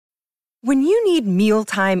When you need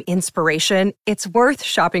mealtime inspiration, it's worth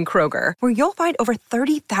shopping Kroger, where you'll find over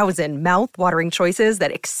 30,000 mouth-watering choices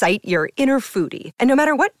that excite your inner foodie. And no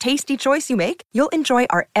matter what tasty choice you make, you'll enjoy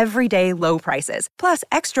our everyday low prices, plus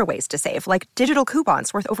extra ways to save, like digital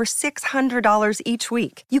coupons worth over $600 each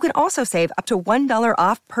week. You can also save up to $1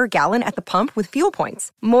 off per gallon at the pump with fuel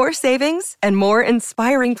points. More savings and more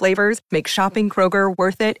inspiring flavors make shopping Kroger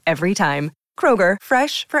worth it every time. Kroger,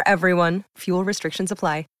 fresh for everyone. Fuel restrictions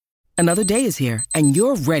apply. Another day is here, and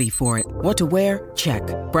you're ready for it. What to wear? Check.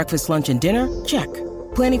 Breakfast, lunch, and dinner? Check.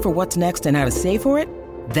 Planning for what's next and how to save for it?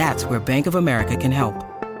 That's where Bank of America can help.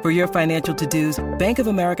 For your financial to-dos, Bank of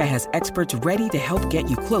America has experts ready to help get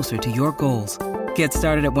you closer to your goals. Get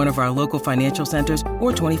started at one of our local financial centers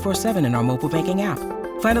or 24/7 in our mobile banking app.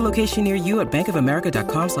 Find a location near you at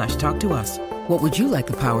bankofamerica.com/talktous. What would you like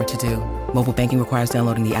the power to do? Mobile banking requires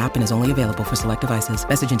downloading the app and is only available for select devices.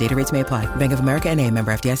 Message and data rates may apply. Bank of America N.A.,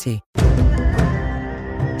 member FDIC.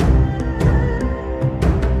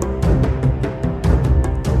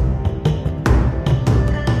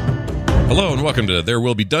 Hello and welcome to There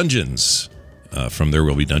Will Be Dungeons from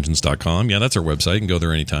therewillbedungeons.com. Yeah, that's our website. You can go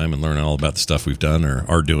there anytime and learn all about the stuff we've done or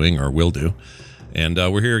are doing or will do. And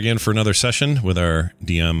we're here again for another session with our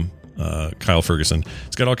DM, Kyle Ferguson.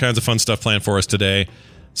 He's got all kinds of fun stuff planned for us today.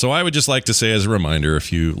 So I would just like to say as a reminder,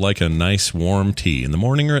 if you like a nice warm tea in the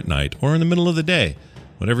morning or at night or in the middle of the day,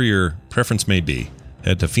 whatever your preference may be,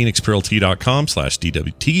 head to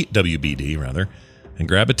phoenixpearltea.com/TWBD rather, and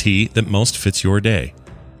grab a tea that most fits your day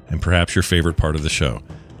and perhaps your favorite part of the show.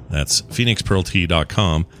 That's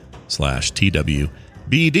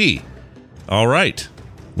phoenixpearltea.com/TWBD. All right.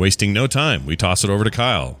 Wasting no time, we toss it over to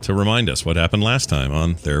Kyle to remind us what happened last time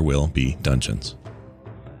on There Will Be Dungeons.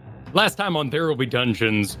 Last time on There Will Be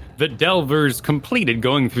Dungeons, the Delvers completed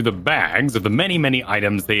going through the bags of the many, many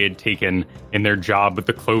items they had taken in their job with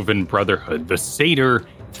the Cloven Brotherhood, the Satyr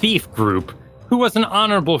thief group, who was an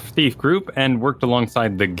honorable thief group and worked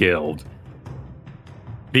alongside the guild.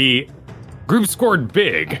 The group scored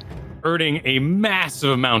big, earning a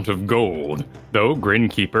massive amount of gold, though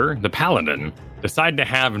Grinkeeper, the paladin, decided to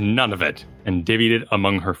have none of it and divvied it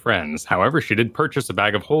among her friends. However, she did purchase a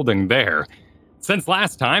bag of holding there. Since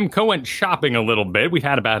last time, Co went shopping a little bit. We've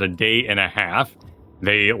had about a day and a half.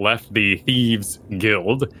 They left the Thieves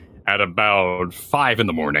Guild at about 5 in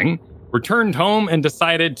the morning, returned home and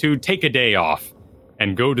decided to take a day off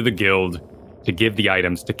and go to the guild to give the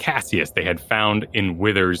items to Cassius they had found in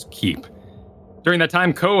Wither's Keep. During that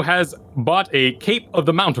time, Co has bought a Cape of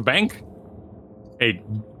the Mountebank, a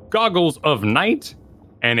Goggles of Night,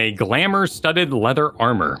 and a glamour-studded leather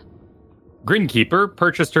armor. Grinkeeper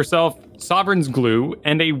purchased herself Sovereign's Glue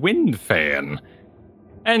and a wind fan.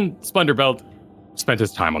 And Splendorbelt spent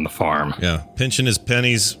his time on the farm. Yeah, pinching his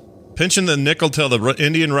pennies, pinching the nickel till the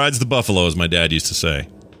Indian rides the buffalo, as my dad used to say.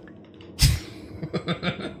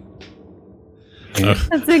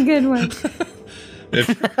 That's a good one.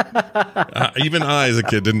 Even I, as a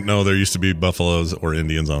kid, didn't know there used to be buffaloes or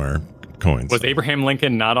Indians on our coins. Was Abraham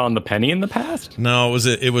Lincoln not on the penny in the past? No,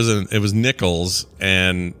 it was nickels,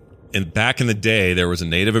 and back in the day there was a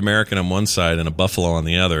Native American on one side and a buffalo on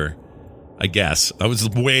the other. I guess that was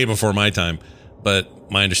way before my time, but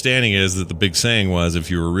my understanding is that the big saying was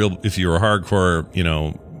if you were hardcore,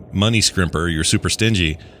 money scrimper, you're super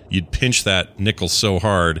stingy, you'd pinch that nickel so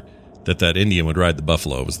hard that Indian would ride the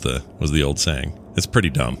buffalo was the old saying. It's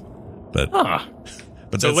pretty dumb, but. Huh.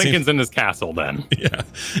 But so Lincoln's in his castle then.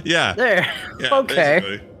 Yeah. There. Yeah,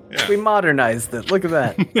 okay. Yeah. We modernized it. Look at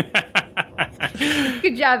that.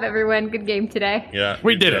 Good job, everyone. Good game today. Yeah.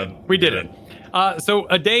 We did it. So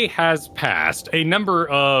a day has passed. A number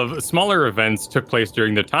of smaller events took place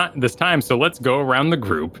during this time. So let's go around the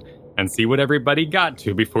group and see what everybody got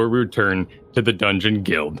to before we return to the Dungeon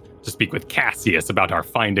Guild to speak with Cassius about our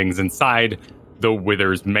findings inside the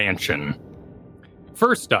Wither's mansion.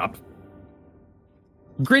 First up,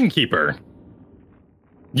 Grinkeeper.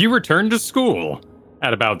 You returned to school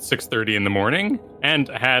at about 6:30 in the morning and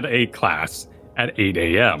had a class at 8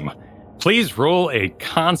 a.m. Please roll a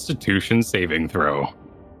Constitution saving throw.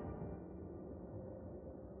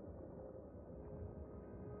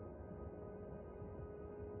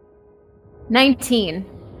 $19.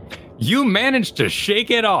 You managed to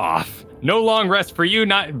shake it off. No long rest for you,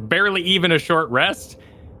 not barely even a short rest.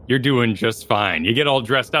 You're doing just fine. You get all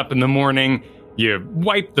dressed up in the morning, you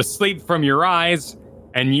wipe the sleep from your eyes,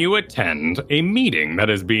 and you attend a meeting that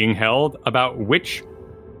is being held about which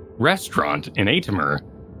restaurant in Atemer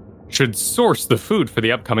should source the food for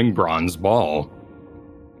the upcoming Bronze Ball.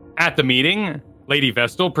 At the meeting, Lady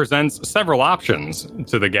Vestal presents several options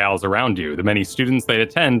to the gals around you, the many students that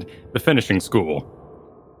attend the finishing school.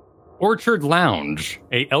 Orchard Lounge,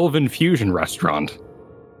 a elven fusion restaurant.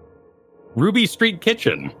 Ruby Street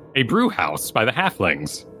Kitchen, a brew house by the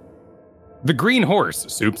halflings. The Green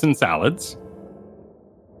Horse, soups and salads.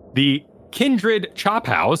 The Kindred Chop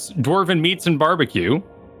House, dwarven meats and barbecue.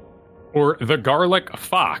 Or the Garlic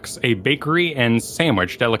Fox, a bakery and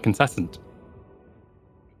sandwich delicatessen.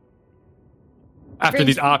 After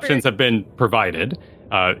these options have been provided,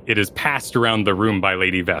 it is passed around the room by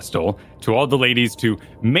Lady Vestal to all the ladies to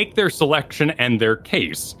make their selection and their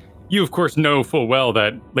case. You, of course, know full well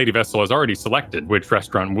that Lady Vestal has already selected which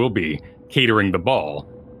restaurant will be catering the ball.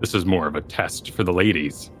 This is more of a test for the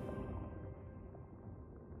ladies.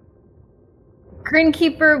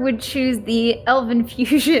 Grinkeeper would choose the Elven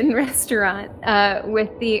Fusion restaurant with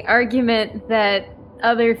the argument that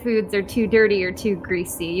other foods are too dirty or too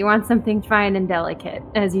greasy. You want something fine and delicate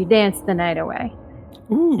as you dance the night away.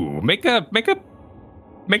 Ooh, make a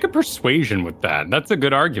persuasion with that. That's a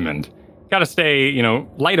good argument. Gotta stay,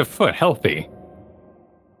 light of foot, healthy.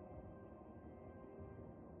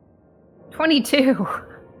 22.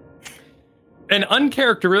 An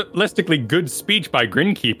uncharacteristically good speech by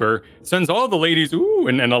Grinkeeper sends all the ladies, ooh,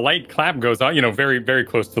 and a light clap goes out, very, very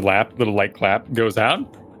close to the lap, little light clap goes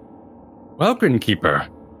out. Well, Grinkeeper,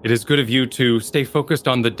 it is good of you to stay focused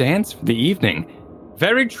on the dance for the evening.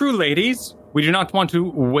 Very true, ladies. We do not want to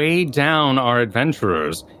weigh down our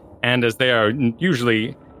adventurers, and as they are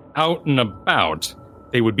usually out and about,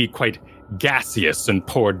 they would be quite gaseous and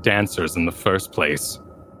poor dancers in the first place.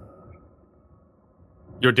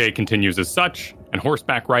 Your day continues as such, and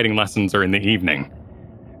horseback riding lessons are in the evening.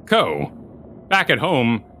 Co, back at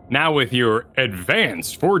home, now with your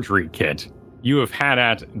advanced forgery kit, you have had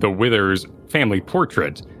at the Withers family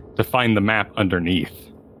portrait to find the map underneath.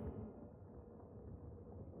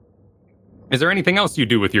 Is there anything else you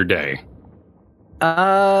do with your day?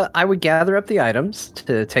 I would gather up the items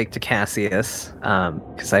to take to Cassius,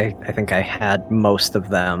 because I think I had most of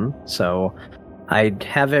them, so I'd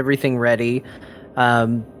have everything ready. I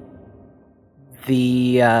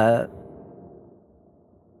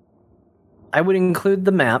would include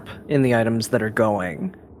the map in the items that are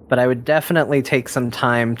going, but I would definitely take some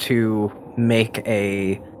time to make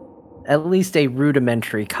at least a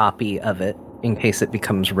rudimentary copy of it in case it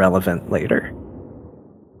becomes relevant later.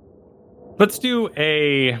 Let's do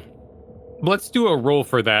a roll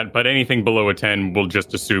for that, but anything below a 10, we'll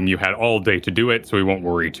just assume you had all day to do it, so we won't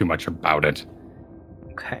worry too much about it.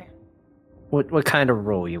 Okay. What kind of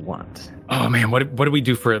roll you want? Oh man, what did we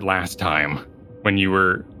do for it last time when you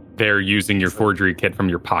were there using your forgery kit from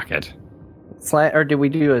your pocket? Or did we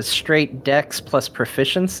do a straight dex plus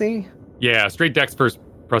proficiency? Yeah, straight dex plus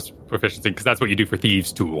proficiency, because that's what you do for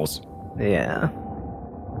thieves' tools. Yeah.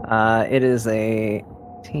 It is a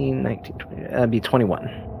 18, 19, 20, that'd be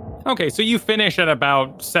 21. Okay, so you finish at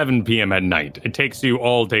about 7 p.m. at night. It takes you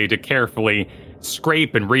all day to carefully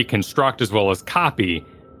scrape and reconstruct as well as copy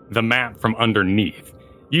the map from underneath.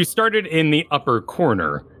 You started in the upper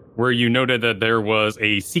corner, where you noted that there was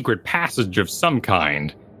a secret passage of some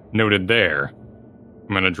kind noted there. I'm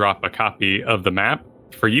going to drop a copy of the map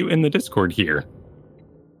for you in the Discord here.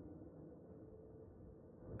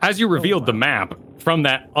 As you revealed the map from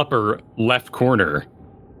that upper left corner,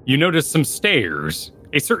 you notice some stairs,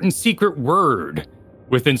 a certain secret word,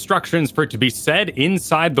 with instructions for it to be said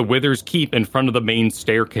inside the Withers Keep in front of the main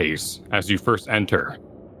staircase as you first enter.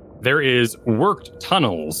 There is worked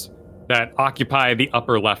tunnels that occupy the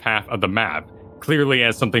upper left half of the map, clearly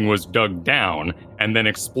as something was dug down and then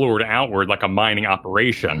explored outward like a mining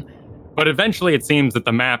operation. But eventually it seems that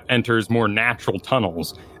the map enters more natural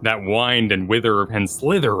tunnels that wind and wither and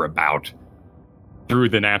slither about through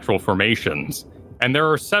the natural formations. And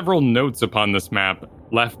there are several notes upon this map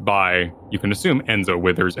left by, you can assume, Enzo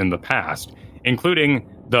Withers in the past, including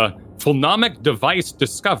the Fulnomic device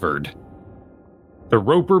discovered, the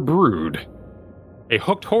Roper brood, a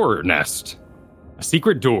hooked horror nest, a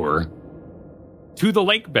secret door, to the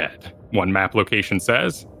lake bed, one map location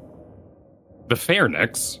says, the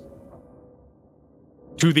Fairnix,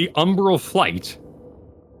 to the Umbral Flight,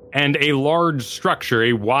 and a large structure,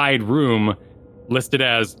 a wide room listed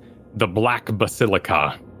as the Black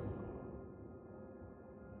Basilica.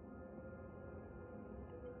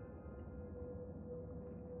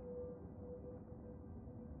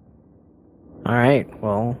 All right,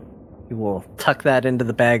 well, we will tuck that into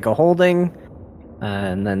the bag of holding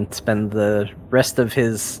and then spend the rest of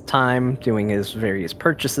his time doing his various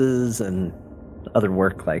purchases and other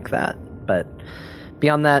work like that. But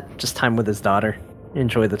beyond that, just time with his daughter.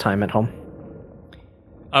 Enjoy the time at home.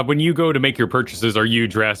 When you go to make your purchases, are you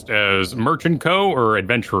dressed as Merchant Co. or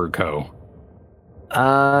Adventurer Co.?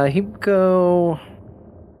 He would go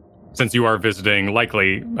since you are visiting,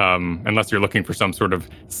 likely, unless you're looking for some sort of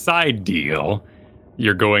side deal,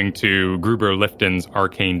 you're going to Gruber Lifton's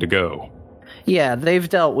Arcane to Go. Yeah, they've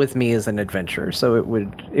dealt with me as an adventurer, so it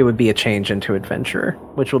would be a change into adventurer,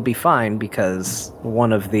 which will be fine because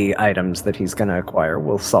one of the items that he's going to acquire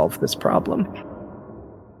will solve this problem.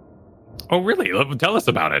 Oh, really? Tell us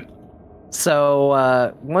about it.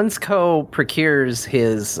 So, once Ko procures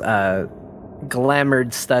his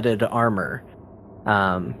glamored studded armor,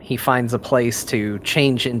 he finds a place to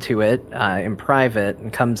change into it in private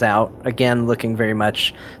and comes out, again, looking very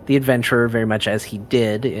much the adventurer, very much as he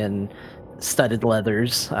did in studded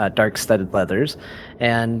leathers, dark studded leathers.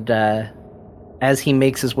 And as he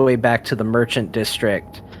makes his way back to the merchant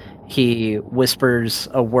district, he whispers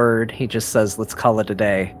a word. He just says, "Let's call it a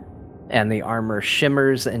day." And the armor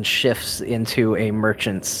shimmers and shifts into a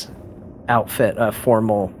merchant's outfit, a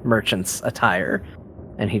formal merchant's attire.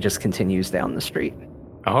 And he just continues down the street.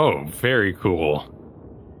 Oh, very cool.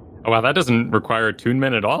 Oh, wow, that doesn't require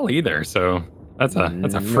attunement at all either. So that's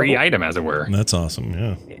a free item, as it were. That's awesome,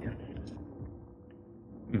 yeah.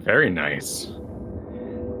 Very nice.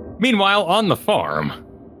 Meanwhile, on the farm,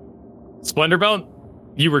 Splendorbelt,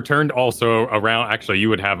 you returned also around. Actually, you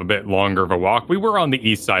would have a bit longer of a walk. We were on the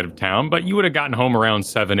east side of town, but you would have gotten home around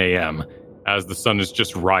 7 a.m. as the sun is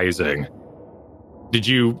just rising. Did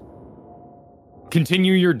you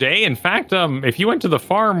continue your day? In fact, if you went to the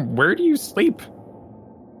farm, where do you sleep?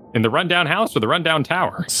 In the rundown house or the rundown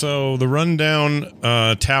tower? So the rundown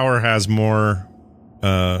tower has more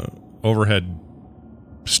overhead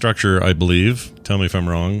structure, I believe. Tell me if I'm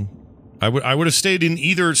wrong. I would have stayed in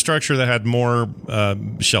either structure that had more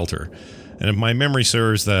shelter. And if my memory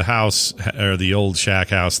serves, the house or the old shack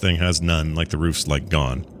house thing has none. Like the roof's like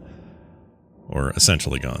gone, or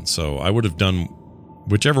essentially gone. So I would have done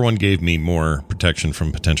whichever one gave me more protection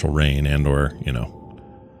from potential rain and or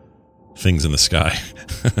things in the sky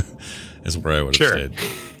is where I would have stayed.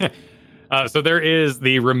 So there is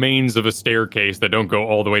the remains of a staircase that don't go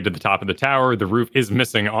all the way to the top of the tower. The roof is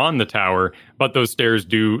missing on the tower, but those stairs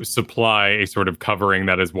do supply a sort of covering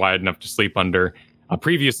that is wide enough to sleep under.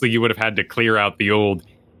 Previously, you would have had to clear out the old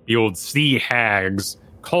sea hag's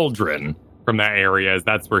cauldron from that area, as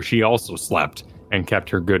that's where she also slept and kept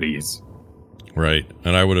her goodies. Right,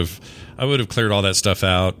 and I would have cleared all that stuff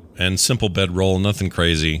out, and simple bedroll, nothing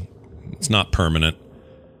crazy. It's not permanent,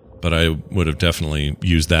 but I would have definitely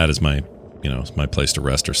used that as my my place to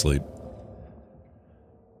rest or sleep.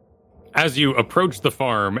 As you approach the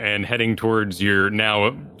farm and heading towards your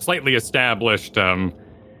now slightly established, shall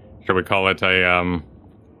we call it a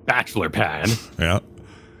bachelor pad? Yeah.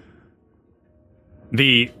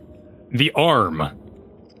 The arm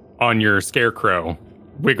on your scarecrow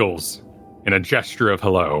wiggles in a gesture of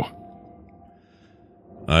hello.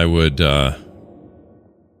 I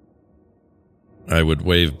would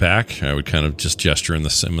wave back. I would kind of just gesture in a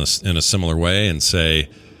similar way and say,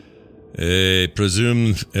 "I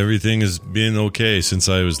presume everything has been okay since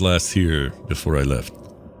I was last here before I left."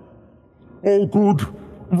 Oh, good.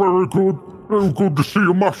 Very good. Very good to see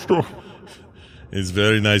you, Master. It's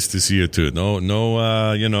very nice to see you too. No,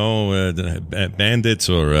 bandits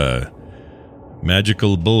or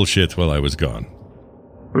magical bullshit while I was gone.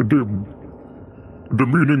 The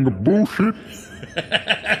meaning of bullshit?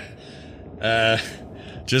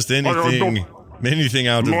 Just anything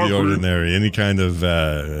out of the ordinary, any kind of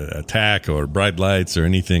attack or bright lights or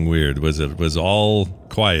anything weird. Was all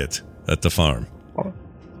quiet at the farm.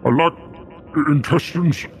 I like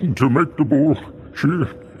intestines to make the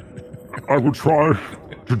bullshit. I will try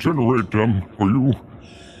to generate them for you.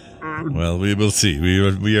 Well, we will see.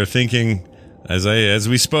 We are thinking, as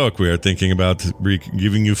we spoke, we are thinking about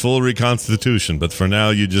giving you full reconstitution. But for now,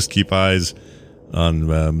 you just keep eyes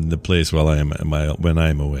on the place when I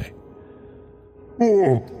am away.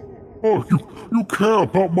 Oh, you care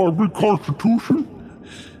about my reconstitution?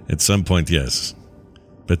 At some point, yes.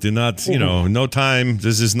 But do not, no time.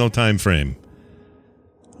 This is no time frame.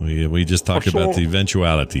 We just talk about the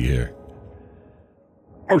eventuality here.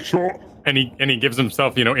 I saw. And he gives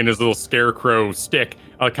himself, in his little scarecrow stick,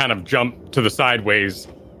 a kind of jump to the sideways,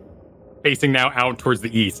 facing now out towards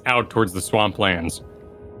the east, out towards the swamplands.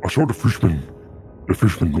 I saw the fisherman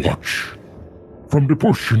watch from the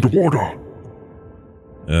bush in the water.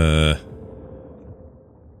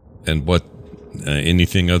 And what?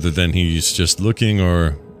 Anything other than he's just looking,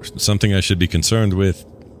 or something I should be concerned with?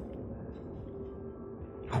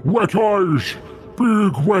 Wet eyes,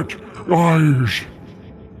 big wet eyes.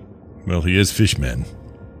 Well, he is Fishman.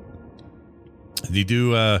 Did he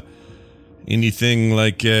do anything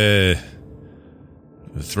like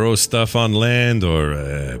throw stuff on land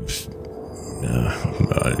or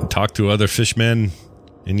talk to other fishmen?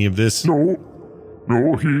 Any of this? No,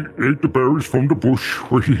 he ate the berries from the bush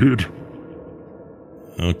where he hid.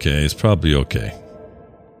 Okay, it's probably okay.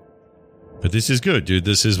 But this is good, dude.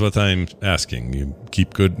 This is what I'm asking. You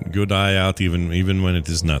keep good eye out even when it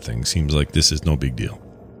is nothing. Seems like this is no big deal.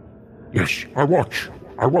 Yes, I watch.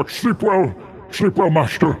 Sleep well,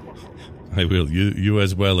 master. I will. You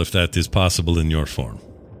as well, if that is possible in your form.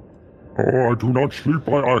 Oh, I do not sleep.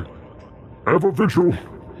 I ever vigil.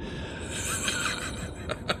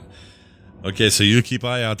 Okay, so you keep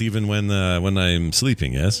eye out even when I'm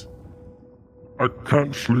sleeping, yes? I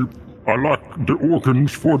can't sleep. I lack the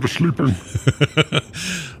organs for the sleeping.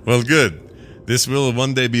 Well, good. This will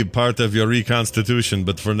one day be part of your reconstitution,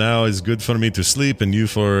 but for now it's good for me to sleep and you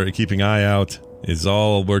for keeping eye out. It's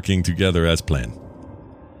all working together as planned.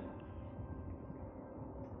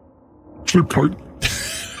 Sleep tight.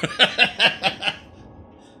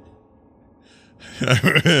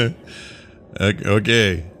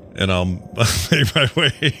 Okay, and I'll make my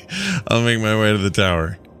way. I'll make my way to the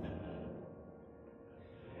tower.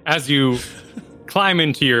 As you climb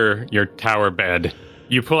into your tower bed,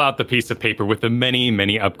 you pull out the piece of paper with the many,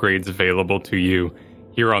 many upgrades available to you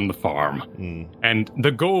here on the farm. And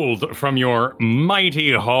the gold from your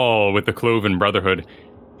mighty haul with the Cloven Brotherhood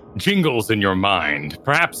jingles in your mind,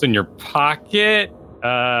 perhaps in your pocket.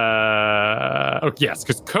 Yes,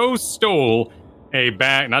 because Ko stole a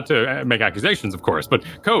bag, not to make accusations, of course, but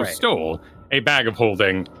Ko stole a bag of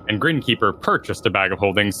holding, and Grinkeeper purchased a bag of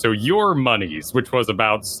holding. So your monies, which was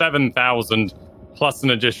about 7,000 plus an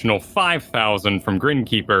additional 5,000 from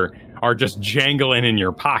Grinkeeper, are just jangling in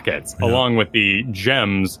your pockets, along with the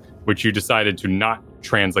gems, which you decided to not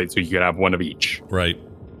translate so you could have one of each. Right.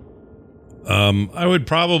 I would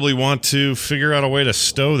probably want to figure out a way to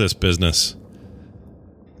stow this business,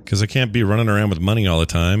 because I can't be running around with money all the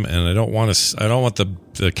time, and I don't want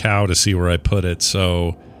the cow to see where I put it.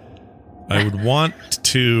 So I would want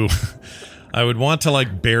to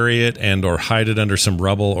like bury it and or hide it under some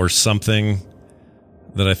rubble or something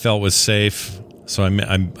that I felt was safe. So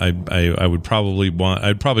I would probably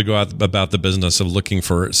go out about the business of looking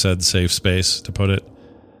for said safe space to put it,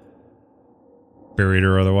 buried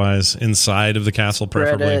or otherwise, inside of the castle,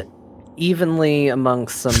 preferably. Spread it evenly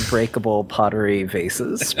amongst some breakable pottery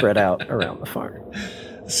vases spread out around the farm.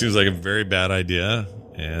 Seems like a very bad idea,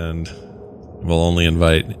 and we'll only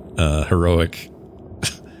invite heroic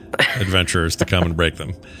adventurers to come and break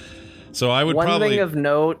them. So I would One thing of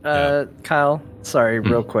note, Kyle, sorry,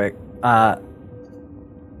 real quick.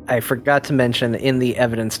 I forgot to mention in the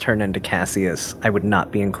evidence turn into Cassius, I would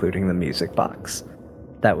not be including the music box.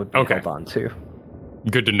 That would be held on to.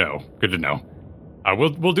 Good to know.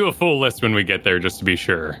 We'll do a full list when we get there, just to be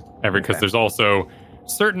sure. Because there's also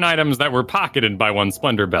certain items that were pocketed by one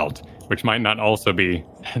Splendor Belt, which might not also be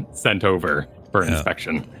sent over for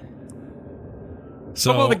inspection.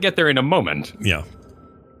 So we'll get there in a moment. Yeah.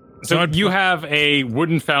 So you have a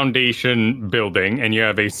wooden foundation building, and you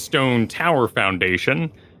have a stone tower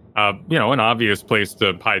foundation. An obvious place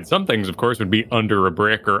to hide some things, of course, would be under a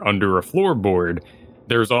brick or under a floorboard.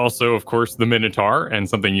 There's also, of course, the Minotaur, and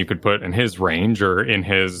something you could put in his range or in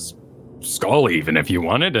his skull, even if you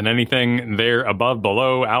wanted, and anything there above,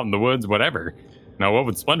 below, out in the woods, whatever. Now, what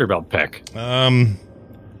would Splendor pick?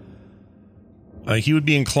 He would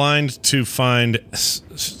be inclined to find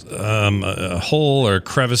a hole or a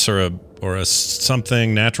crevice or a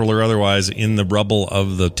something, natural or otherwise, in the rubble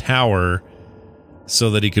of the tower, so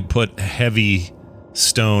that he could put heavy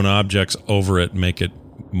stone objects over it, make it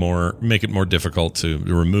more difficult to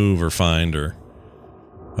remove or find or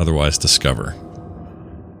otherwise discover.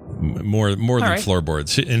 More than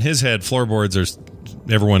floorboards. In his head, floorboards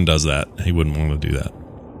everyone does that. He wouldn't want to do that.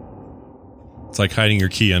 It's like hiding your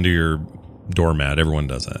key under your doormat. Everyone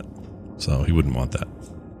does that. So he wouldn't want that.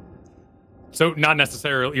 So not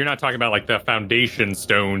necessarily, you're not talking about like the foundation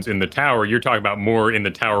stones in the tower. You're talking about more in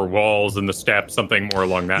the tower walls and the steps, something more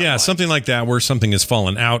along that line. Something like that, where something has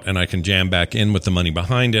fallen out and I can jam back in with the money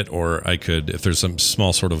behind it, or I could, if there's some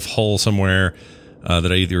small sort of hole somewhere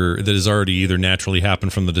that has already either naturally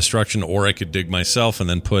happened from the destruction, or I could dig myself and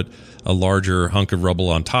then put a larger hunk of rubble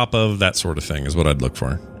on top of, that sort of thing is what I'd look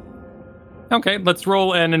for. Okay, let's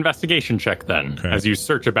roll an investigation check then, as you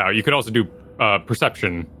search about. You could also do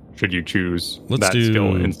perception, should you choose. Let's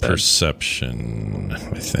do perception,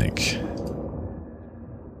 I think.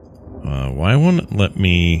 Why won't it let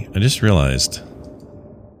me... I just realized.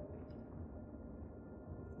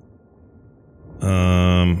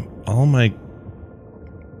 All my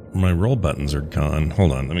roll buttons are gone.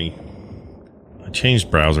 Hold on, I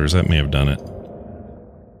changed browsers. That may have done it.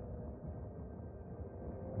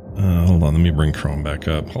 Hold on, let me me bring Chrome back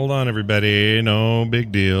up. Hold on, everybody. No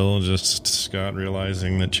big deal. Just Scott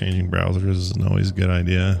realizing that changing browsers isn't always a good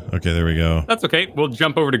idea. Okay, there we go. That's okay. We'll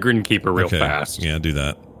jump over to Grinkeeper real fast. Yeah, do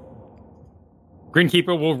that.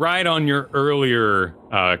 Grinkeeper will ride on your earlier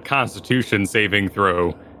Constitution saving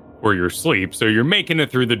throw for your sleep. So you're making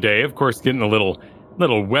it through the day. Of course, getting a little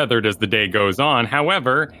weathered as the day goes on.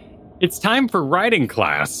 However, it's time for riding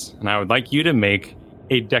class, and I would like you to make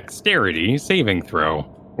a dexterity saving throw,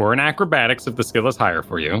 or an acrobatics if the skill is higher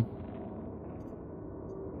for you.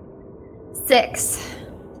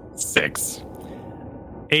 6.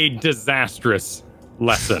 A disastrous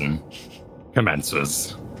lesson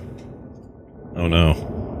commences. Oh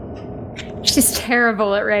no. She's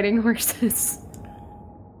terrible at riding horses.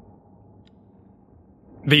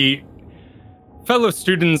 The fellow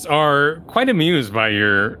students are quite amused by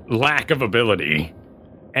your lack of ability,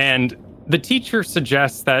 and the teacher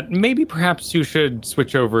suggests that maybe perhaps you should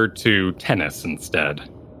switch over to tennis instead.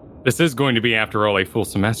 This is going to be, after all, a full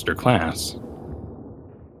semester class.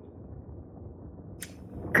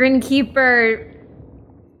 Grinkeeper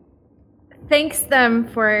thanks them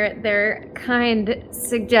for their kind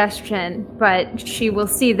suggestion, but she will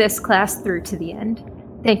see this class through to the end.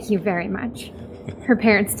 Thank you very much. Her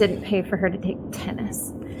parents didn't pay for her to take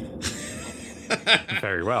tennis.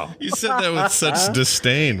 Very well. You said that with such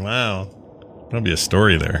disdain. Wow. That'll be a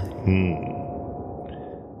story there.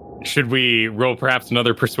 Should we roll perhaps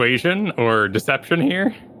another persuasion or deception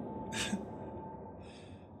here?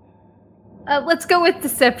 Let's go with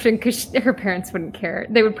deception, because her parents wouldn't care.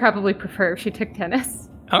 They would probably prefer if she took tennis.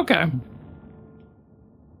 Okay.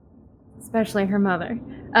 Especially her mother.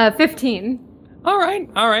 15. All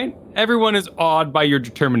right. Everyone is awed by your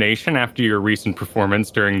determination after your recent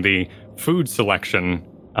performance during the food selection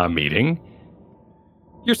meeting.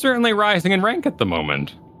 You're certainly rising in rank at the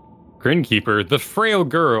moment. Grinkeeper, the frail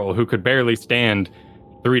girl who could barely stand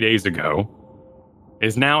 3 days ago,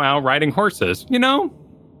 is now out riding horses. You know,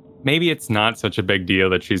 maybe it's not such a big deal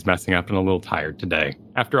that she's messing up and a little tired today.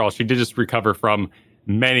 After all, she did just recover from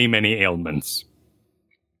many, many ailments.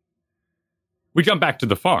 We jump back to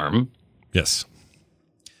the farm. Yes.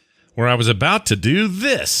 Where I was about to do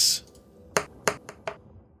this.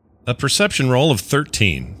 A perception roll of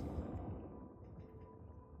 13.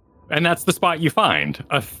 And that's the spot you find.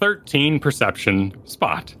 A 13 perception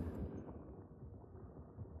spot.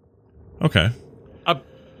 Okay.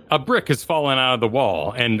 A brick has fallen out of the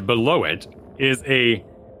wall, and below it is a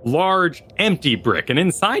large empty brick. And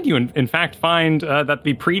inside you, in fact, find that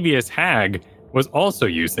the previous hag was also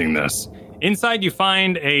using this. Inside you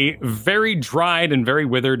find a very dried and very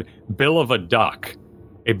withered bill of a duck,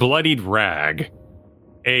 a bloodied rag,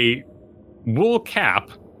 a wool cap,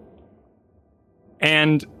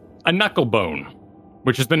 and a knuckle bone,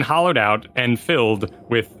 which has been hollowed out and filled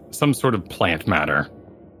with some sort of plant matter.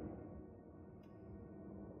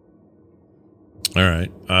 All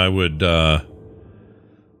right. I would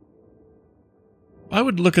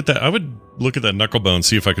look at that. I would look at that knuckle bone,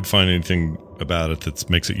 see if I could find anything about it that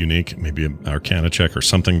makes it unique. Maybe an Arcana check or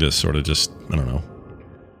something to sort of just, I don't know,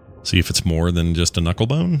 see if it's more than just a knuckle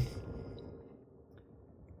bone.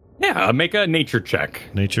 Yeah, make a nature check.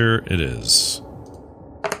 Nature it is.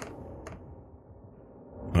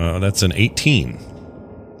 That's an 18.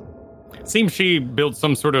 Seems she built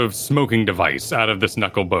some sort of smoking device out of this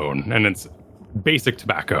knuckle bone, and it's basic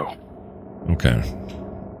tobacco. Okay.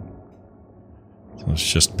 So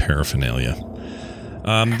it's just paraphernalia.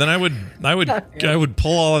 Then I would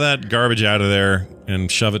pull all of that garbage out of there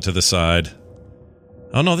and shove it to the side.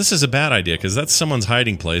 Oh no, this is a bad idea because that's someone's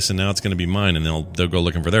hiding place, and now it's going to be mine, and they'll go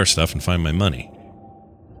looking for their stuff and find my money.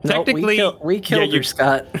 Technically, we killed her,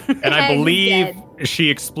 Scott. And I believe she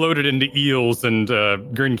exploded into eels, and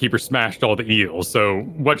Grinkeeper smashed all the eels. So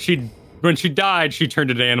when she died, she turned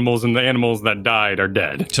into animals, and the animals that died are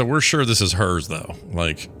dead. So we're sure this is hers, though.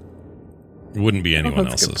 Like, it wouldn't be anyone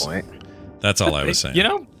That's else's. a good point. That's all I was saying. You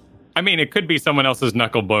know, I mean, it could be someone else's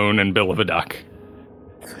knuckle bone and bill of a duck.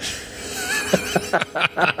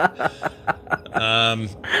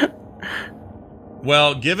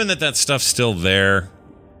 Well, given that stuff's still there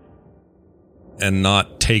and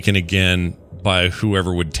not taken again by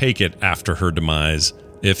whoever would take it after her demise,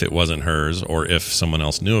 if it wasn't hers or if someone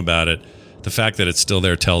else knew about it, the fact that it's still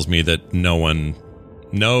there tells me that no one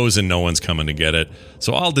knows and no one's coming to get it.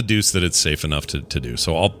 So I'll deduce that it's safe enough to do.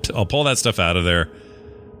 So I'll pull that stuff out of there,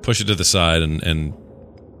 push it to the side, and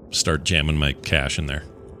start jamming my cash in there.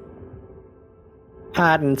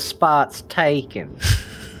 Hiding spots taken.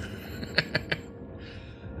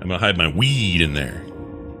 I'm going to hide my weed in there.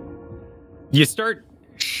 You start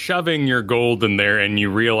shoving your gold in there, and you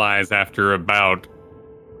realize after about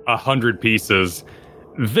 100 pieces.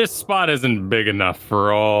 This spot isn't big enough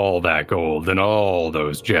for all that gold and all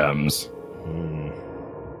those gems.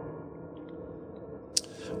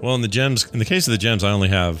 Well, in the case of the gems, I only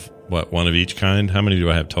have, one of each kind? How many do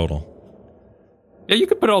I have total? Yeah, you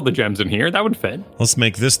could put all the gems in here. That would fit. Let's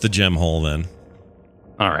make this the gem hole, then.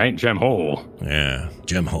 All right, gem hole. Yeah,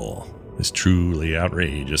 gem hole is truly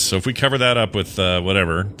outrageous. So if we cover that up with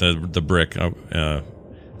the brick,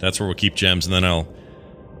 that's where we'll keep gems, and then I'll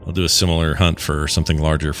do a similar hunt for something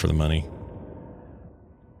larger for the money.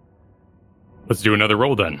 Let's do another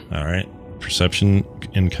roll then. All right, perception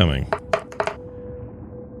incoming.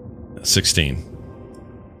 16.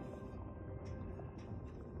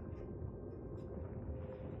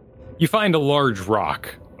 You find a large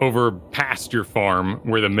rock over past your farm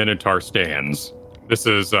where the Minotaur stands. This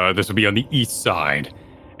would be on the east side.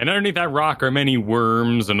 And underneath that rock are many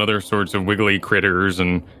worms and other sorts of wiggly critters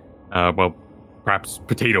and, perhaps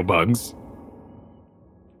potato bugs.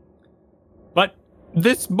 But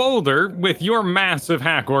this boulder, with your massive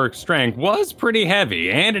hack-orc strength, was pretty heavy,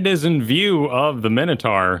 and it is in view of the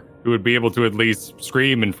Minotaur, who would be able to at least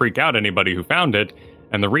scream and freak out anybody who found it,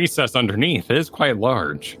 and the recess underneath is quite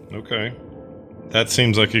large. Okay. That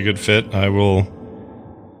seems like a good fit. I will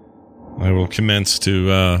commence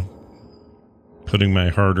to putting my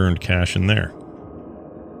hard-earned cash in there.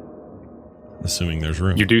 Assuming there's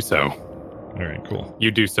room. You do so. All right, cool.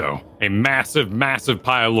 You do so. A massive, massive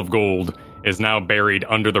pile of gold is now buried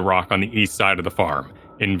under the rock on the east side of the farm,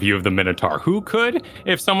 in view of the Minotaur, who could,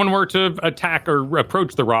 if someone were to attack or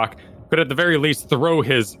approach the rock, could at the very least throw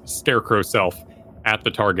his scarecrow self at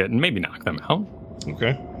the target and maybe knock them out.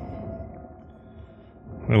 Okay.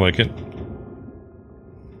 I like it.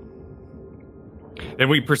 Then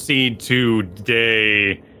we proceed to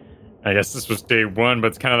day... I guess this was day 1, but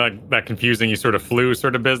it's kind of like that confusing, you sort of flew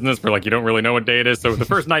sort of business where, you don't really know what day it is. So the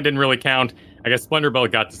first night didn't really count. I guess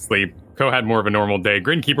Splendorbolt got to sleep. Ko had more of a normal day.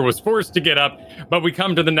 Grinkeeper was forced to get up, but we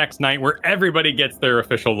come to the next night where everybody gets their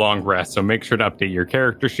official long rest. So make sure to update your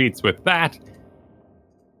character sheets with that.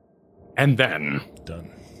 And then... Done.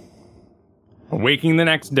 Waking the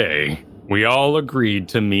next day, we all agreed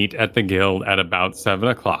to meet at the guild at about 7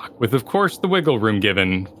 o'clock, with of course the wiggle room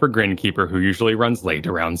given for Grinkeeper, who usually runs late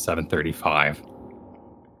around 7:35.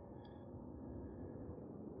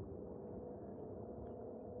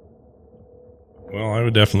 Well, I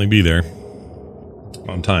would definitely be there.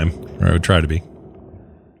 On time, or I would try to be.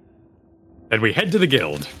 Then we head to the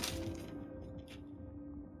guild.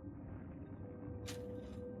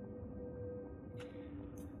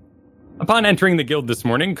 Upon entering the guild this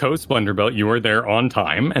morning, Ko Splendorbolt, you are there on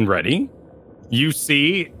time and ready. You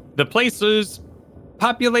see the place is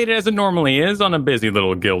populated as it normally is on a busy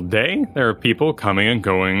little guild day. There are people coming and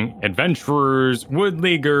going, adventurers, wood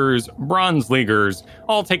leaguers, bronze leaguers,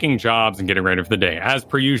 all taking jobs and getting ready for the day. As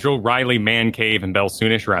per usual, Riley, Mancave, and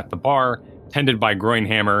Belsoonish are at the bar, tended by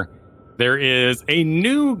Groinhammer. There is a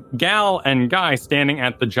new gal and guy standing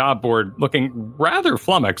at the job board looking rather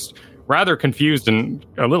flummoxed, rather confused and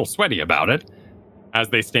a little sweaty about it. As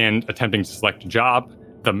they stand attempting to select a job,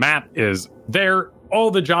 the map is there.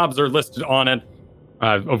 All the jobs are listed on it,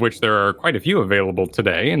 of which there are quite a few available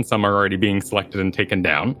today, and some are already being selected and taken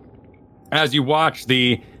down. As you watch,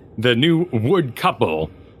 the new wood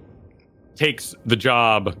couple takes the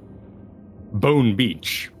job Bone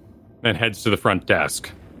Beach and heads to the front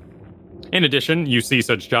desk. In addition, you see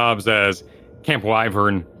such jobs as Camp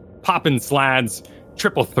Wyvern, Poppin' Slads,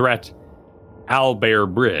 Triple Threat,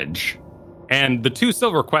 Owlbear Bridge, and the 2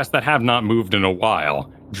 silver quests that have not moved in a while,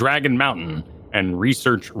 Dragon Mountain and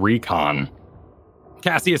Research Recon.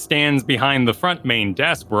 Cassius stands behind the front main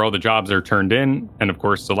desk where all the jobs are turned in and of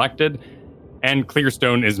course selected, and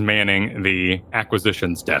Clearstone is manning the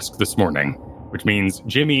acquisitions desk this morning, which means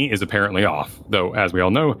Jimmy is apparently off, though as we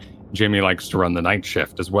all know, Jimmy likes to run the night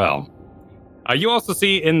shift as well. You also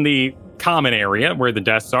see in the common area where the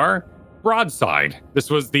desks are, Broadside.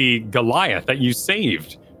 This was the Goliath that you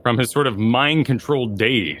saved from his sort of mind-controlled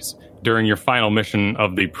days during your final mission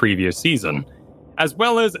of the previous season, as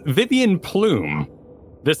well as Vivian Plume.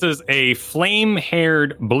 This is a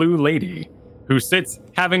flame-haired blue lady who sits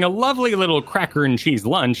having a lovely little cracker and cheese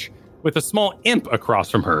lunch with a small imp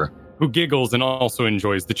across from her who giggles and also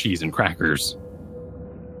enjoys the cheese and crackers.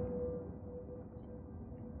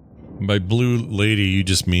 By blue lady, you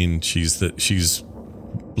just mean she's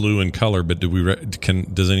blue in color, but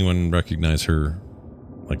does anyone recognize her,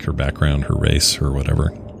 like her background, her race, or whatever?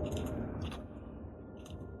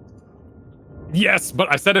 Yes,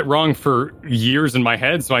 but I said it wrong for years in my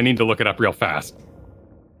head, so I need to look it up real fast.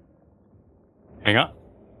 Hang on.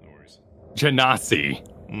 No worries. Genasi.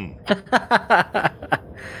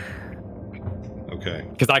 Okay.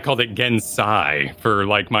 Because I called it Gensai for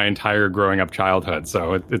like my entire growing up childhood,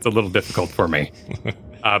 so it's a little difficult for me.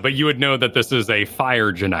 But you would know that this is a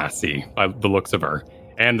fire genasi by the looks of her.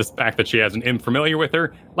 And the fact that she has an imp familiar with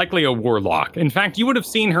her, likely a warlock. In fact, you would have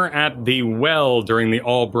seen her at the well during the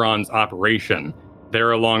All Bronze operation.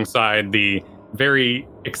 There alongside the very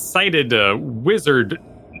excited wizard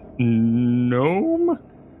gnome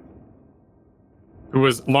who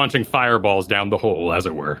was launching fireballs down the hole, as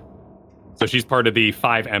it were. So she's part of the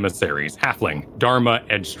 5 emissaries. Halfling. Dharma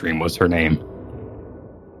Edgestream was her name.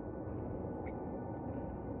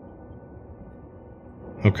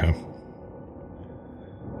 Okay.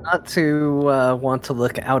 Not to want to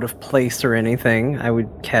look out of place or anything, I would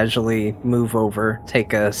casually move over,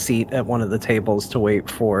 take a seat at one of the tables to wait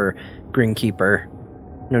for Grinkeeper.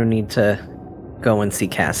 No need to go and see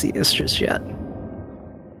Cassius just yet.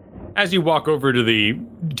 As you walk over to the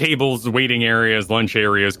tables, waiting areas, lunch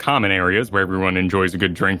areas, common areas, where everyone enjoys a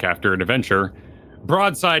good drink after an adventure,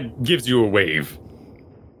 Broadside gives you a wave.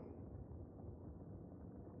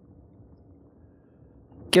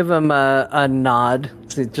 Give him a nod.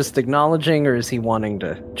 Is it just acknowledging, or is he wanting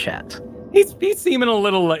to chat? He's seeming a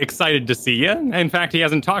little excited to see you. In fact, he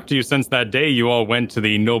hasn't talked to you since that day you all went to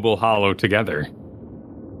the Noble Hollow together.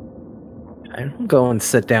 I'll go and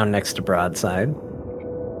sit down next to Broadside.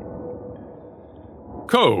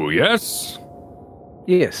 Ko, yes?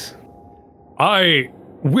 Yes. I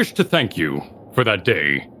wish to thank you for that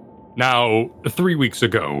day. Now, 3 weeks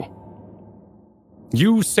ago,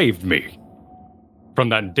 you saved me from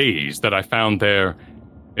that daze that I found there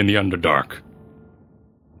in the Underdark.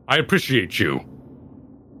 I appreciate you.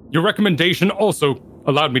 Your recommendation also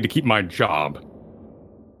allowed me to keep my job.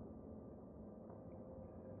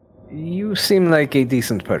 You seem like a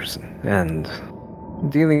decent person, and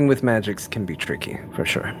dealing with magics can be tricky, for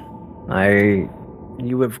sure.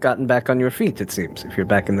 You have gotten back on your feet, it seems, if you're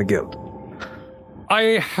back in the guild.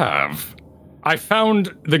 I have. I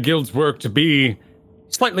found the guild's work to be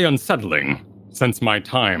slightly unsettling since my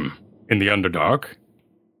time in the Underdark.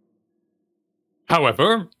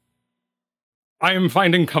 However, I am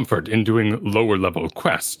finding comfort in doing lower-level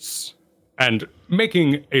quests and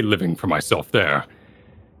making a living for myself there.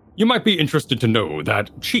 You might be interested to know that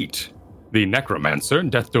Cheat, the necromancer,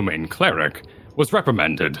 Death Domain cleric, was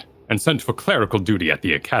reprimanded and sent for clerical duty at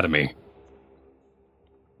the academy.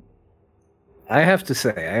 I have to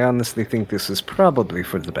say, I honestly think this is probably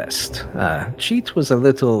for the best. Cheat was a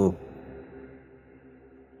little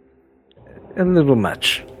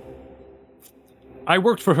much. I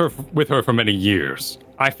worked with her for many years.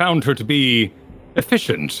 I found her to be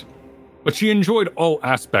efficient, but she enjoyed all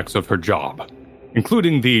aspects of her job,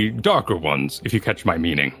 including the darker ones, if you catch my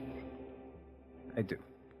meaning. I do.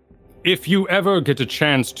 If you ever get a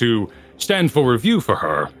chance to stand for review for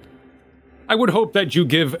her, I would hope that you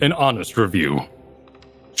give an honest review.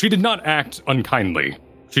 She did not act unkindly.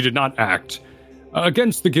 She did not act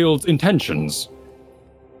against the guild's intentions.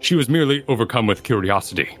 She was merely overcome with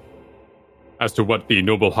curiosity as to what the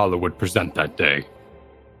Noble Hollow would present that day.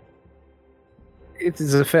 It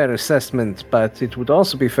is a fair assessment, but it would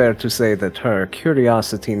also be fair to say that her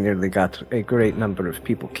curiosity nearly got a great number of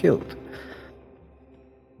people killed.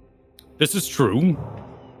 This is true.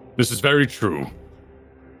 This is very true.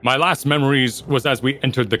 My last memories was as we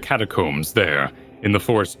entered the catacombs there in the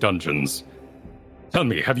forest dungeons. Tell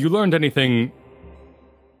me, have you learned anything?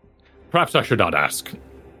 Perhaps I should not ask.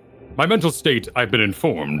 My mental state, I've been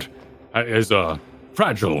informed, is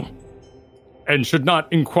fragile, and should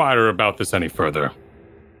not inquire about this any further.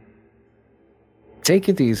 Take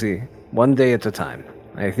it easy, one day at a time.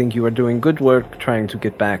 I think you are doing good work trying to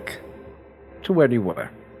get back to where you were.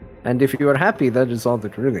 And if you are happy, that is all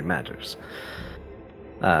that really matters.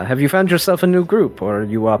 Have you found yourself a new group, or are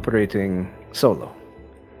you operating solo?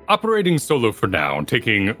 Operating solo for now,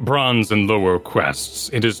 taking bronze and lower quests.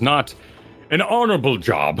 It is not an honorable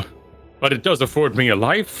job, but it does afford me a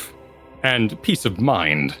life and peace of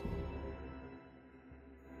mind.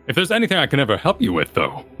 If there's anything I can ever help you with,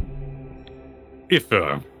 though, if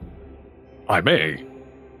I may,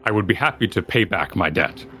 I would be happy to pay back my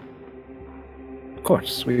debt. Of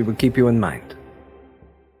course, we will keep you in mind.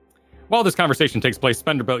 While this conversation takes place,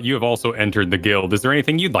 Spenderbelt, you have also entered the guild. Is there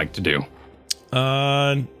anything you'd like to do?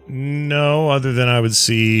 No, other than I would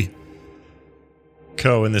see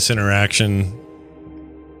Ko in this interaction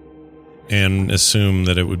and assume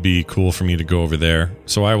that it would be cool for me to go over there.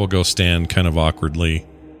 So I will go stand kind of awkwardly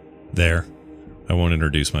there. I won't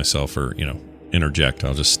introduce myself or, interject.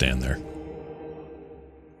 I'll just stand there.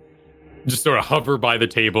 Just sort of hover by the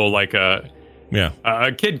table like Yeah.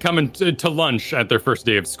 A kid coming to lunch at their first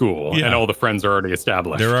day of school, and all the friends are already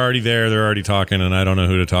established. They're already there. They're already talking, and I don't know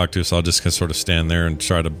who to talk to, so I'll just sort of stand there and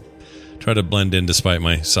try to blend in despite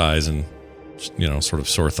my size and, sort of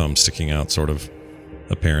sore thumb sticking out sort of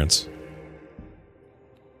appearance.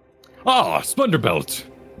 Ah, Splendorbelt.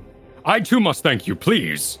 I too must thank you.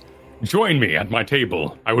 Please join me at my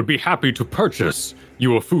table. I would be happy to purchase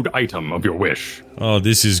you a food item of your wish. Oh,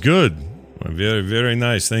 this is good. Very, very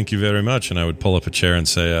nice. Thank you very much. And I would pull up a chair and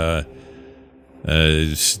say,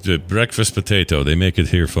 the breakfast potato. They make it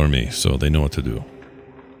here for me, so they know what to do.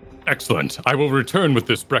 Excellent. I will return with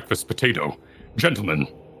this breakfast potato. Gentlemen.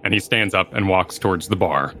 And he stands up and walks towards the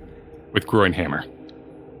bar with Groinhammer.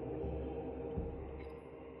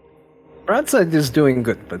 Broadside is doing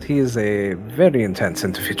good, but he is a very intense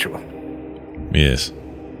individual. Yes.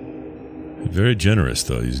 Very generous,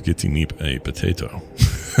 though. He's getting me a potato.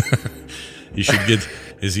 He should get...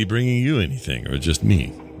 Is he bringing you anything, or just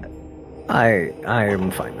me? I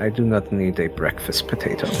am fine. I do not need a breakfast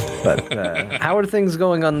potato. But how are things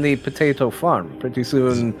going on the potato farm? Pretty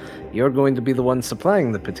soon, you're going to be the one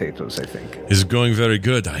supplying the potatoes, I think. It's going very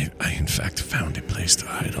good. I in fact, found a place to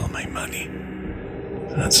hide all my money.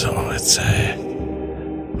 And so it's...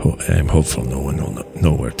 I'm hopeful no one will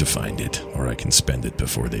know where to find it, or I can spend it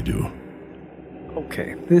before they do.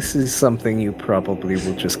 Okay, this is something you probably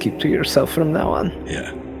will just keep to yourself from now on.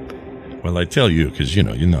 Yeah. Well, I tell you, because, you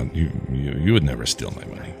would never steal my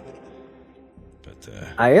money. But,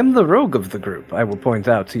 I am the rogue of the group, I will point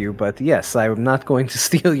out to you, but yes, I'm not going to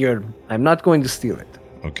steal I'm not going to steal it.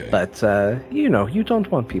 Okay. But, you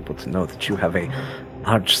don't want people to know that you have a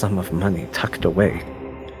large sum of money tucked away.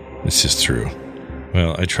 This is true.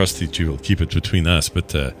 Well, I trust that you will keep it between us,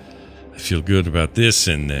 but, I feel good about this,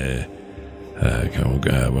 and,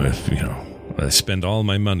 I spend all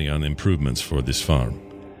my money on improvements for this farm.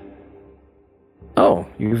 Oh,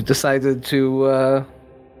 you've decided to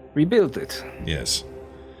rebuild it. Yes.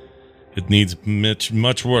 It needs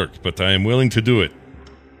much work, but I am willing to do it.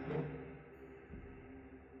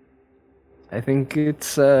 I think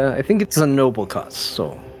it's a noble cause,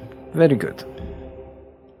 so very good.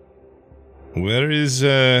 Where is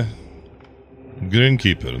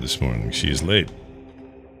Greenkeeper this morning? She is late.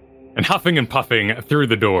 And huffing and puffing through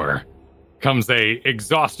the door comes a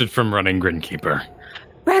exhausted from running Grinkeeper.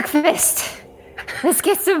 Breakfast! Let's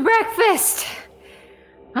get some breakfast!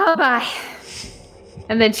 I'll buy.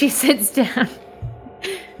 And then she sits down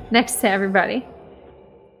next to everybody.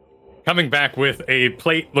 Coming back with a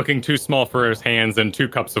plate looking too small for his hands and 2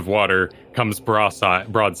 cups of water comes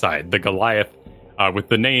Broadside, the Goliath, with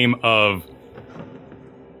the name of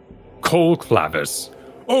Cole Clavis.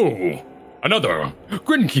 Oh, another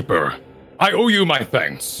Grinkeeper. I owe you my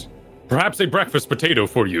thanks. Perhaps a breakfast potato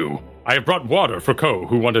for you. I have brought water for Ko,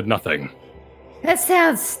 who wanted nothing. That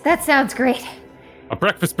sounds great. A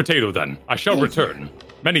breakfast potato, then. I shall return.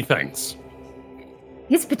 Many thanks.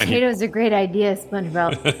 These potatoes are great ideas,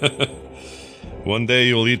 Splendorbelt. One day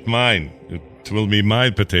you'll eat mine. It will be my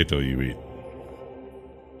potato you eat.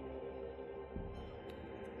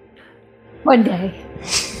 One day.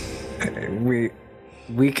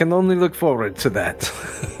 We can only look forward to that.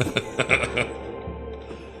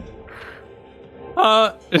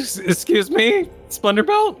 Excuse me,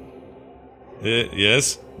 Splendorbelt?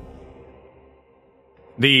 Yes?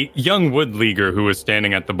 The young woodleaguer who was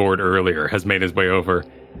standing at the board earlier has made his way over.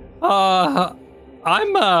 I'm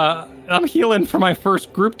healing for my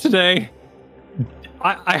first group today.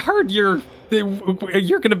 I heard you're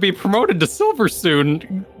going to be promoted to silver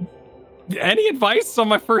soon. Any advice on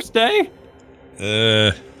my first day?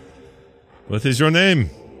 What is your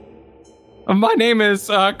name? My name is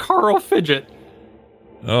Carl Fidget.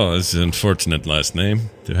 Oh, this is an unfortunate last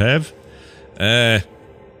name to have.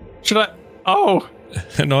 Should I? Oh.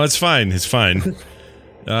 No, it's fine. It's fine.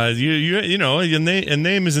 A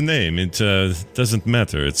name is a name. It doesn't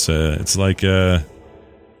matter. It's like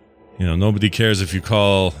nobody cares if you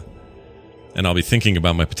call. And I'll be thinking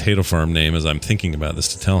about my potato farm name as I'm thinking about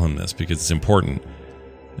this to tell him this because it's important.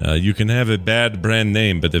 You can have a bad brand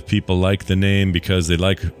name, but if people like the name because they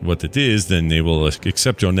like what it is, then they will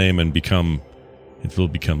accept your name and it will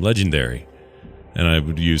become legendary. And I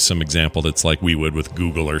would use some example that's like we would with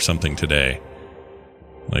Google or something today.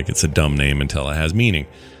 Like it's a dumb name until it has meaning.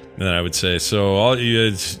 And I would say, so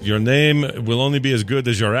your name will only be as good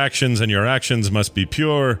as your actions, and your actions must be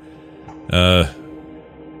pure.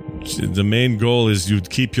 The main goal is you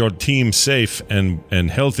keep your team safe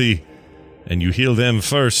and healthy, and you heal them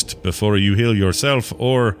first before you heal yourself,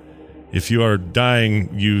 or if you are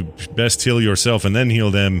dying, you best heal yourself and then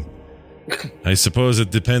heal them. I suppose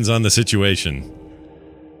it depends on the situation.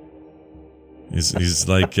 He's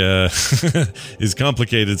like, he's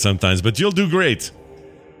complicated sometimes, but you'll do great.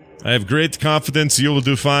 I have great confidence you will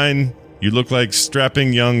do fine. You look like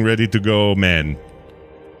strapping, young, ready to go man.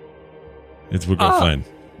 It will go fine.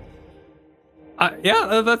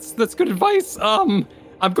 Yeah, that's good advice. I'm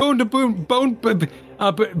going to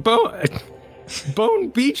Bone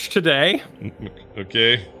Beach today.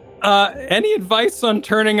 Okay. Any advice on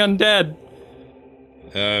turning undead?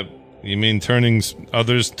 You mean turning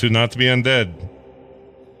others to not be undead?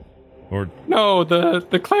 Or no,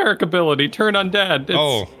 the cleric ability, turn undead.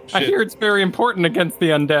 Shit. I hear it's very important against the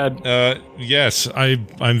undead. Yes,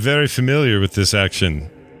 I'm very familiar with this action.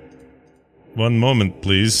 One moment,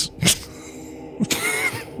 please.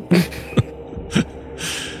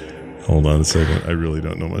 Hold on a second. I really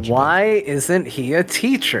don't know much. Why isn't he a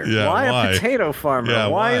teacher? Yeah, why a potato farmer? Yeah,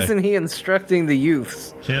 why isn't he instructing the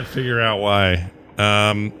youths? Can't figure out why.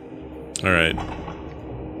 All right.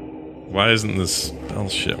 Why isn't this spell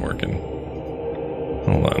shit working?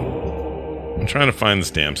 Hold on. I'm trying to find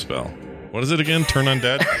this damn spell. What is it again? Turn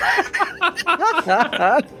undead?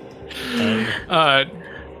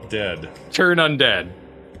 Dead. Turn undead.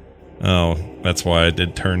 Oh, that's why I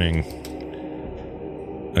did turning.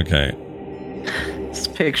 Okay.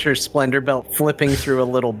 Just picture Splendor Belt flipping through a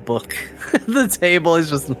little book. The table is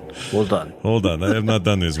just... Well done. Hold on. I have not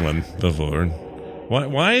done this one before.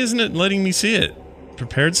 Why isn't it letting me see it?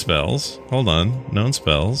 Prepared spells. Hold on. Known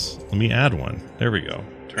spells. Let me add one. There we go.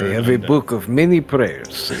 They have a book of many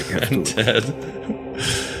prayers. Undead.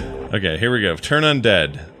 Okay, here we go. Turn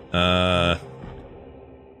undead.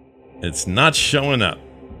 It's not showing up.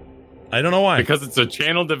 I don't know why. Because it's a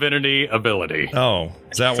channel divinity ability. Oh,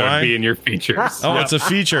 is that so why? It'd be in your features. Oh, it's a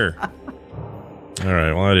feature. All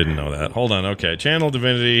right, well, I didn't know that. Hold on, okay. Channel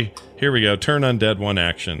divinity. Here we go. Turn undead, one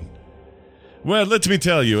action. Well, let me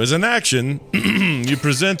tell you, as an action, you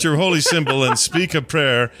present your holy symbol and speak a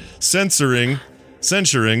prayer censuring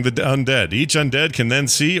the undead. Each undead can then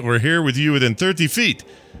see or hear with you within 30 feet.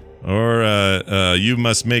 Or you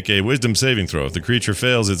must make a wisdom saving throw. If the creature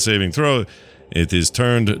fails its saving throw, it is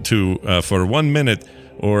turned to for 1 minute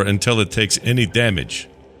or until it takes any damage.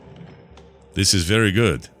 This is very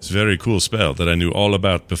good. It's a very cool spell that I knew all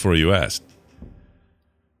about before you asked.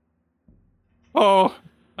 Oh,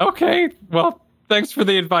 okay. Well, thanks for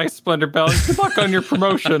the advice, Splendor Belt. Good luck on your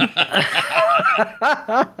promotion.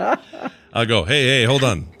 I'll go, hey, hold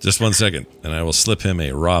on. Just 1 second. And I will slip him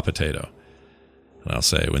a raw potato. And I'll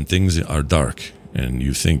say, when things are dark and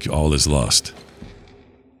you think all is lost,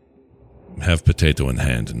 have potato in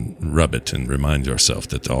hand and rub it and remind yourself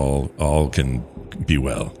that all can be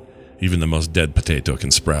well. Even the most dead potato can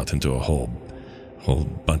sprout into a whole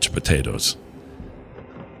bunch of potatoes.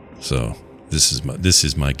 So this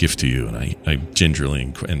is my gift to you, and I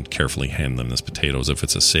gingerly and carefully hand them this potato as if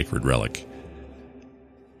it's a sacred relic.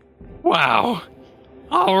 Wow.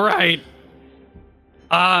 All right.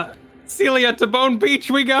 Celia, to Bone Beach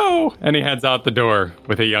we go! And he heads out the door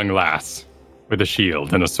with a young lass, with a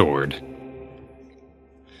shield and a sword.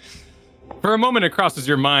 For a moment, it crosses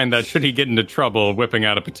your mind that should he get into trouble, whipping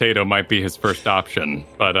out a potato might be his first option.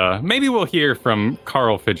 But maybe we'll hear from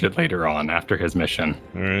Carl Fidget later on after his mission.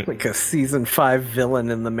 All right. Like a season 5 villain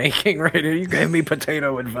in the making right here. You gave me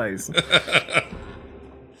potato advice.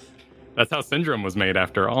 That's how Syndrome was made,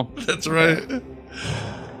 after all. That's right.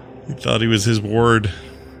 He thought he was his ward.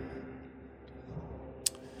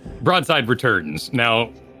 Broadside returns,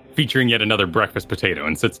 now featuring yet another breakfast potato,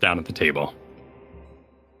 and sits down at the table.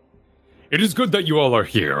 It is good that you all are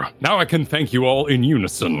here. Now I can thank you all in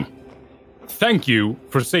unison. Thank you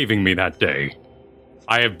for saving me that day.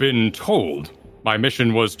 I have been told my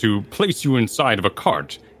mission was to place you inside of a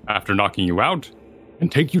cart after knocking you out and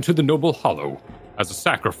take you to the Noble Hollow as a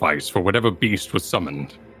sacrifice for whatever beast was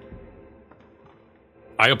summoned.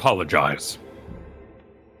 I apologize.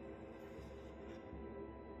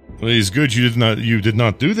 Well, it's good you did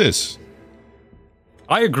not do this.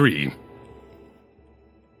 I agree.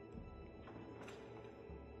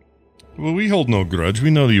 Well, we hold no grudge.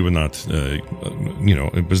 We know you were not,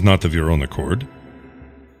 it was not of your own accord.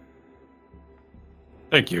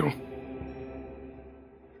 Thank you.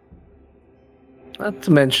 Not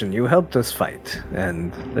to mention, you helped us fight,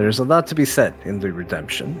 and there's a lot to be said in the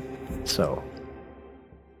redemption. So,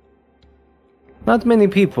 not many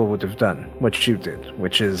people would have done what you did,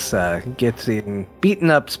 which is getting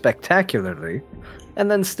beaten up spectacularly,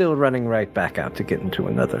 and then still running right back out to get into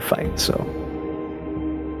another fight, so...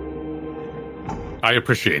 I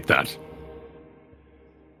appreciate that.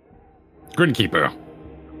 Grinkeeper.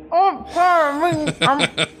 Oh, sorry.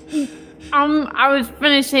 I was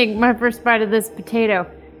finishing my first bite of this potato.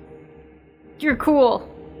 You're cool.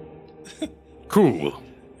 Cool.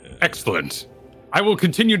 Excellent. I will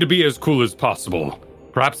continue to be as cool as possible.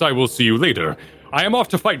 Perhaps I will see you later. I am off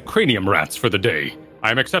to fight cranium rats for the day.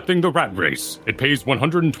 I am accepting the rat race. It pays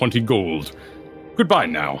 120 gold. Goodbye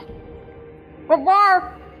now.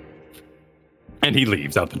 Goodbye. And he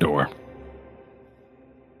leaves out the door.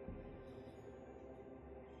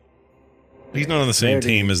 He's not on the same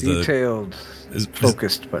team as the detailed,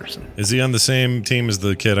 focused person. Is he on the same team as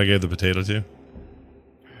the kid I gave the potato to?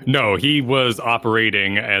 No, he was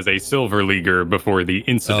operating as a Silver Leaguer before the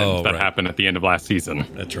incident that happened at the end of last season.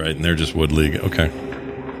 That's right, and they're just Wood League. Okay.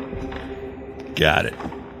 Got it.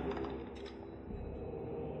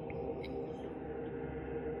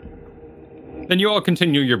 Then you all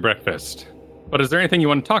continue your breakfast. But is there anything you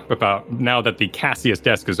want to talk about now that the Cassius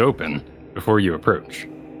desk is open before you approach?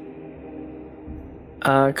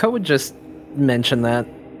 Ko would just mention that.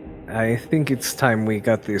 I think it's time we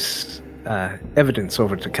got this evidence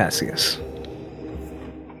over to Cassius.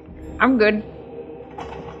 I'm good.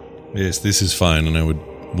 Yes, this is fine, and I would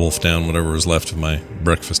wolf down whatever was left of my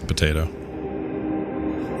breakfast potato.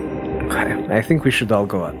 Okay, I think we should all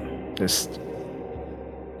go up. Just,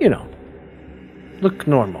 look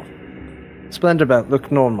normal. Splendorbelt,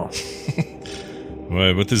 look normal.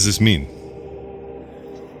 Why, what does this mean?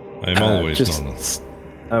 I'm always normal.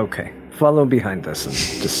 Okay, follow behind us and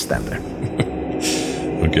just stand there.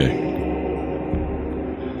 Okay.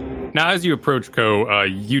 Now, as you approach Ko,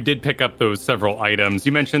 you did pick up those several items.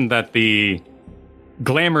 You mentioned that the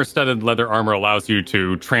glamour-studded leather armor allows you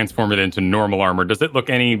to transform it into normal armor. Does it look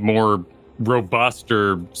any more robust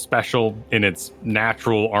or special in its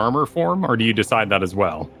natural armor form, or do you decide that as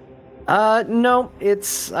well? No,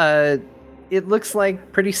 it looks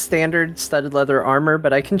like pretty standard studded leather armor,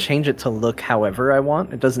 but I can change it to look however I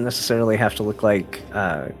want. It doesn't necessarily have to look like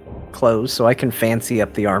clothes, so I can fancy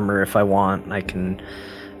up the armor if I want. I can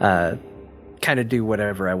kind of do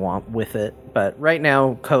whatever I want with it. But right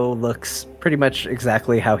now, Ko looks pretty much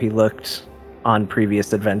exactly how he looked on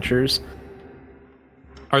previous adventures.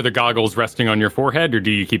 Are the goggles resting on your forehead, or do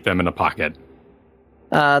you keep them in a pocket?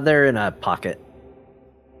 They're in a pocket.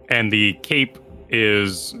 And the cape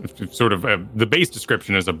is sort of the base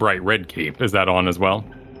description is a bright red cape. Is that on as well?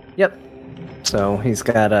 Yep. So he's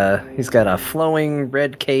got a flowing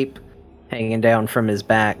red cape hanging down from his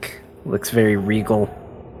back. Looks very regal.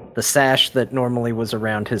 The sash that normally was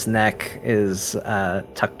around his neck is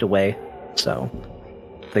tucked away, so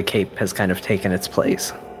the cape has kind of taken its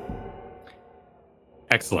place.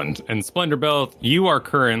 Excellent. And Splendorbelt, you are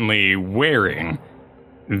currently wearing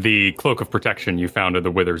the cloak of protection you found at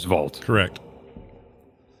the Wither's Vault. Correct.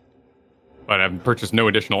 But I've purchased no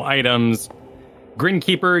additional items.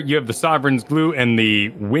 Grinkeeper, you have the Sovereign's Glue and the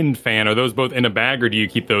Wind Fan. Are those both in a bag, or do you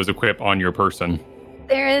keep those equipped on your person?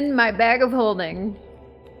 They're in my bag of holding.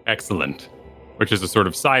 Excellent. Which is a sort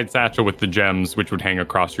of side satchel with the gems, which would hang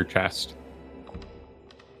across your chest.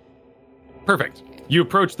 Perfect. You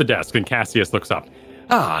approach the desk, and Cassius looks up.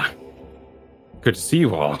 Ah, good to see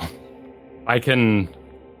you all. I can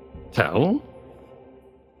tell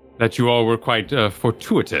that you all were quite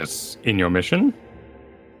fortuitous in your mission.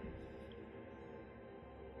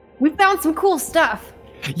 We found some cool stuff.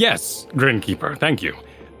 Yes, Grinkeeper, thank you.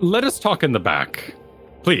 Let us talk in the back.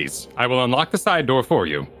 Please, I will unlock the side door for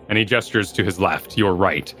you. And he gestures to his left, your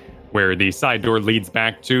right, where the side door leads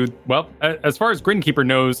back to, well, as far as Grinkeeper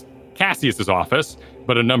knows, Cassius's office,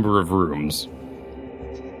 but a number of rooms.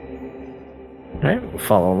 All right, we'll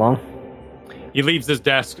follow along. He leaves his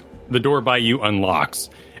desk, the door by you unlocks,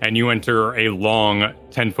 and you enter a long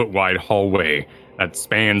 10-foot wide hallway that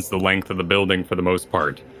spans the length of the building for the most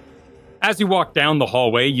part. As you walk down the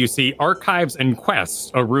hallway, you see Archives and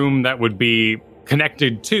Quests, a room that would be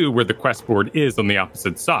connected to where the quest board is on the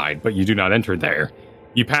opposite side, but you do not enter there.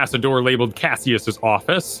 You pass a door labeled Cassius's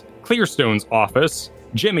office, Clearstone's office,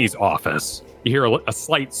 Jimmy's office. You hear a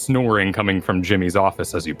slight snoring coming from Jimmy's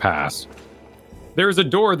office as you pass. There is a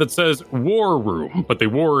door that says War Room, but the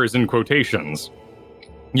war is in quotations.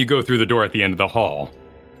 You go through the door at the end of the hall.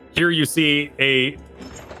 Here you see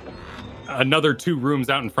another 2 rooms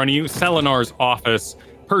out in front of you, Selenar's office,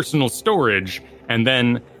 personal storage, and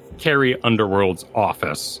then Carrie Underworld's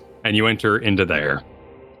office, and you enter into there.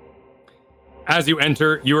 As you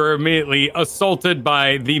enter, you are immediately assaulted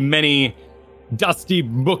by the many dusty,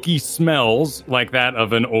 booky smells like that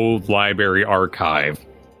of an old library archive.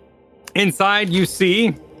 Inside, you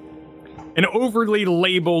see an overly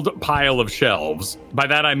labeled pile of shelves. By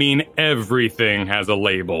that, I mean everything has a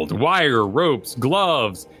labeled. Wire, ropes,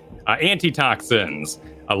 gloves, antitoxins,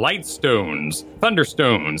 light stones,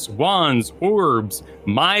 thunderstones, wands, orbs,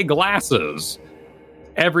 my glasses.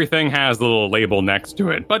 Everything has a little label next to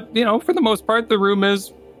it, but, for the most part, the room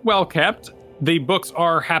is well kept. The books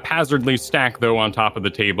are haphazardly stacked, though, on top of the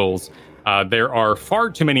tables. There are far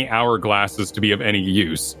too many hourglasses to be of any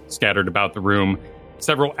use scattered about the room.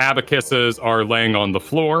 Several abacuses are laying on the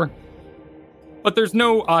floor. But there's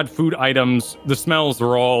no odd food items. The smells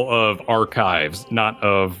are all of archives, not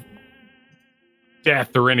of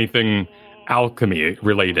death or anything alchemy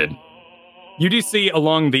related. You do see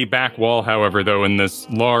along the back wall, however, though, in this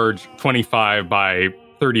large 25 by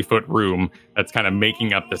 30-foot room that's kind of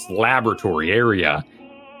making up this laboratory area,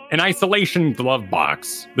 an isolation glove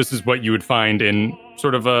box. This is what you would find in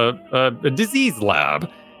sort of a disease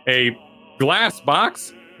lab. A glass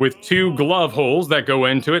box with 2 glove holes that go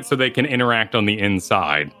into it so they can interact on the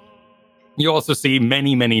inside. You also see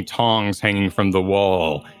many, many tongs hanging from the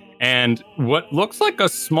wall, and what looks like a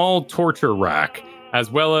small torture rack, as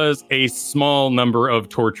well as a small number of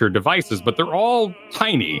torture devices, but they're all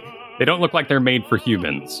tiny. They don't look like they're made for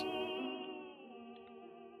humans.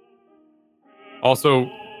 Also,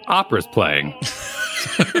 opera's playing.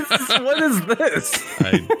 What is this?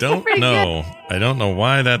 I don't know. I don't know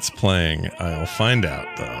why that's playing. I'll find out,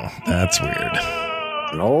 though. That's weird.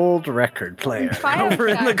 An old record player over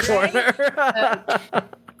in the corner.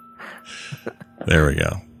 There we go.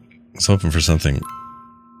 I was hoping for something.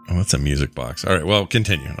 Oh, what's a music box? All right, well,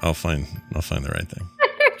 continue. I'll find the right thing.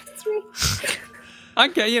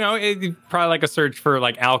 Okay, it's probably like a search for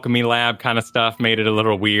like alchemy lab kind of stuff made it a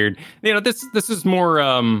little weird. This is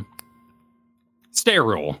more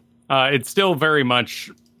sterile. It's still very much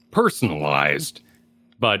personalized,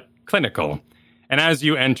 but clinical. And as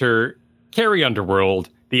you enter Carrie Underworld,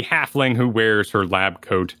 the halfling who wears her lab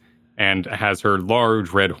coat and has her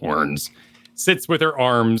large red horns sits with her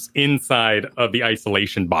arms inside of the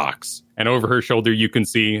isolation box. And over her shoulder, you can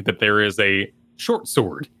see that there is a short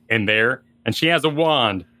sword in there. And she has a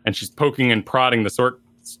wand, and she's poking and prodding the short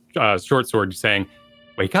sword, saying,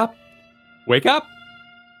 "Wake up! Wake up!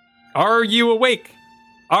 Are you awake?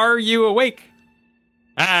 Are you awake?"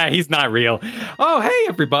 Ah, he's not real. Oh, hey,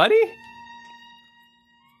 everybody!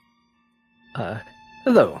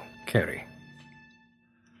 Hello, Carrie.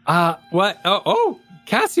 What? Oh,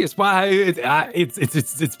 Cassius, why,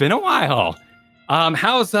 it's been a while.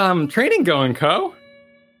 How's training going, Co?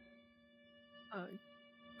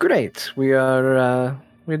 Great. We're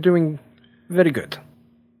doing very good.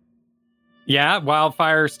 Yeah,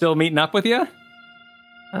 Wildfire still meeting up with you?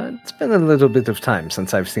 It's been a little bit of time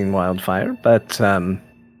since I've seen Wildfire, but I'm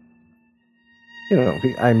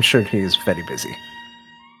sure he's very busy.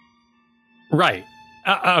 Right.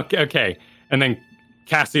 Okay. And then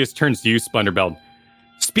Cassius turns to you, Splendorbelt.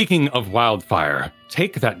 Speaking of Wildfire,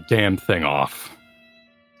 take that damn thing off.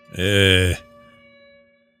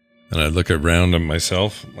 And I look around at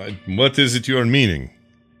myself. What is it you're meaning?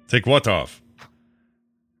 Take what off?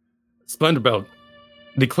 Splendorbelt,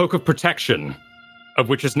 the Cloak of Protection, of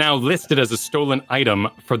which is now listed as a stolen item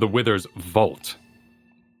for the Wither's vault.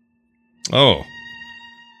 Oh.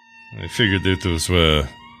 I figured it was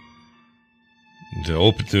to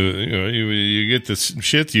open to, you get this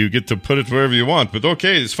shit, you get to put it wherever you want. But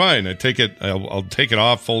okay, it's fine. I take it, I'll take it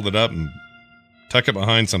off, fold it up, and tuck it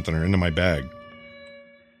behind something or into my bag.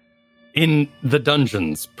 In the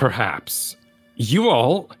dungeons, perhaps. You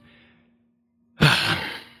all...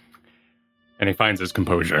 And he finds his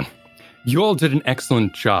composure. You all did an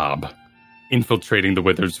excellent job infiltrating the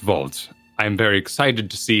Wither's vault. I am very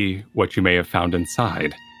excited to see what you may have found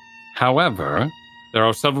inside. However, there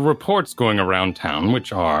are several reports going around town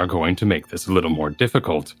which are going to make this a little more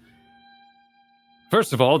difficult.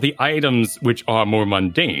 First of all, the items which are more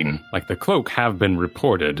mundane, like the cloak, have been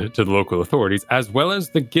reported to the local authorities, as well as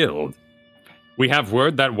the guild. We have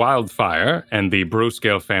word that Wildfire and the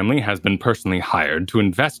Broscale family has been personally hired to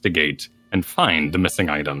investigate and find the missing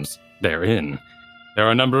items therein. There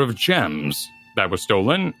are a number of gems that were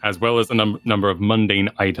stolen, as well as a number of mundane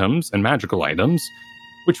items and magical items,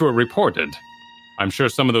 which were reported. I'm sure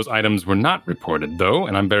some of those items were not reported, though,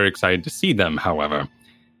 and I'm very excited to see them, however.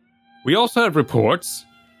 We also have reports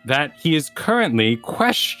that he is currently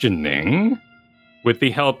questioning, with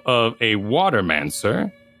the help of a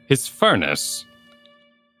watermancer, his furnace.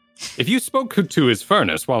 If you spoke to his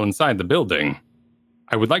furnace while inside the building,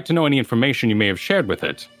 I would like to know any information you may have shared with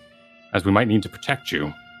it, as we might need to protect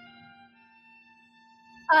you.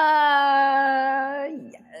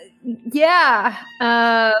 Yeah.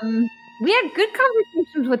 We had good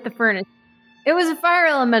conversations with the furnace. It was a fire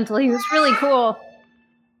elemental. He was really cool.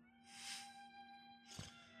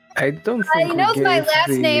 I don't think he knows my last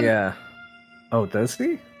name. Oh, does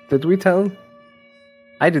he? Did we tell?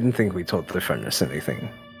 I didn't think we told the furnace anything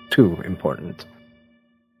too important.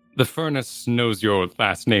 The furnace knows your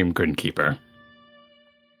last name, Grinkeeper.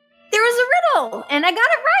 There was a riddle, and I got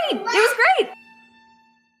it right. It was great.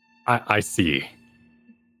 I see.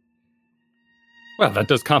 Well, that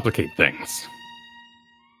does complicate things.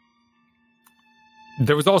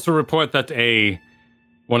 There was also a report that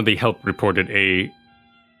one of the help reported a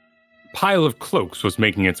pile of cloaks was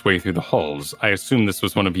making its way through the halls. I assume this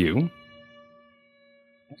was one of you?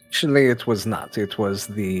 Actually, it was not. It was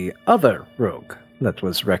the other rogue that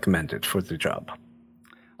was recommended for the job.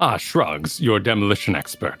 Ah, Shrugs, your demolition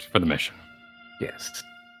expert for the mission. Yes.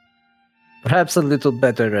 Perhaps a little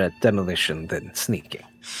better at demolition than sneaking.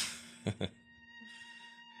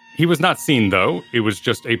 He was not seen, though. It was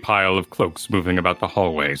just a pile of cloaks moving about the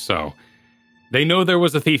hallway, so they know there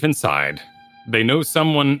was a thief inside. They know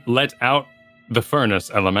someone let out the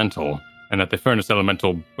furnace elemental, and that the furnace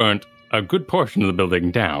elemental burnt a good portion of the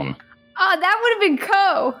building down. Oh, that would have been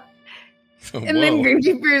Ko. And then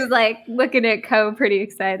Grimkeeper's like looking at Ko pretty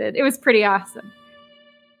excited. It was pretty awesome.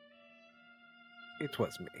 It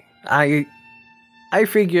was me. I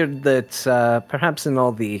figured that perhaps in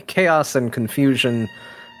all the chaos and confusion,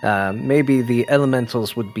 maybe the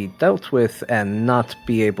elementals would be dealt with and not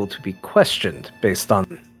be able to be questioned based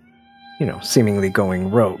on, seemingly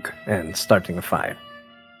going rogue and starting a fire.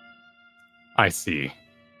 I see.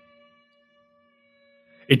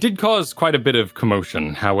 It did cause quite a bit of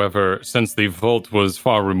commotion. However, since the vault was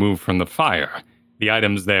far removed from the fire, the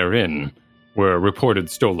items therein were reported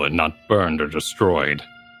stolen, not burned or destroyed.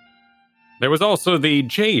 There was also the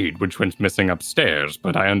jade, which went missing upstairs,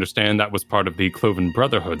 but I understand that was part of the Cloven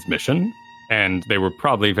Brotherhood's mission, and they were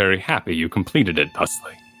probably very happy you completed it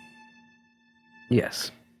thusly. Yes.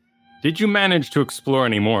 Did you manage to explore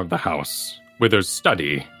any more of the house? Wither's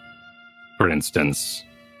study, for instance?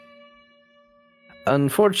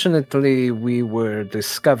 Unfortunately, we were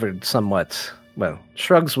discovered somewhat. Well,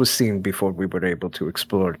 Shrugs was seen before we were able to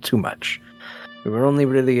explore too much. We were only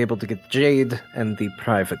really able to get Jade and the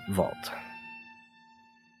private vault.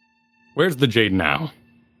 Where's the jade now?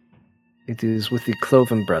 It is with the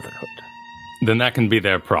Cloven Brotherhood. Then that can be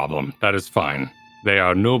their problem. That is fine. They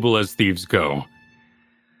are noble as thieves go.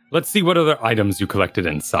 Let's see what other items you collected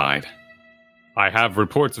inside. I have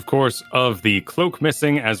reports, of course, of the cloak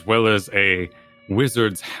missing, as well as a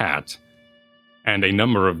wizard's hat, and a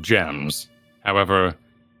number of gems. However,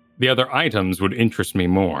 the other items would interest me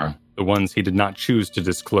more, the ones he did not choose to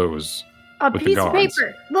disclose. A piece of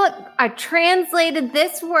paper. Look, I translated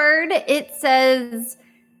this word. It says,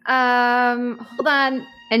 hold on.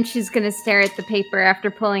 And she's going to stare at the paper after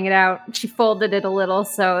pulling it out. She folded it a little,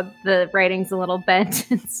 so the writing's a little bent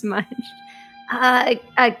and smudged.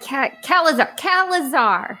 Calazar.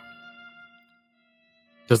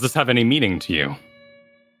 Does this have any meaning to you?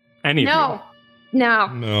 Any of you? No.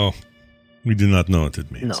 No. We do not know what it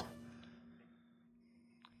means. No.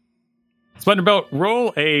 Splenderbelt,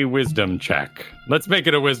 roll a wisdom check. Let's make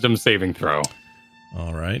it a wisdom saving throw.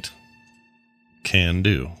 All right. Can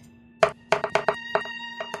do. Oh,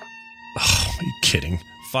 are you kidding?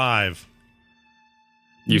 5.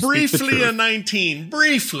 You speak the Briefly truth. a 19.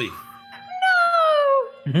 Briefly.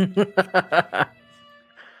 No!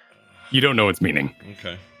 You don't know its meaning.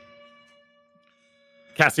 Okay.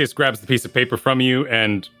 Cassius grabs the piece of paper from you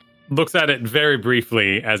and looks at it very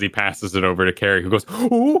briefly as he passes it over to Carrie, who goes,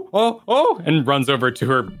 "Ooh, oh," and runs over to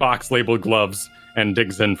her box-labeled gloves and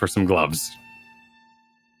digs in for some gloves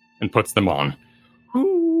and puts them on.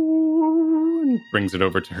 Ooh, and brings it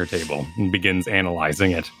over to her table and begins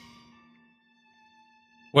analyzing it.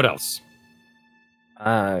 What else?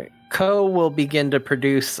 Ko will begin to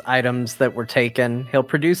produce items that were taken. He'll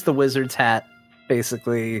produce the wizard's hat,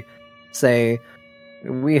 basically say,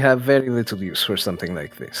 "We have very little use for something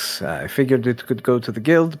like this. I figured it could go to the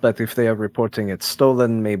guild, but if they are reporting it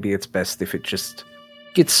stolen, maybe it's best if it just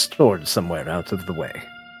gets stored somewhere out of the way.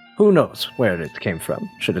 Who knows where it came from,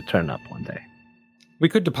 should it turn up one day." We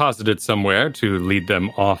could deposit it somewhere to lead them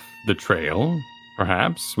off the trail.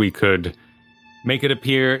 Perhaps we could make it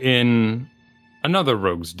appear in another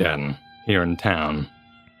rogue's den here in town.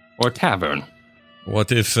 Or tavern.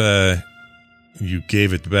 What if you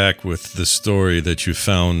gave it back with the story that you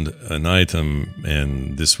found an item,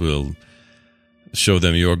 and this will show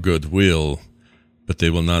them your goodwill, but they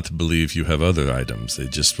will not believe you have other items. They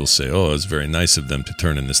just will say, "Oh, it's very nice of them to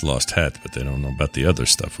turn in this lost hat," but they don't know about the other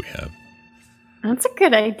stuff we have. That's a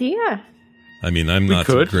good idea. I mean, I'm We not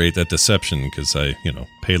could. great at deception because I,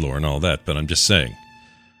 Paylor and all that, but I'm just saying.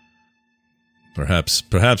 Perhaps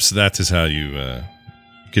that is how you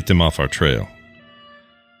get them off our trail.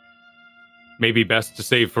 Maybe best to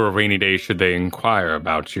save for a rainy day should they inquire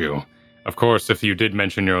about you. Of course, if you did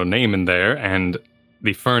mention your own name in there, and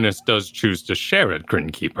the furnace does choose to share it,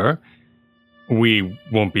 Grinkeeper, we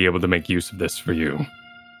won't be able to make use of this for you.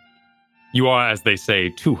 You are, as they say,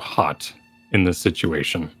 too hot in this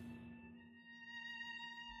situation.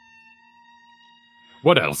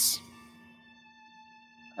 What else?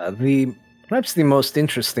 Perhaps the most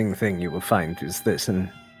interesting thing you will find is this, and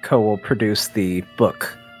Ko will produce the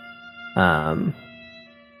book.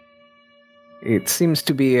 It seems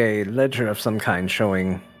to be a ledger of some kind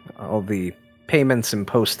showing all the payments and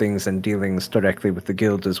postings and dealings directly with the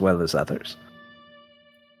guild as well as others.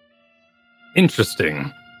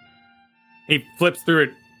 Interesting. He flips through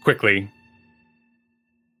it quickly.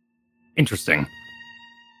 Interesting.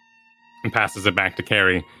 And passes it back to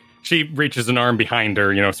Carrie. She reaches an arm behind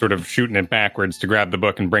her, sort of shooting it backwards to grab the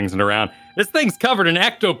book and brings it around. This thing's covered in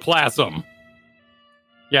ectoplasm.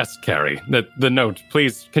 Yes, Carrie. The note.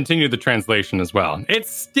 Please continue the translation as well.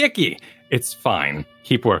 It's sticky. It's fine.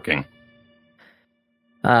 Keep working.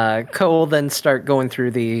 Ko will then start going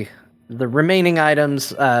through the remaining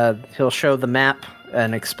items. He'll show the map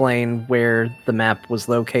and explain where the map was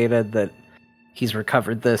located, that he's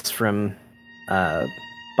recovered this from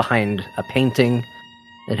behind a painting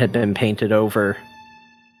that had been painted over.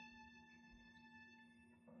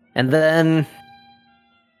 And then,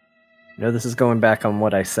 this is going back on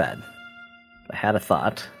what I said. I had a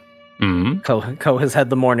thought. Mm-hmm. Ko has had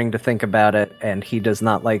the morning to think about it, and he does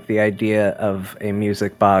not like the idea of a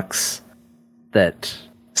music box that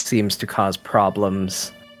seems to cause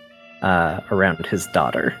problems around his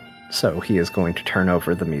daughter. So he is going to turn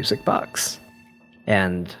over the music box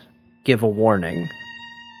and give a warning.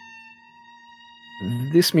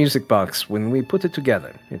 This music box, when we put it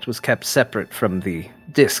together, it was kept separate from the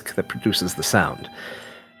disc that produces the sound.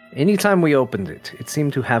 Anytime we opened it, it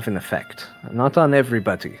seemed to have an effect. Not on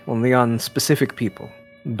everybody, only on specific people.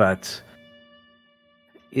 But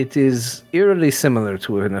it is eerily similar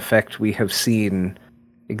to an effect we have seen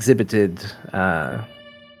exhibited...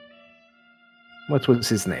 what was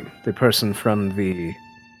his name? The person from the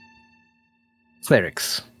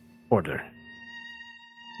clerics order.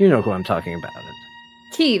 You know who I'm talking about.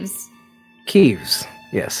 Keeves. Keeves,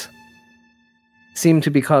 yes. Seemed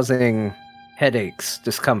to be causing headaches,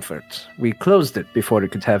 discomfort. We closed it before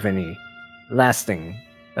it could have any lasting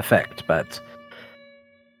effect, but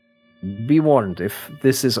be warned, if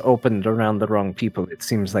this is opened around the wrong people, it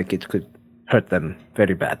seems like it could hurt them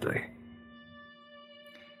very badly.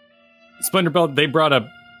 Splendorbelt, they brought up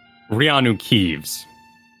Rianu Keeves.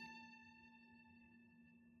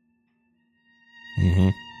 Mm-hmm.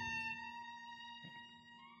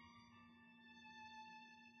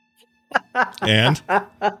 And?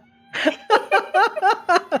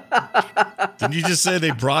 Didn't you just say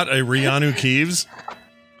they brought a Rianu Keeves?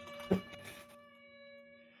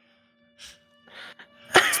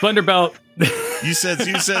 Splendorbelt. You said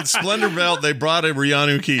Splendorbelt, they brought a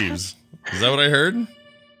Rianu Keeves. Is that what I heard?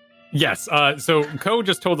 Yes. So Ko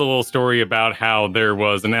just told a little story about how there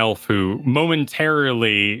was an elf who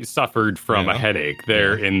momentarily suffered from a headache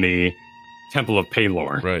there in the Temple of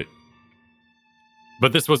Pelor. Right.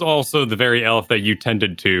 But this was also the very elf that you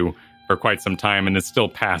tended to for quite some time and is still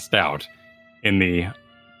passed out in the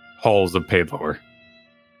halls of Pelor.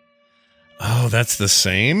 Oh, that's the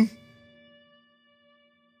same?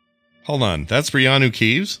 Hold on. That's Rianu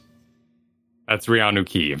Keeves? That's Rianu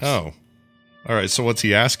Keeves. Oh. All right, so what's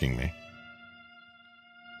he asking me?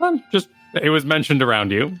 Just, it was mentioned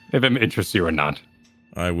around you, if it interests you or not.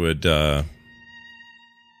 I would,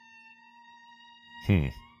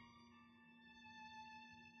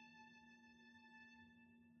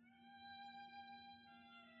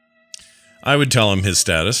 I would tell him his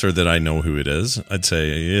status, or that I know who it is. I'd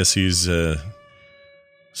say, yes, he's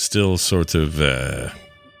still sort of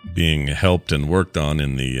being helped and worked on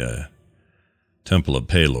in the Temple of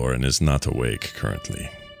Pelor and is not awake currently.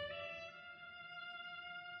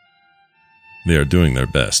 They are doing their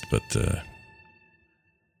best, but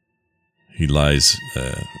he lies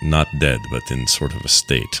not dead, but in sort of a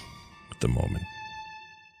state at the moment.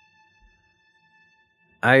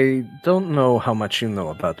 I don't know how much you know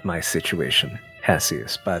about my situation,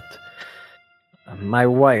 Hassius, but my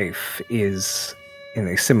wife is in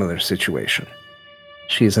a similar situation.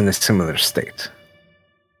 She's in a similar state.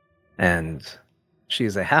 And she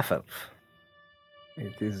is a half-elf.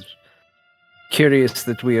 It is curious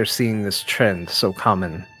that we are seeing this trend so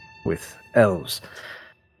common with elves.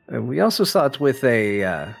 We also saw it with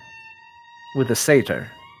a satyr,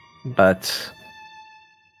 but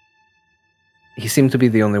he seemed to be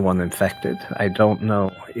the only one infected. I don't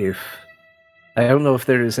know if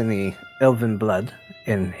there is any elven blood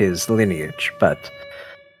in his lineage, but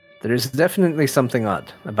There is definitely something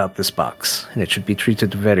odd about this box, and it should be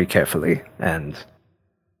treated very carefully, and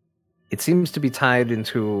it seems to be tied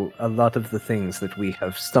into a lot of the things that we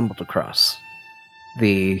have stumbled across.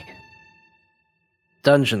 The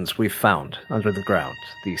dungeons we've found under the ground,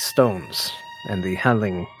 the stones, and the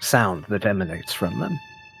howling sound that emanates from them.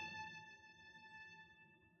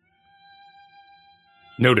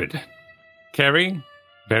 Noted. Carrie,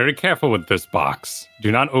 very careful with this box.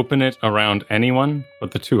 Do not open it around anyone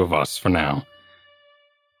but the two of us for now.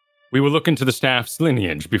 We will look into the staff's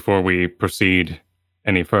lineage before we proceed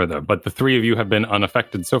any further, but the three of you have been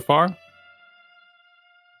unaffected so far?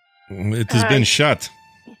 It has been shut,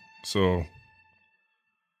 so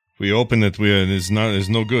if we open it, it's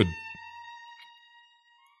no good.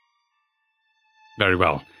 Very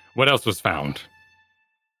well. What else was found?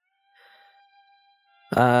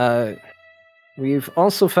 We've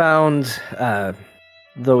also found,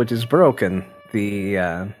 though it is broken,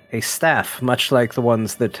 a staff, much like the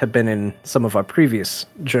ones that have been in some of our previous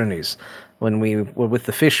journeys. When we were with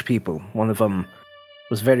the fish people, one of them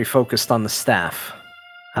was very focused on the staff,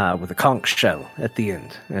 with a conch shell at the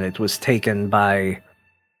end, and it was taken by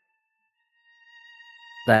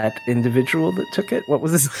that individual that took it. What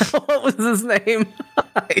was his name?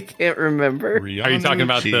 I can't remember. Are you talking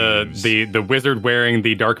about the wizard wearing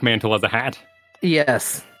the dark mantle as a hat?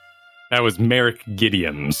 Yes. That was Merrick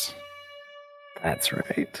Gideons. That's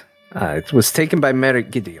right. It was taken by Merrick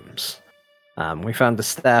Gideons. We found a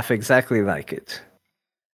staff exactly like it.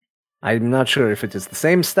 I'm not sure if it is the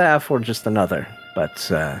same staff or just another,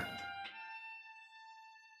 but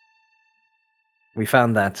we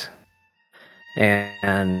found that.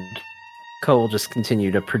 And Cole will just continue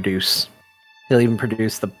to produce. He'll even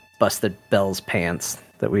produce the busted Bell's pants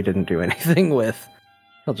that we didn't do anything with.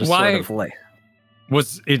 He'll just sort of lay.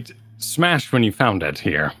 Was it smashed when you found it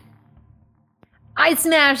here? I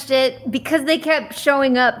smashed it because they kept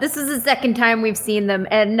showing up. This is the second time we've seen them,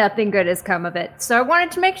 and nothing good has come of it. So I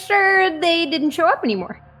wanted to make sure they didn't show up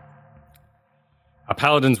anymore. A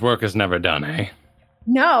paladin's work is never done, eh?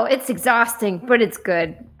 No, it's exhausting, but it's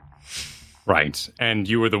good. Right, and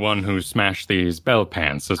you were the one who smashed these bell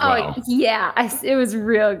pants as well. Oh, yeah, it was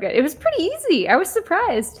real good. It was pretty easy. I was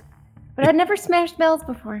surprised. But I'd never smashed bells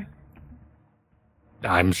before.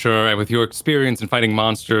 I'm sure with your experience in fighting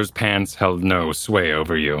monsters, pants held no sway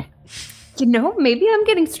over you. You know, maybe I'm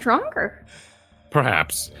getting stronger.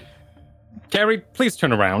 Perhaps. Carrie, please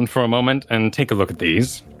turn around for a moment and take a look at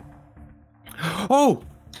these. We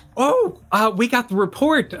got the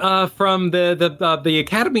report from the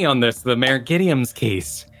academy on this, the Merrick Gideons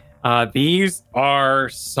case. These are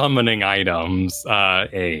summoning items.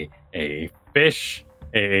 A fish,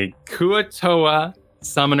 a Kuatoa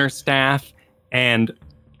summoner staff, and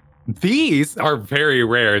these are very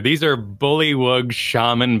rare. These are Bullywug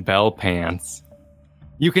Shaman bell pants.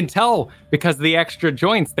 You can tell because of the extra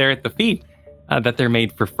joints there at the feet that they're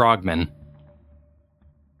made for frogmen.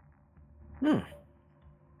 Should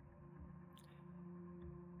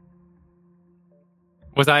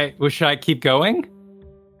I keep going?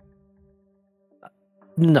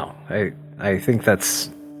 No, I think that's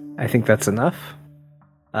enough.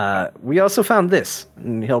 We also found this,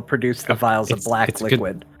 and he'll produce the vials of black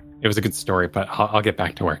liquid. It was a good story, but I'll get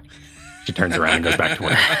back to work. She turns around and goes back to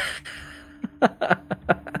work.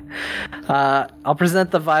 I'll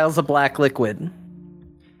present the vials of black liquid.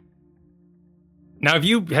 Now, have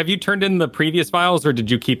you turned in the previous vials, or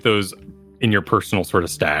did you keep those in your personal sort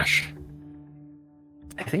of stash?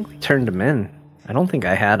 I think we turned them in. I don't think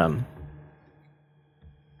I had them.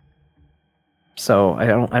 So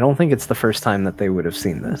I don't think it's the first time that they would have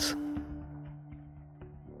seen this.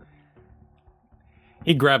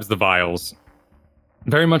 He grabs the vials,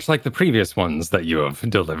 very much like the previous ones that you have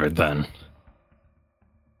delivered then.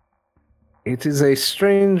 It is a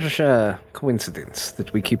strange coincidence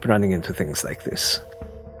that we keep running into things like this.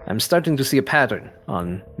 I'm starting to see a pattern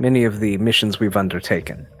on many of the missions we've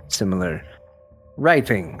undertaken. Similar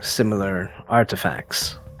writing, similar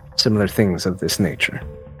artifacts, similar things of this nature.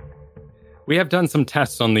 We have done some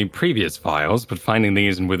tests on the previous files, but finding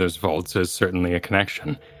these in Wither's vaults is certainly a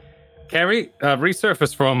connection. Carrie,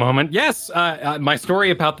 resurface for a moment. Yes, my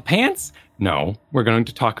story about the pants? No, we're going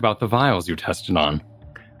to talk about the vials you tested on.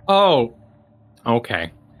 Oh,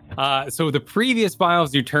 okay. So the previous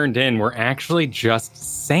vials you turned in were actually just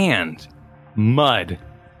sand, mud.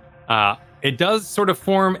 It does sort of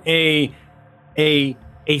form a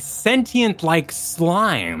sentient-like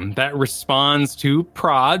slime that responds to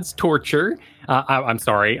prods, torture.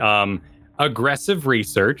 Aggressive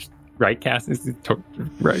research. Right, Cass?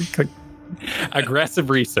 Right. Aggressive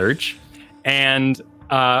research. And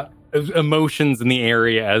emotions in the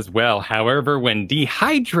area as well. However, when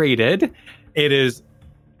dehydrated, it is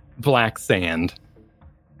black sand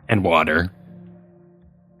and water.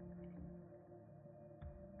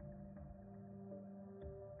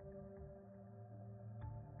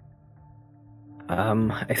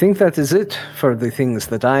 I think that is it for the things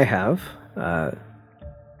that I have.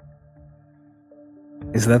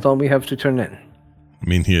 Is that all we have to turn in? I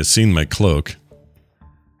mean, he has seen my cloak.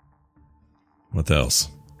 What else?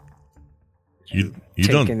 You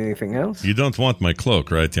Take don't anything else? You don't want my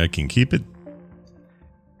cloak, right? I can keep it.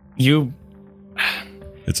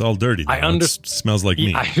 It's all dirty now. It smells like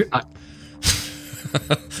me.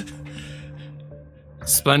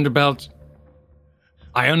 Splendorbelt,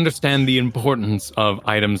 I understand the importance of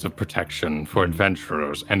items of protection for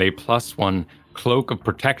adventurers, and a +1 cloak of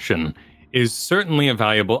protection is certainly a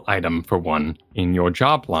valuable item for one in your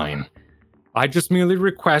job line. I just merely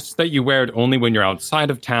request that you wear it only when you're outside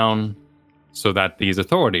of town, so that these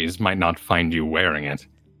authorities might not find you wearing it.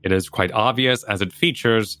 It is quite obvious as it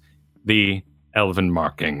features the elven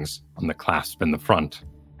markings on the clasp in the front.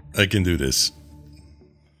 I can do this.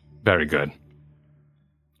 Very good.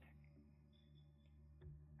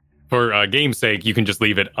 For game's sake, you can just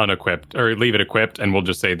leave it unequipped, or leave it equipped, and we'll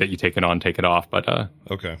just say that you take it on, take it off, but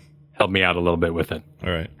okay. Help me out a little bit with it. All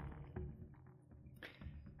right.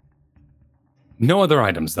 No other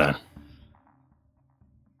items then.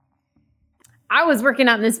 I was working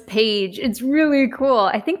on this page. It's really cool.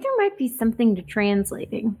 I think there might be something to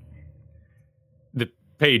translating. The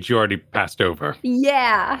page you already passed over.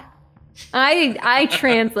 Yeah. I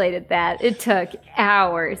translated that. It took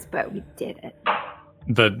hours, but we did it.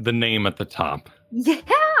 The name at the top.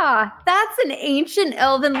 Yeah, that's an ancient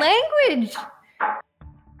elven language.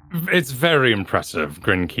 It's very impressive,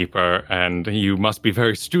 Grinkeeper, and you must be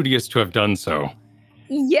very studious to have done so.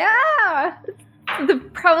 Yeah,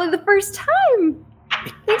 probably the first time.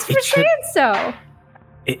 Thanks for saying so.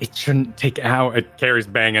 It shouldn't take hours. Carrie's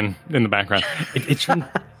banging in the background. It shouldn't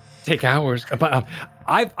take hours. But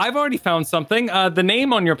I've already found something. The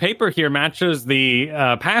name on your paper here matches the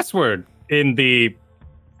password in the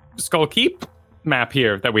Skull Keep map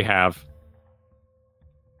here that we have.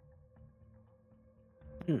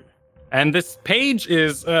 And this page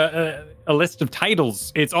is a list of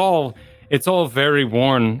titles. It's all very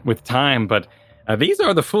worn with time, but these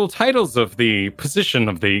are the full titles of the position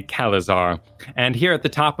of the Kalazar. And here at the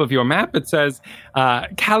top of your map, it says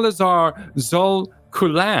Kalazar Zol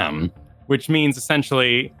Kulam, which means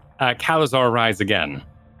essentially Kalazar Rise Again.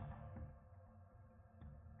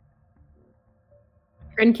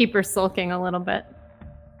 Grinkeeper's sulking a little bit.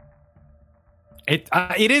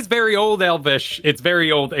 It is very old Elvish. It's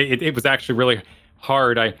very old. It was actually really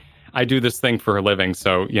hard. I do this thing for a living,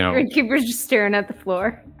 so, you know. Grinkeeper's just staring at the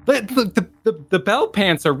floor. But the bell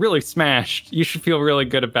pants are really smashed. You should feel really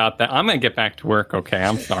good about that. I'm going to get back to work, okay?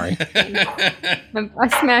 I'm sorry.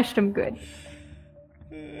 I smashed them good.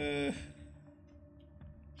 She's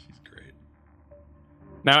great.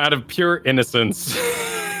 Now, out of pure innocence,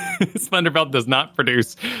 Splendorbelt does not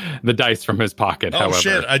produce the dice from his pocket, however. Oh,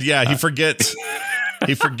 shit. Yeah, he forgets.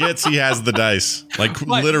 He forgets he has the dice. Like,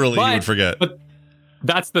 literally, he would forget. But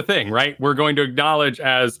that's the thing, right? We're going to acknowledge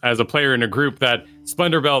as a player in a group that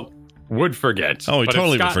Splendorbelt would forget. Oh, he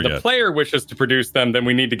totally would forget. If the player wishes to produce them, then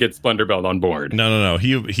we need to get Splendorbelt on board. No.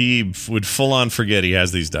 He would full on forget he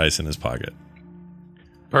has these dice in his pocket.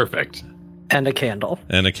 Perfect. And a candle.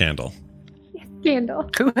 Yes, candle.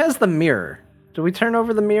 Who has the mirror? Do we turn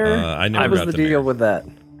over the mirror? I never What was got the the deal mirror. with that?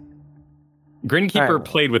 Grinkeeper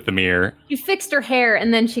played with the mirror. She fixed her hair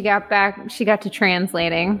and then she got to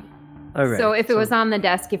translating. Okay. So if it was on the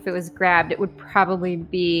desk, if it was grabbed, it would probably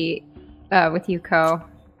be with Yuko.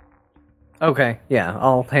 Okay, yeah,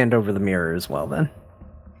 I'll hand over the mirror as well then.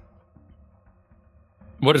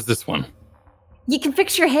 What is this one? You can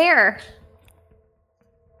fix your hair.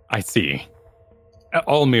 I see.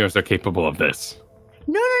 All mirrors are capable of this.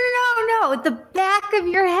 No. The back of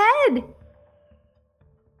your head.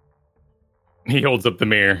 He holds up the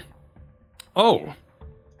mirror. Oh.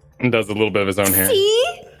 And does a little bit of his own hair.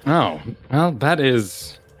 See? Oh. Well, that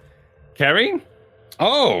is... Carrie?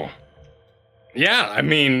 Oh. Yeah, I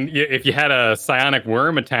mean, if you had a psionic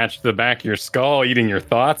worm attached to the back of your skull eating your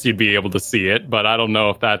thoughts, you'd be able to see it, but I don't know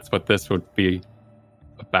if that's what this would be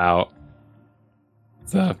about.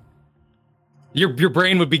 So, your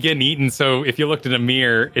brain would be getting eaten, so if you looked in a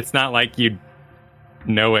mirror, it's not like you'd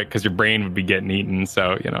know it because your brain would be getting eaten,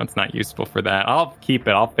 so, you know, it's not useful for that. I'll keep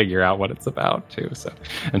it. I'll figure out what it's about, too. So,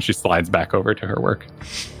 and she slides back over to her work.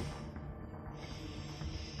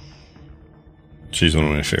 She's one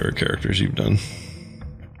of my favorite characters you've done.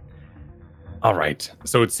 All right.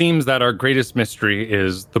 So it seems that our greatest mystery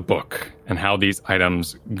is the book and how these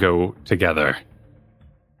items go together.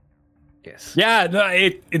 Yes. Yeah,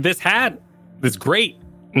 this hat is great.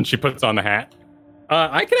 And she puts on the hat.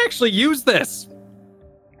 I can actually use this.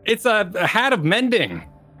 It's a hat of mending.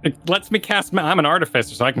 It lets me cast... I'm an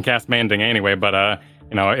artificer, so I can cast mending anyway. But,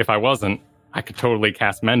 if I wasn't, I could totally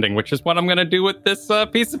cast mending, which is what I'm going to do with this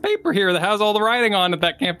piece of paper here that has all the writing on it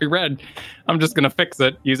that can't be read. I'm just going to fix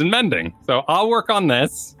it using mending. So I'll work on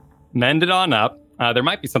this, mend it on up. There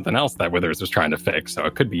might be something else that Withers was trying to fix, so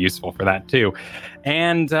it could be useful for that too.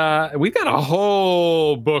 And we've got a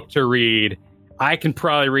whole book to read. I can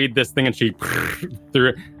probably read this thing, and she through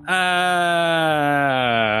it.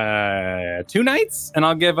 2 nights, and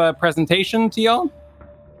I'll give a presentation to y'all.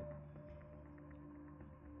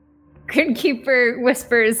 Gridkeeper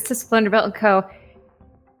whispers to Splendorbelt and Co.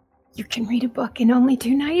 You can read a book in only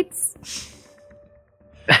 2 nights?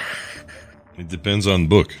 It depends on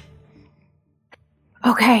book.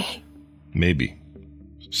 Okay. Maybe.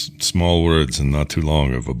 Small words and not too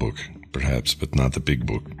long of a book, perhaps, but not a big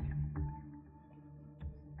book.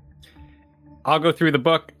 I'll go through the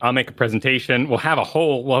book. I'll make a presentation. We'll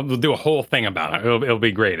do a whole thing about it. It'll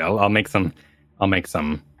be great. I'll make some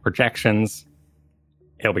projections.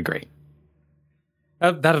 It'll be great.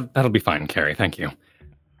 That'll be fine, Carrie. Thank you.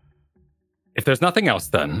 If there's nothing else,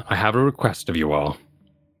 then I have a request of you all.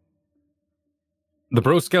 The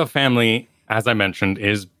Broscale family, as I mentioned,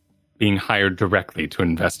 is being hired directly to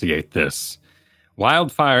investigate this.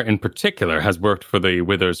 Wildfire, in particular, has worked for the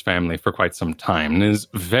Withers family for quite some time and is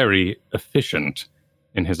very efficient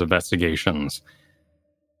in his investigations.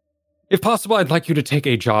 If possible, I'd like you to take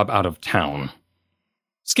a job out of town.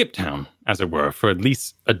 Skip town, as it were, for at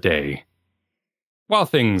least a day, while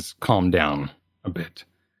things calm down a bit.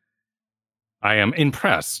 I am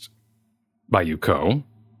impressed by you, Co.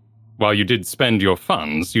 While you did spend your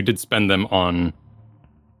funds, you did spend them on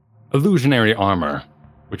illusionary armor,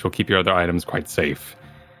 which will keep your other items quite safe.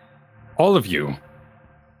 All of you,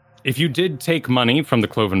 if you did take money from the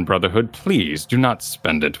Cloven Brotherhood, please do not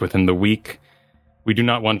spend it within the week. We do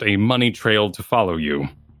not want a money trail to follow you.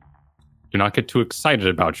 Do not get too excited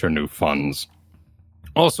about your new funds.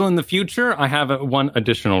 Also, in the future, I have one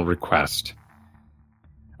additional request.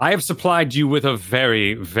 I have supplied you with a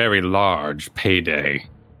very, very large payday.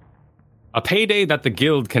 A payday that the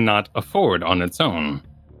guild cannot afford on its own.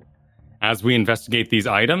 As we investigate these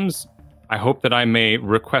items, I hope that I may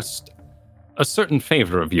request a certain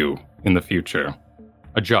favor of you in the future.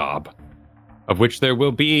 A job, of which there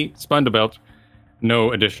will be, Splendorbelt,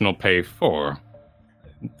 no additional pay for.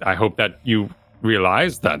 I hope that you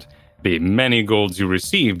realize that the many golds you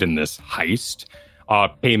received in this heist are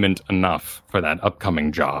payment enough for that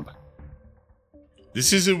upcoming job.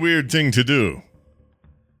 This is a weird thing to do.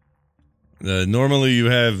 Normally you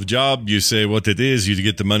have job, you say what it is, you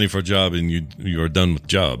get the money for job, and you're done with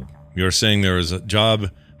job. You're saying there is a job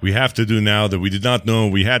we have to do now that we did not know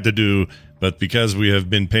we had to do, but because we have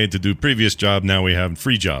been paid to do previous job, now we have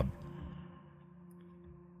free job.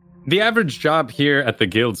 The average job here at the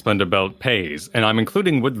Guild Splendorbelt pays, and I'm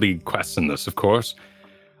including Wood League quests in this, of course,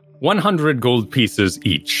 100 gold pieces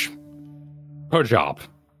each per job.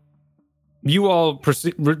 You all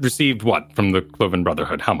received what from the Cloven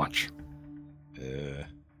Brotherhood? How much?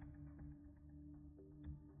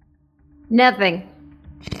 Nothing.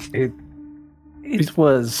 It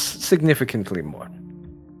was significantly more.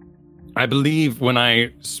 I believe when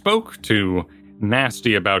I spoke to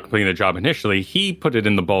Nasty about completing the job initially, he put it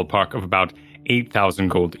in the ballpark of about 8,000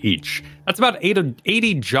 gold each. That's about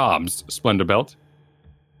 80 jobs, Splendorbelt.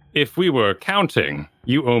 If we were counting,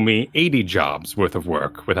 you owe me 80 jobs worth of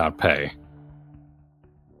work without pay.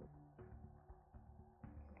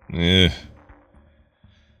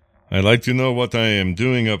 I'd like to know what I am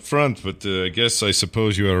doing up front, but I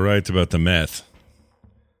suppose you are right about the math.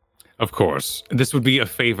 Of course. This would be a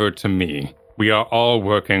favor to me. We are all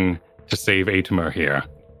working to save Aetmer here,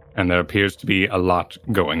 and there appears to be a lot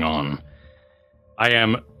going on. I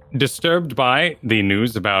am disturbed by the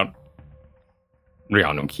news about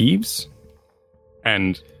Rihanna Keeves,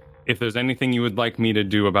 and if there's anything you would like me to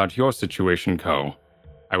do about your situation, Co.,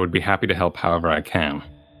 I would be happy to help however I can.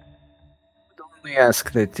 I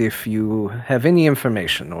ask that if you have any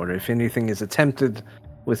information or if anything is attempted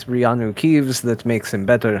with Rihanna Keeves that makes him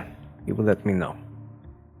better, you will let me know.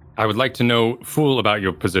 I would like to know full about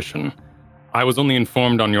your position. I was only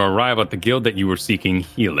informed on your arrival at the guild that you were seeking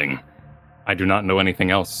healing. I do not know anything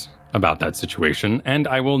else about that situation, and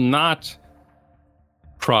I will not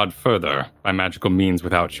prod further by magical means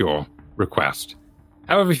without your request.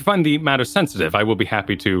 However, if you find the matter sensitive, I will be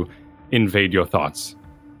happy to invade your thoughts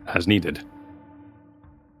as needed.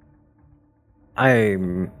 I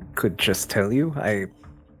could just tell you.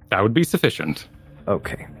 That would be sufficient.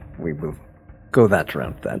 Okay, we will go that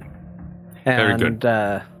route then. Very good.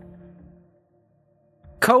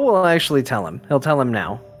 Ko will actually tell him. He'll tell him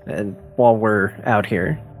now, and while we're out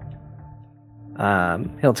here.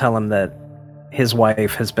 He'll tell him that his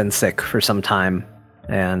wife has been sick for some time,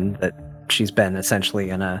 and that she's been essentially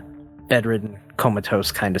in a bedridden,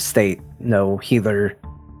 comatose kind of state. No healer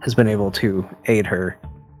has been able to aid her,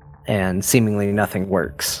 and seemingly nothing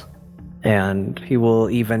works. And he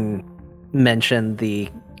will even mention the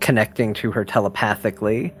connecting to her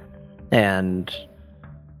telepathically, and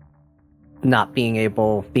not being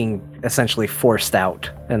essentially forced out,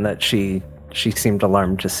 and that she seemed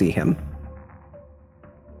alarmed to see him.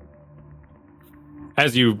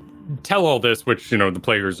 As you tell all this, which, the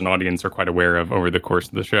players and audience are quite aware of over the course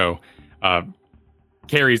of the show,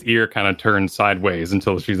 Carrie's ear kind of turns sideways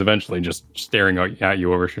until she's eventually just staring at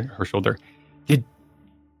you over her shoulder. Can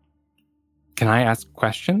I ask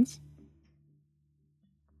questions?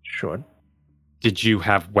 Sure. Did you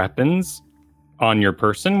have weapons on your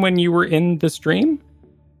person when you were in the stream?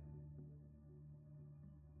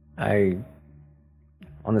 I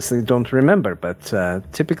honestly don't remember, but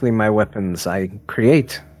typically my weapons I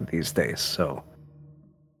create these days, so...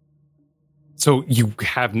 So you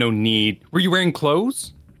have no need... Were you wearing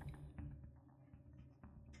clothes?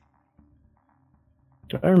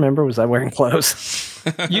 Do I remember? Was I wearing clothes?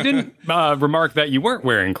 You didn't remark that you weren't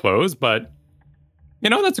wearing clothes, but,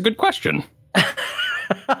 that's a good question.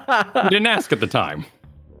 You didn't ask at the time.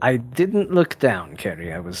 I didn't look down,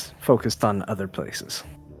 Carrie. I was focused on other places.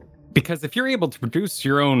 Because if you're able to produce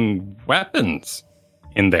your own weapons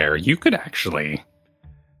in there, you could actually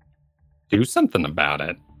do something about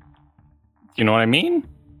it. You know what I mean?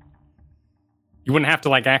 You wouldn't have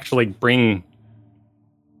to, actually bring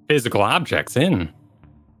physical objects in.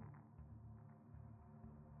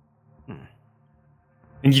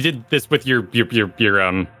 And you did this with your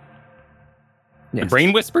Yes. the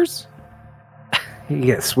brain whispers?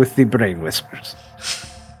 Yes, with the brain whispers.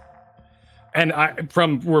 And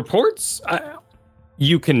from reports,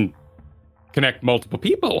 you can connect multiple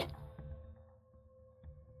people.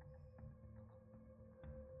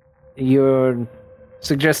 You're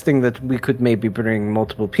suggesting that we could maybe bring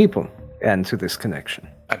multiple people into this connection.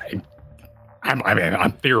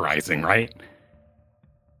 I'm theorizing, right?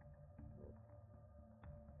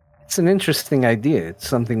 It's an interesting idea. It's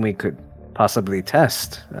something we could possibly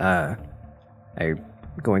test. I'm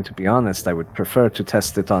going to be honest, I would prefer to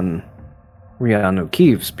test it on Rihanna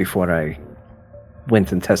Keeves before I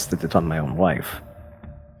went and tested it on my own wife.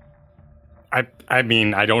 I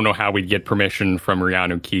mean, I don't know how we'd get permission from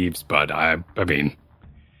Rihanna Keeves, but I mean,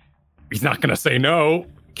 he's not going to say no.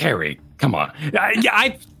 Carrie, come on.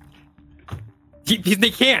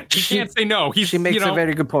 He can't say no. She makes a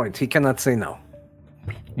very good point. He cannot say no.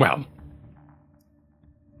 Well,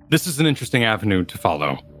 this is an interesting avenue to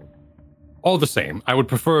follow. All the same, I would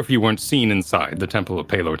prefer if you weren't seen inside the Temple of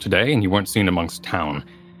Pelor today and you weren't seen amongst town.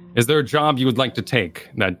 Is there a job you would like to take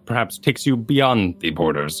that perhaps takes you beyond the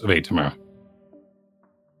borders of Aether?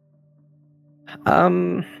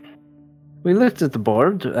 We looked at the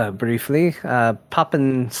board briefly.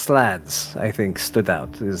 Poppin' Slads, I think, stood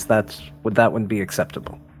out. Would that one be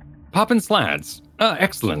acceptable? Poppin' Slads.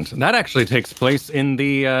 Excellent. That actually takes place in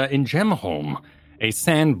Gemholm, a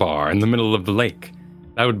sandbar in the middle of the lake.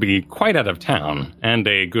 That would be quite out of town, and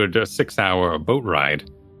a good 6-hour boat ride.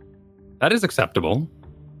 That is acceptable.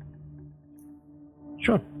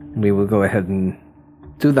 Sure. We will go ahead and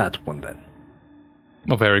do that one then.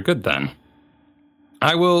 Well, very good then.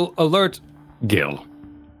 I will alert Gil.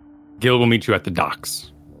 Gil will meet you at the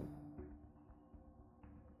docks.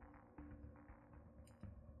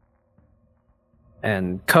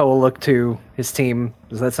 And Ko will look to his team.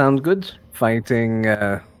 Does that sound good? Fighting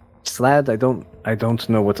Slad? I don't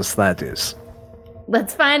know what a Slad is.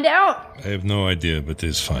 Let's find out. I have no idea, but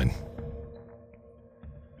it's fine.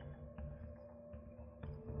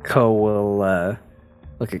 Ko will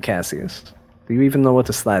look at Cassius. Do you even know what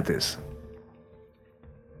a Slad is?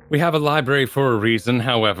 We have a library for a reason.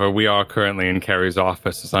 However, we are currently in Carrie's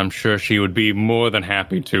office, as I'm sure she would be more than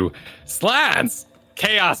happy to. Slads!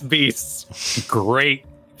 Chaos beasts! Great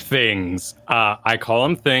things. I call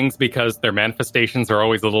them things because their manifestations are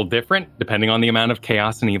always a little different, depending on the amount of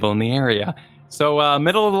chaos and evil in the area. So,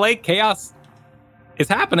 middle of the lake, chaos is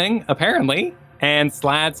happening, apparently, and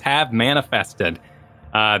Slads have manifested.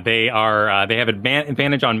 They have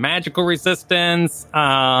advantage on magical resistance.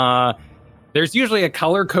 There's usually a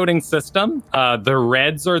color coding system. The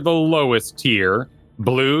reds are the lowest tier,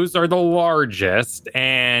 blues are the largest,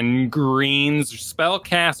 and greens,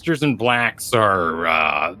 spellcasters, and blacks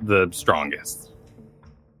are the strongest.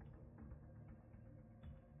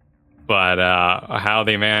 But how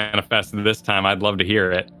they manifested this time, I'd love to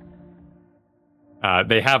hear it.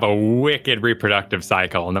 They have a wicked reproductive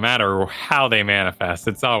cycle. No matter how they manifest,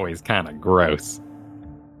 it's always kind of gross.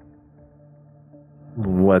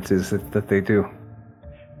 What is it that they do?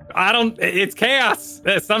 It's chaos.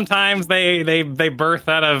 Sometimes they birth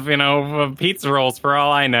out of, pizza rolls, for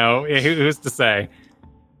all I know. Who's to say?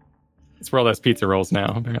 This world has pizza rolls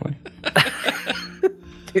now, apparently.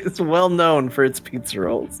 It's well known for its pizza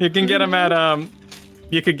rolls. You can get them at,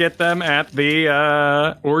 you could get them at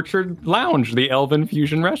the Orchard Lounge, the Elven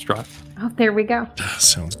Fusion restaurant. Oh, there we go.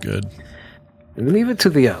 Sounds good. Leave it to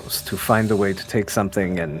the elves to find a way to take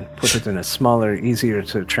something and put it in a smaller, easier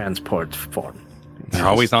to transport form. They're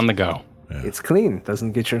always on the go. Yeah. It's clean,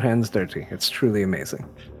 doesn't get your hands dirty. It's truly amazing.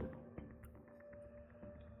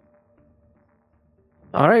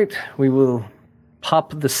 All right, we will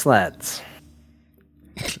pop the sleds.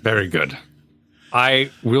 Very good.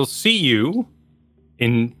 I will see you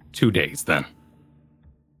in 2 days, then.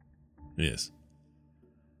 Yes.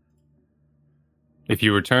 If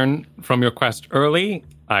you return from your quest early,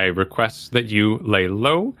 I request that you lay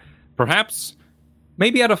low, perhaps,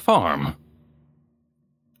 maybe at a farm.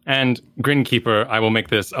 And, Grinkeeper, I will make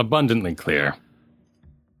this abundantly clear.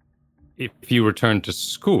 If you return to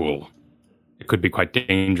school, it could be quite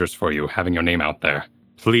dangerous for you having your name out there.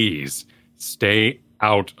 Please, stay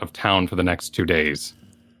out of town for the next 2 days.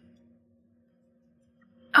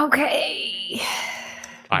 Okay.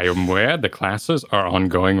 I am aware the classes are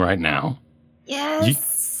ongoing right now.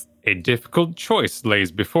 Yes. A difficult choice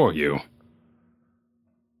lays before you.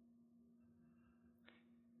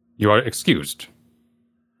 You are excused.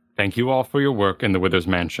 Thank you all for your work in the Withers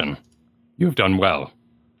Mansion. You have done well.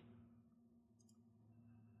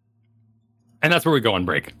 And that's where we go on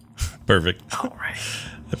break. Perfect. All right.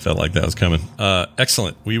 I felt like that was coming.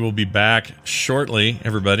 Excellent. We will be back shortly,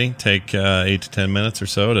 everybody. Take 8 to 10 minutes or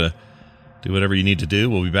so to do whatever you need to do.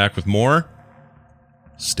 We'll be back with more.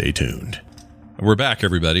 Stay tuned. We're back,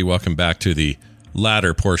 everybody. Welcome back to the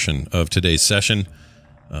latter portion of today's session.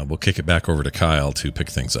 We'll kick it back over to Kyle to pick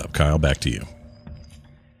things up. Kyle, back to you.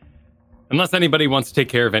 Unless anybody wants to take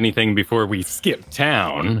care of anything before we skip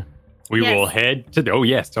town, we will head to... Oh,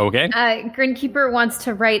 yes. Okay. Grinkeeper wants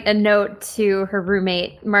to write a note to her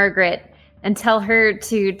roommate, Margaret, and tell her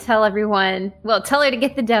to tell everyone... Well, tell her to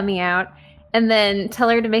get the dummy out, and then tell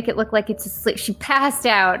her to make it look like it's asleep. She passed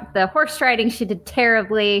out. The horse riding she did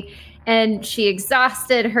terribly, and she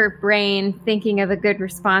exhausted her brain thinking of a good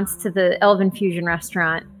response to the Elven Fusion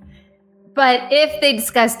restaurant. But if they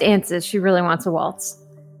discuss dances, she really wants a waltz.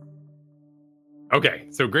 Okay,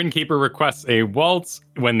 so Grinkeeper requests a waltz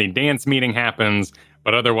when the dance meeting happens,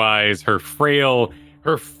 but otherwise her frail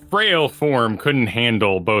form couldn't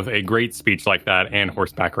handle both a great speech like that and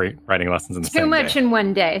horseback riding lessons in the same day. Too much in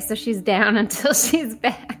one day, so she's down until she's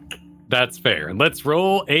back. That's fair. Let's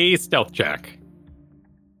roll a stealth check.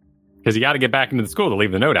 Because you got to get back into the school to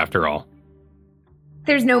leave the note after all.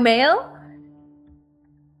 There's no mail?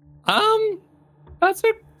 That's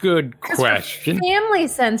a good question. Her family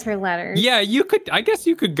sends her letters. Yeah, I guess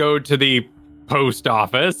you could go to the post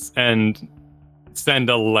office and send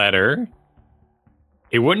a letter.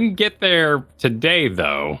 It wouldn't get there today,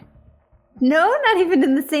 though. No, not even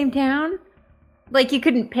in the same town? Like, you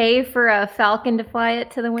couldn't pay for a falcon to fly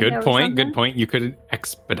it to the window. Good point. You could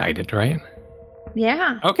expedite it, right?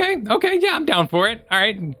 Yeah. Okay, yeah, I'm down for it. All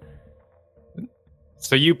right.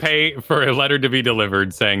 So you pay for a letter to be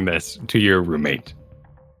delivered saying this to your roommate.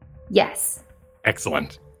 Yes.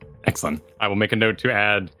 Excellent. I will make a note to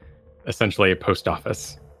add essentially a post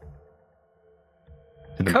office.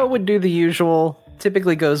 Ko would do the usual,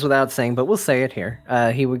 typically goes without saying, but we'll say it here.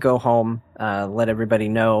 He would go home, let everybody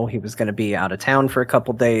know he was going to be out of town for a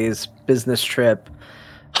couple days, business trip,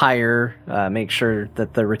 hire, make sure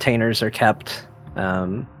that the retainers are kept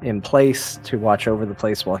in place to watch over the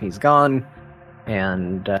place while he's gone,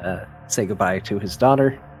 and say goodbye to his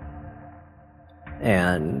daughter,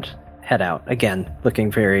 and head out. Again,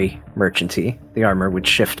 looking very merchanty. The armor would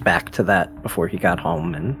shift back to that before he got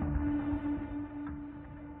home, and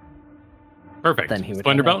perfect. Then he would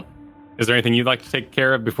Splendorbelt, is there anything you'd like to take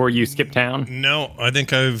care of before you skip town? No, I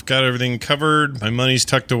think I've got everything covered. My money's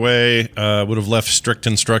tucked away. Would have left strict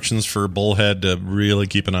instructions for Bullhead to really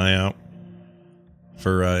keep an eye out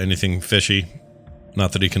for anything fishy.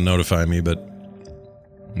 Not that he can notify me, but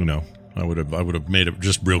I would have made it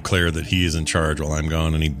just real clear that he is in charge while I'm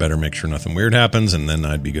gone, and he better make sure nothing weird happens, and then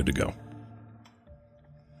I'd be good to go.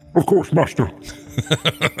 Of course, master.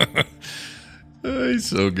 He's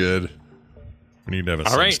so good. We need to have a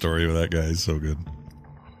side story with that guy. He's so good.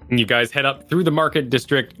 You guys head up through the market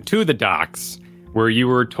district to the docks, where you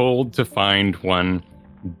were told to find one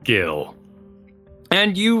Gil.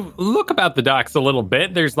 And you look about the docks a little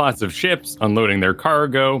bit. There's lots of ships unloading their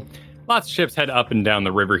cargo. Lots of ships head up and down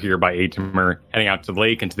the river here by Atemer, heading out to the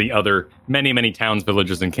lake and to the other many, many towns,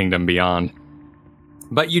 villages, and kingdom beyond.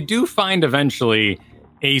 But you do find eventually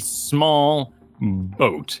a small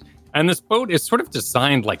boat. And this boat is sort of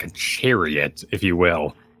designed like a chariot, if you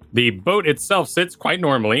will. The boat itself sits quite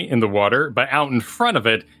normally in the water, but out in front of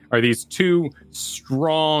it are these two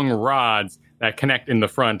strong rods that connect in the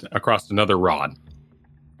front across another rod.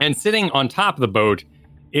 And sitting on top of the boat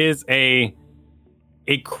is a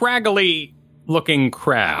craggly-looking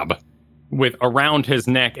crab with around his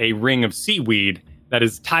neck a ring of seaweed that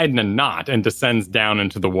is tied in a knot and descends down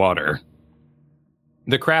into the water.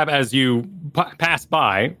 The crab, as you pass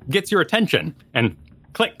by, gets your attention and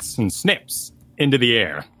clicks and snips into the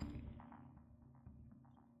air.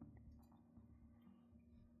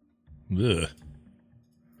 Ugh.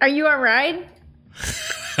 Are you all right?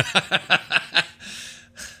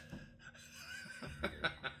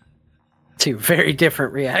 Two very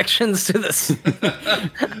different reactions to this.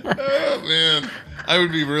 Oh, man. I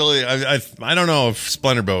would be really, I don't know if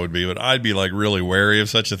Splenderbow would be, but I'd be like really wary of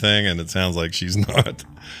such a thing, and it sounds like she's not.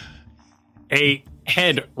 A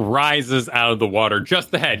head rises out of the water,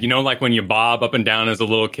 just the head. You know, like when you bob up and down as a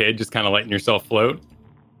little kid, just kind of letting yourself float?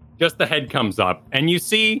 Just the head comes up, and you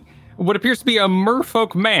see what appears to be a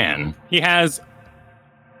merfolk man. He has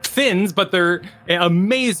fins, but they're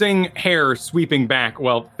amazing hair sweeping back,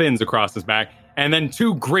 fins across his back, and then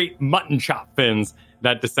two great mutton chop fins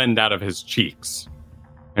that descend out of his cheeks.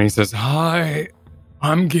 And he says, "Hi,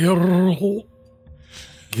 I'm Gil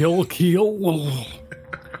Keel.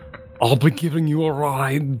 I'll be giving you a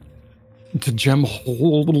ride to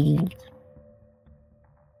Gemhold."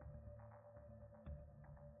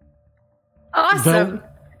 Awesome.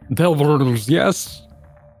 Delvers, yes?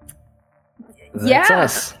 That's Yeah.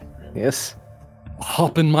 us. Yes.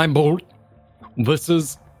 Hop in my boat. This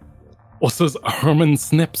is Herman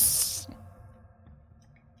Snips.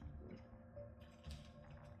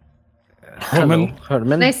 Herman, Hello,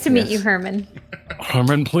 Herman. Nice to meet Yes. you, Herman.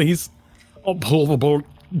 Herman, please. I'll pull the boat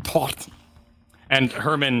taut. And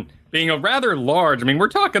Herman, being a rather large, we're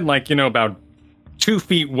talking like, about 2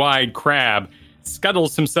 feet wide crab,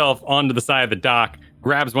 scuttles himself onto the side of the dock,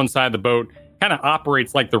 grabs one side of the boat, kind of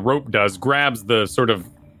operates like the rope does, grabs the sort of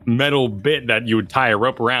metal bit that you would tie a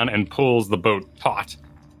rope around and pulls the boat taut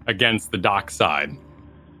against the dock side.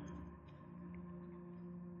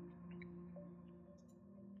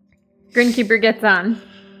 Grinkeeper gets on.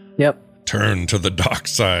 Yep. Turn to the dock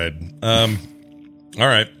side. All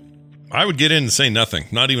right. I would get in and say nothing,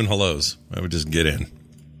 not even hellos. I would just get in.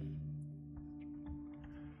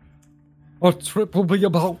 Our trip will be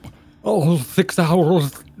about 6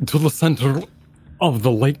 hours to the center of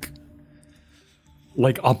the lake.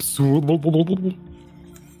 Lake Absul.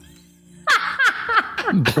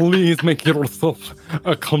 Please make yourself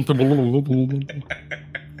comfortable.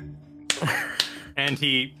 And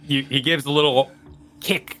he gives a little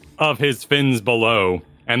kick of his fins below,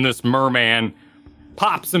 and this merman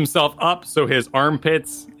pops himself up so his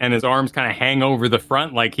armpits and his arms kind of hang over the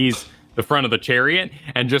front like he's the front of the chariot,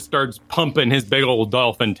 and just starts pumping his big old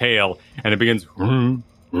dolphin tail, and it begins and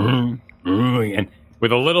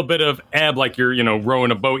with a little bit of ebb, like you're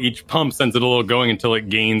rowing a boat. Each pump sends it a little going until it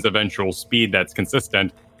gains eventual speed that's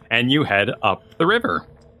consistent, and you head up the river.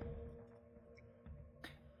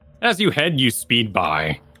 As you head, you speed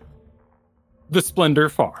by the Splendor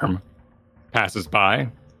Farm. Passes by.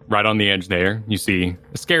 Right on the edge there, you see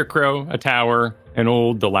a scarecrow, a tower, an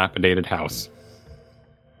old dilapidated house.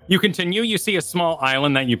 You continue, you see a small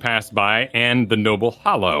island that you pass by, and the Noble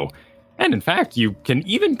Hollow. And in fact, you can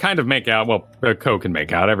even kind of make out, Ko can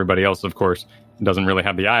make out, everybody else, of course, doesn't really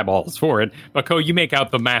have the eyeballs for it, but Ko, you make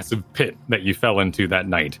out the massive pit that you fell into that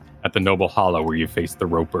night at the Noble Hollow where you faced the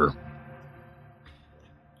Roper.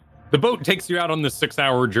 The boat takes you out on this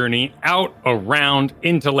 6-hour journey, out, around,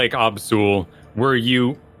 into Lake Absul, where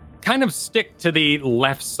you kind of stick to the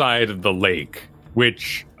left side of the lake,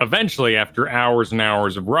 which eventually, after hours and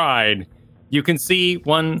hours of ride, you can see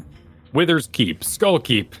one Wither's Keep, Skull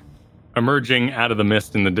Keep, emerging out of the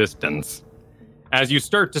mist in the distance. As you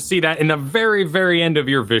start to see that in the very, very end of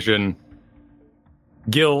your vision,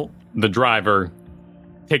 Gil, the driver,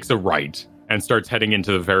 takes a right and starts heading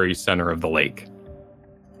into the very center of the lake.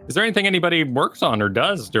 Is there anything anybody works on or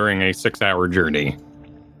does during a 6-hour journey?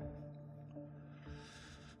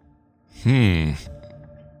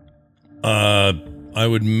 I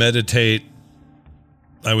would meditate.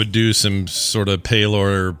 I would do some sort of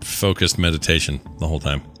Palor-focused meditation the whole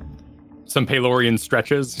time. Some Palorian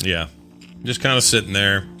stretches? Yeah. Just kind of sitting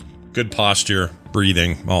there. Good posture,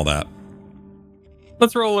 breathing, all that.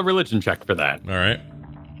 Let's roll a religion check for that. All right.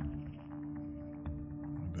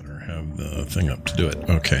 Better have the thing up to do it.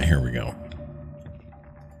 Okay, here we go.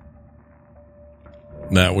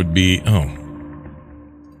 That would be... Oh.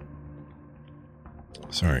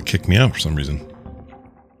 Sorry, it kicked me out for some reason.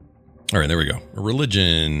 All right, there we go. A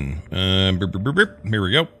religion. Here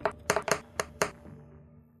we go.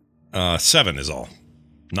 7 is all.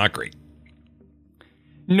 Not great.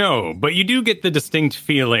 No, but you do get the distinct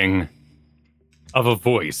feeling of a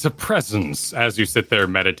voice, a presence, as you sit there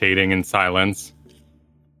meditating in silence.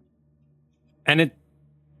 And it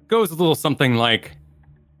goes a little something like,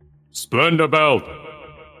 Splendor Belt,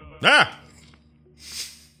 Ah!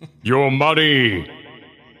 your money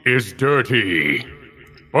is dirty,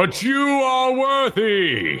 but you are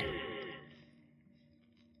worthy.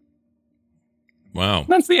 Wow.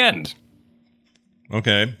 That's the end.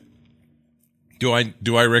 Okay. Do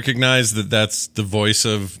I recognize that that's the voice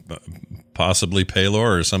of possibly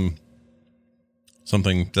Palor or something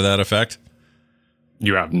to that effect?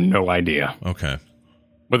 You have no idea. Okay.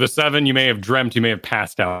 With a 7, you may have dreamt, you may have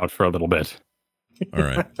passed out for a little bit. All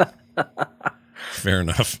right. Fair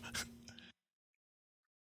enough.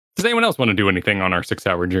 Does anyone else want to do anything on our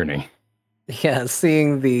 6-hour journey? Yeah,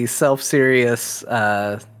 seeing the self-serious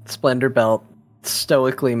Splendor Belt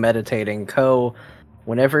stoically meditating, Ko,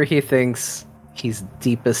 whenever he thinks he's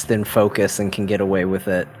deepest in focus and can get away with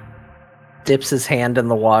it, dips his hand in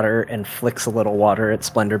the water and flicks a little water at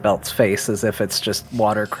Splendor Belt's face as if it's just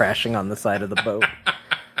water crashing on the side of the boat.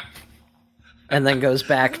 And then goes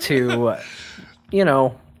back to,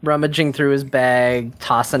 rummaging through his bag,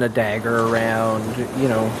 tossing a dagger around,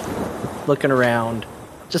 looking around,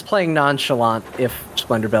 just playing nonchalant if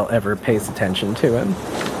Splendor Belt ever pays attention to him.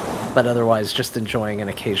 But otherwise just enjoying an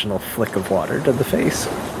occasional flick of water to the face.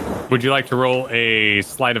 Would you like to roll a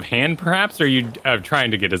sleight of hand, perhaps, or are you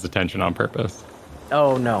trying to get his attention on purpose?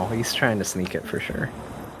 Oh, no, he's trying to sneak it for sure.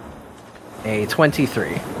 A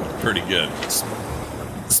 23. Pretty good.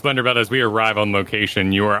 Splendor Belt, as we arrive on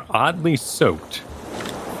location, you are oddly soaked.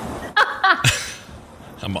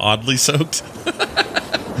 I'm oddly soaked?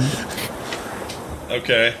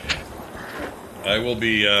 Okay. I will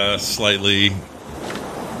be slightly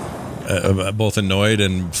both annoyed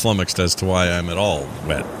and flummoxed as to why I'm at all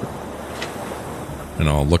wet. And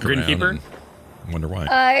I'll look around and wonder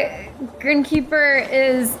why. Grinkeeper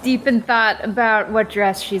is deep in thought about what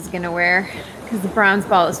dress she's going to wear, because the bronze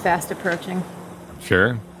ball is fast approaching.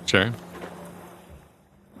 Sure.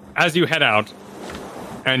 As you head out,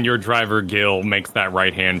 and your driver, Gil, makes that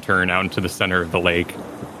right-hand turn out into the center of the lake,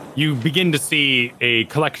 you begin to see a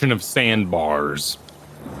collection of sandbars.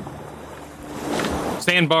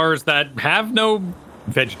 Sandbars that have no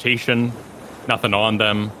vegetation, nothing on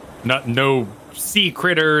them, no sea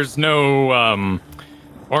critters, no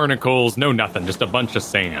barnacles, no nothing, just a bunch of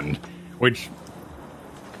sand, which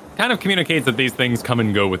kind of communicates that these things come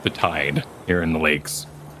and go with the tide here in the lakes.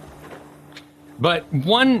 But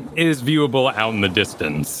one is viewable out in the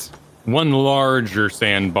distance, one larger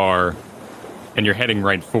sandbar, and you're heading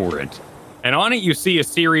right for it. And on it you see a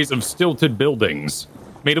series of stilted buildings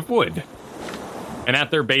made of wood. And at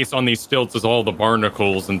their base on these stilts is all the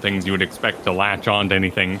barnacles and things you would expect to latch on to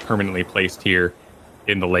anything permanently placed here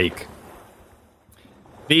in the lake.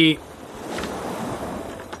 You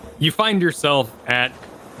find yourself at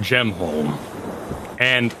Gemholm,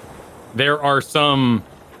 and there are some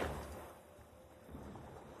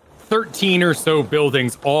 13 or so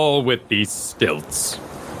buildings, all with these stilts.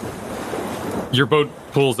 Your boat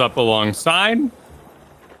pulls up alongside,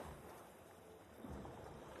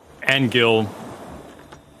 and Gil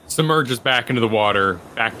submerges back into the water,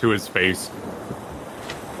 back to his face.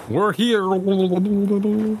 We're here.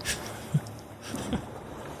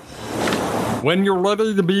 When you're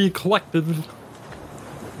ready to be collected,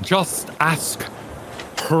 just ask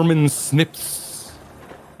Herman Snips.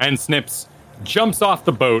 And Snips jumps off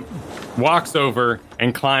the boat, walks over,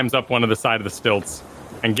 and climbs up one of the side of the stilts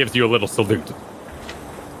and gives you a little salute.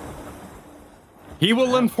 He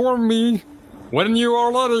will inform me when you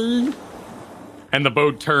are ready. And the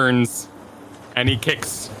boat turns, and he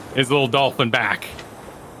kicks his little dolphin back,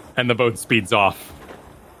 and the boat speeds off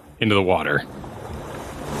into the water.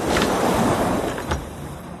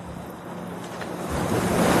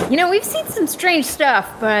 We've seen some strange stuff,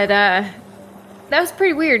 but that was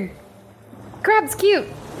pretty weird. Crab's cute.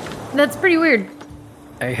 That's pretty weird.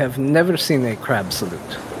 I have never seen a crab salute.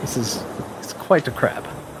 It's quite a crab.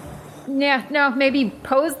 Yeah, no, maybe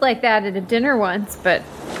posed like that at a dinner once, but...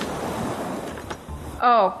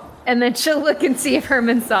 Oh, and then she'll look and see if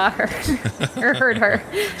Herman saw her or heard her.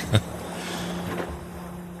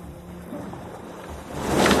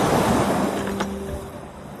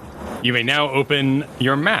 You may now open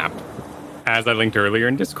your map, as I linked earlier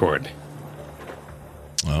in Discord.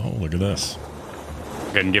 Oh, look at this. Go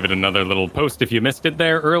ahead and give it another little post if you missed it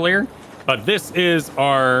there earlier. But this is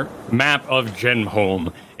our map of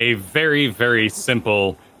Genholm, a very, very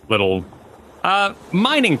simple little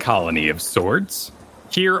mining colony of sorts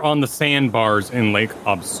here on the sandbars in Lake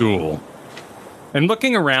Absul. And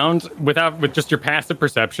looking around with just your passive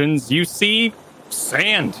perceptions, you see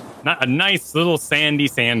sand. Not a nice little sandy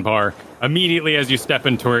sandbar. Immediately as you step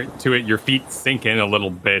into it, your feet sink in a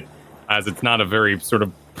little bit, as it's not a very sort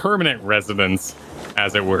of permanent residence,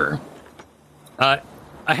 as it were.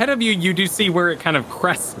 Ahead of you, you do see where it kind of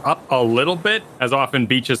crests up a little bit, as often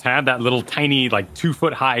beaches have, that little tiny,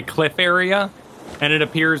 2-foot-high cliff area. And it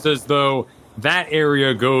appears as though that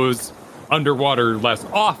area goes underwater less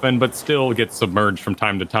often, but still gets submerged from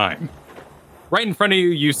time to time. Right in front of you,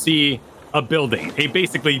 you see a building, a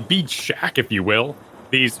basically beach shack, if you will.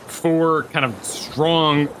 These 4 kind of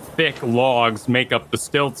strong, thick logs make up the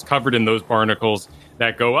stilts covered in those barnacles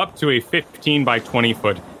that go up to a 15 by 20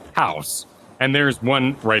 foot house. And there's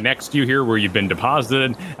one right next to you here where you've been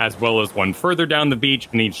deposited, as well as one further down the beach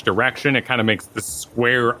in each direction. It kind of makes this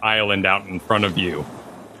square island out in front of you.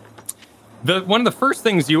 One of the first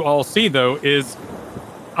things you all see, though, is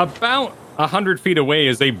about 100 feet away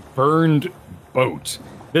is a burned boat.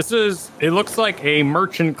 It looks like a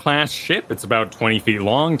merchant class ship. It's about 20 feet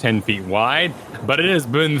long, 10 feet wide, but it has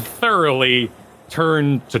been thoroughly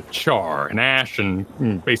turned to char and ash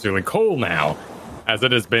and basically coal now, as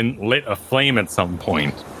it has been lit aflame at some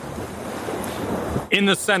point. In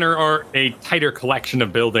the center are a tighter collection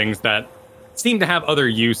of buildings that seem to have other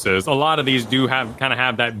uses. A lot of these do have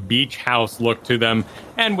that beach house look to them,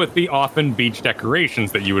 and with the often beach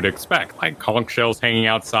decorations that you would expect, like conch shells hanging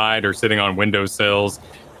outside or sitting on windowsills.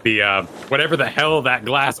 The whatever the hell that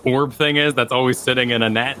glass orb thing is that's always sitting in a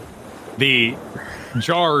net. The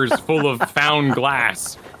jars full of found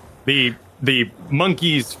glass. The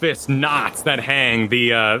monkey's fist knots that hang.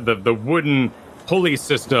 The wooden pulley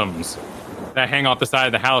systems that hang off the side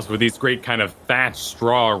of the house with these great kind of thatched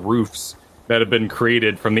straw roofs that have been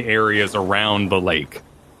created from the areas around the lake.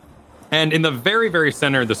 And in the very, very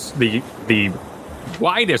center, the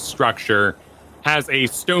widest structure has a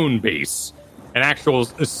stone base, an actual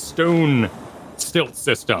stone stilt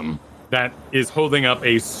system that is holding up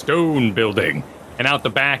a stone building. And out the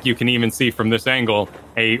back, you can even see from this angle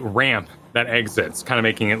a ramp that exits, kind of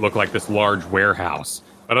making it look like this large warehouse.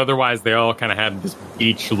 But otherwise, they all kind of have this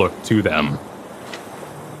beach look to them.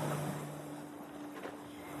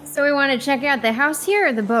 So we want to check out the house here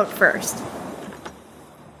or the boat first?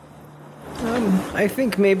 I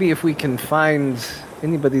think maybe if we can find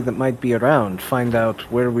anybody that might be around, find out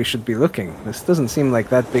where we should be looking. This doesn't seem like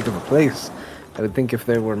that big of a place. I would think if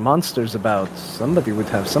there were monsters about, somebody would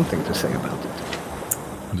have something to say about it.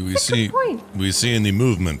 Do we That's a see? good point. We see any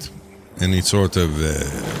movement, any sort of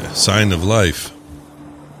sign of life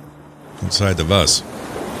inside of us?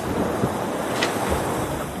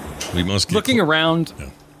 We must keep Looking around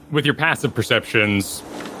with your passive perceptions,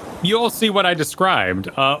 you all see what I described.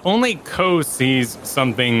 Only Ko sees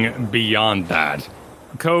something beyond that.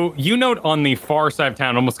 Ko, you note on the far side of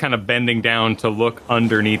town, almost kind of bending down to look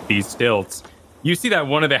underneath these stilts, you see that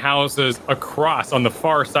one of the houses across on the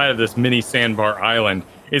far side of this mini sandbar island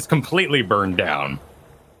is completely burned down,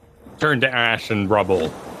 turned to ash and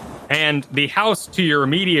rubble. And the house to your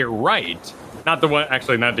immediate right, not to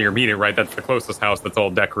your immediate right, that's the closest house that's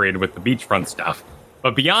all decorated with the beachfront stuff.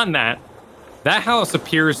 But beyond that, that house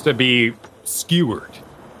appears to be skewered,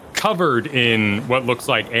 covered in what looks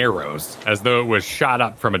like arrows, as though it was shot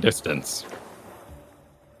up from a distance.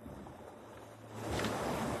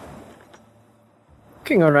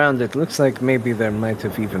 Looking around, it looks like maybe there might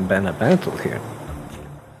have even been a battle here.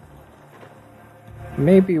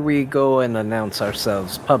 Maybe we go and announce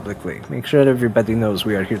ourselves publicly. Make sure everybody knows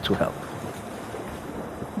we are here to help.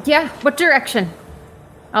 Yeah, what direction?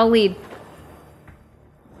 I'll lead.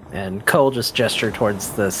 And Cole just gestured towards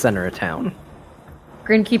the center of town.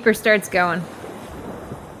 Grinkeeper starts going.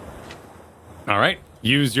 All right.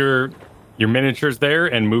 Use your miniatures there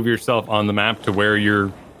and move yourself on the map to where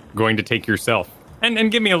you're going to take yourself.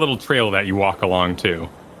 And give me a little trail that you walk along, too.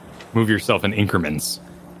 Move yourself in increments.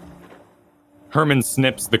 Herman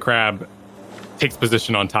snips the crab, takes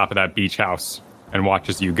position on top of that beach house, and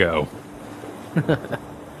watches you go.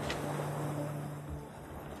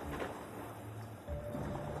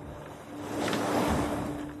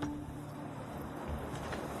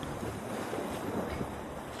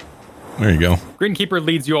 There you go. Grinkeeper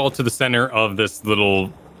leads you all to the center of this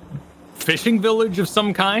little fishing village of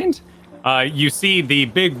some kind. You see the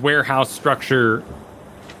big warehouse structure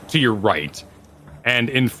to your right. And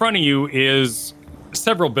in front of you is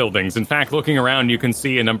several buildings. In fact, looking around, you can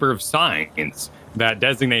see a number of signs that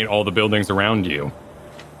designate all the buildings around you.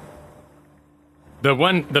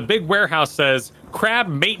 The big warehouse says Crab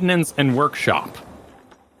Maintenance and Workshop.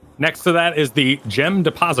 Next to that is the Gem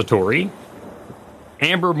Depository,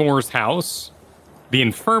 Ambermore's house, the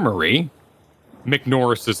Infirmary,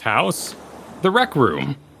 McNorris's house, the Rec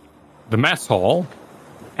Room, the Mess Hall,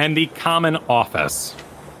 and the Common Office.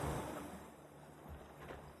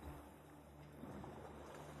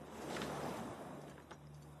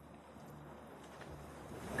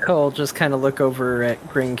 Cole just kind of look over at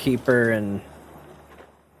Grinkeeper and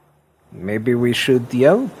maybe we should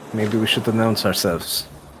yell? Maybe we should announce ourselves.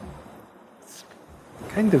 It's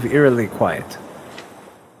kind of eerily quiet.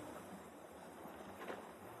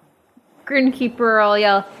 Grinkeeper will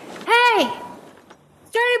yell, "Hey!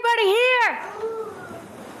 Is there anybody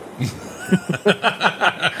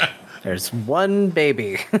here?" There's one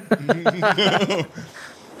baby.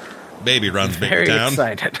 Baby runs big Very town.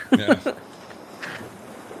 excited. Yeah.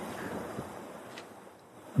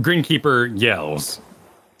 Grinkeeper yells.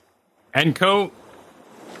 And Co,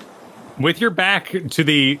 with your back to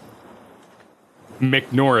the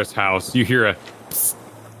McNorris house, you hear a psst,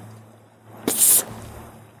 psst,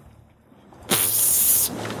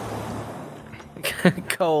 psst.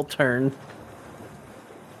 Cole turn.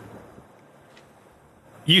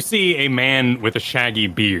 You see a man with a shaggy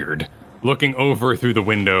beard looking over through the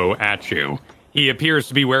window at you. He appears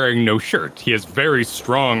to be wearing no shirt. He has very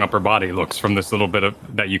strong upper body looks from this little bit of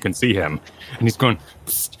that you can see him. And he's going,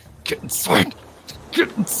 "Psst, get inside!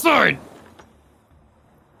 Get inside!"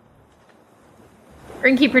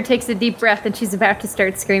 Grinkeeper takes a deep breath and she's about to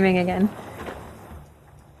start screaming again.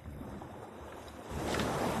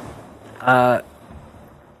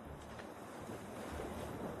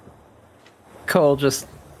 Cole, just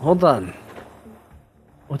hold on.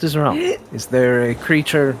 What is wrong? Is there a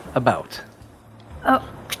creature about? Oh,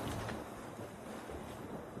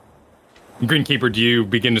 Grinkeeper, do you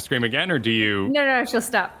begin to scream again, or do you... no, she'll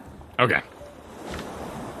stop. Okay.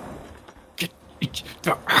 Get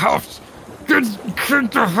the house! Get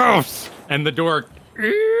the house! And the door...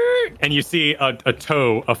 And you see a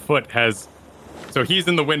toe, a foot has... So he's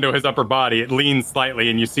in the window, his upper body, it leans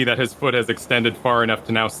slightly, and you see that his foot has extended far enough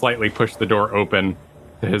to now slightly push the door open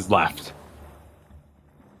to his left.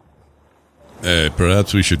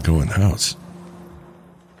 Perhaps we should go in the house.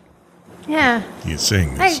 Yeah, He's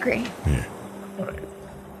saying I this. agree. Yeah.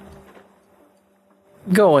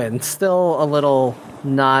 Go in. Still a little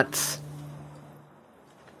not...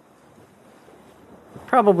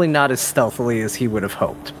 Probably not as stealthily as he would have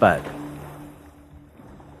hoped, but...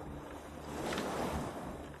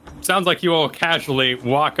 Sounds like you all casually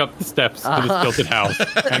walk up the steps to the stilted house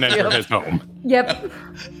and enter his home. Yep.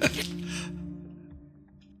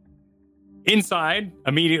 Inside,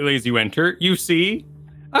 immediately as you enter, you see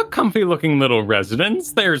a comfy-looking little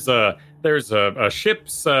residence. There's a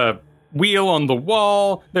ship's wheel on the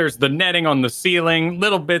wall. There's the netting on the ceiling.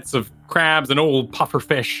 Little bits of crabs and old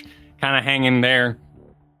pufferfish kind of hanging there.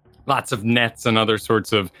 Lots of nets and other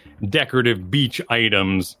sorts of decorative beach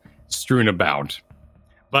items strewn about.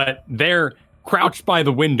 But there, crouched by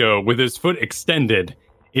the window with his foot extended,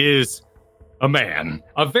 is a man.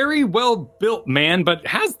 A very well-built man, but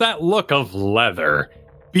has that look of leather.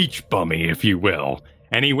 Beach bummy, if you will.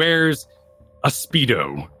 And he wears a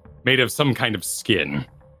Speedo made of some kind of skin.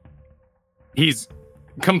 He's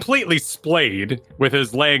completely splayed with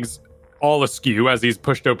his legs all askew as he's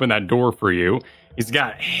pushed open that door for you. He's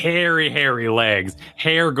got hairy legs,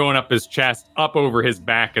 hair going up his chest, up over his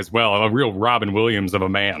back as well. A real Robin Williams of a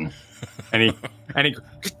man. And he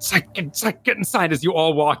get inside as you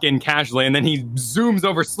all walk in casually, and then he zooms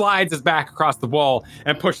over, slides his back across the wall,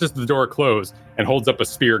 and pushes the door closed and holds up a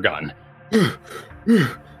spear gun.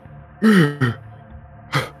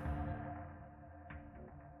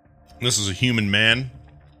 This is a human man.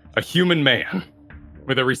 A human man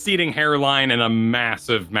with a receding hairline and a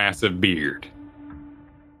massive beard.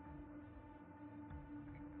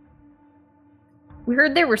 We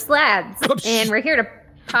heard there were slabs, and we're here to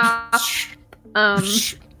pop.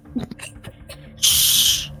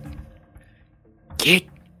 Get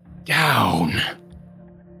down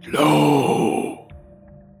low.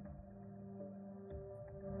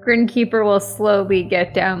 Grinkeeper will slowly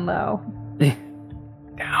get down low.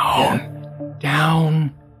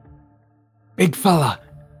 Down. Big fella,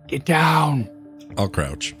 get down. I'll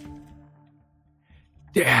crouch.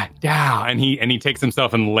 Down. And he takes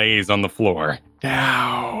himself and lays on the floor.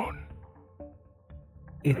 Down.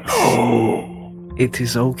 It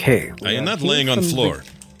is okay. I am not laying on floor.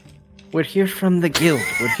 We're here from the guild.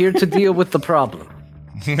 We're here to deal with the problem.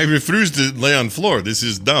 I refuse to lay on floor. This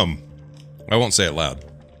is dumb. I won't say it loud.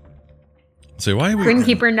 Say, why are we...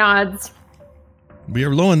 Grinkeeper nods. We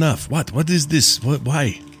are low enough. What is this?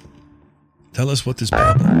 Why? Tell us what this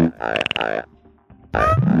problem.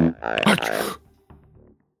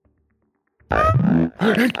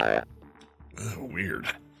 Weird.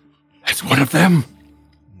 That's one of them.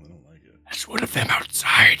 I don't like it. That's one of them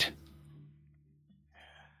outside.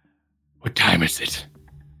 What time is it?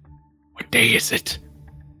 What day is it?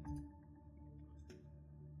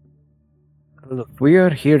 Look, we are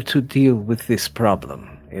here to deal with this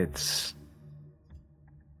problem.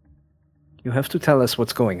 You have to tell us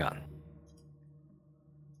what's going on.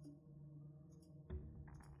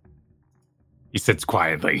 He sits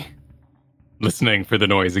quietly, listening for the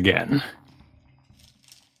noise again.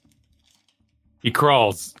 He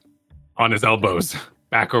crawls on his elbows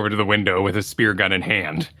back over to the window with his spear gun in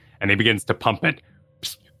hand, and he begins to pump it.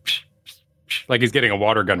 Like he's getting a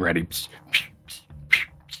water gun ready.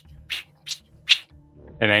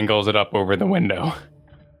 And angles it up over the window.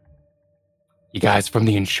 You guys from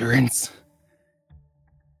the insurance?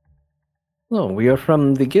 No, we are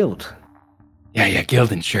from the guild. Yeah,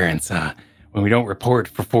 guild insurance. When we don't report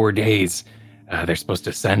for 4 days, they're supposed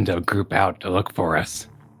to send a group out to look for us.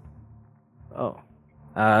 Oh.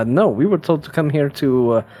 No, we were told to come here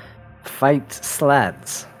to fight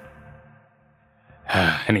slads.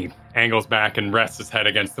 And he angles back and rests his head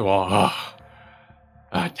against the wall.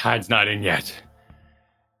 Tide's not in yet.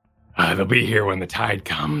 They'll be here when the tide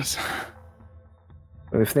comes.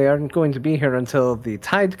 If they aren't going to be here until the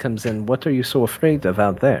tide comes in, what are you so afraid of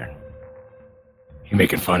out there? You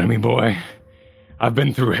making fun of me, boy? I've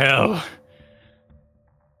been through hell.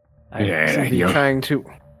 I'm trying to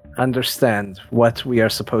understand what we are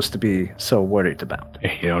supposed to be so worried about.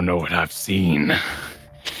 You don't know what I've seen.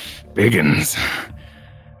 Biggins.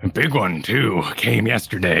 A big one, too, came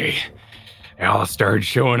yesterday. They all started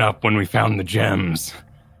showing up when we found the gems.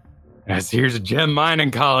 As here's a gem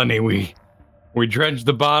mining colony, we dredged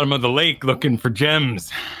the bottom of the lake looking for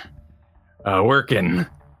gems. Working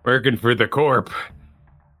for the Corp.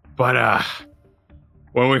 But,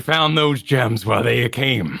 when we found those gems, well, they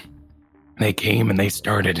came. They came and they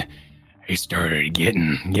started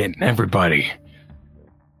getting everybody.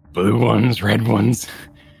 Blue ones, red ones.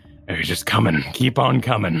 They're just coming. Keep on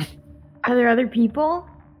coming. Are there other people?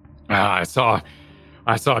 I saw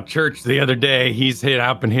Church the other day. He's hid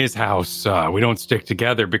up in his house. We don't stick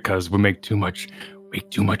together because we make too much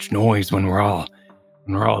noise when we're all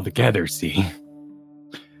together, see?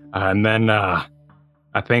 And then I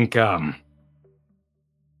think I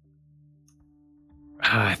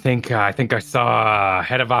saw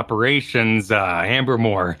head of operations,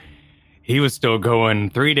 Ambermore. He was still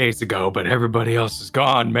going 3 days ago, but everybody else is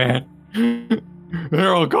gone, man.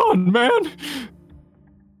 They're all gone, man. And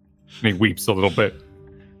he weeps a little bit.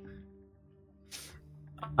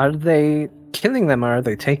 Are they killing them or are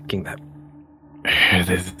they taking them?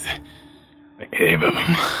 It's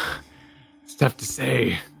tough to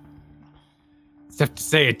say.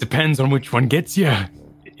 It depends on which one gets you.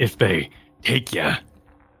 If they take you,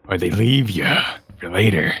 or they leave you for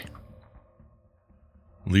later.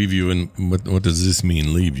 Leave you, and what does this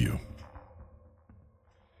mean, leave you?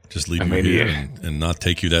 Just leave you here and not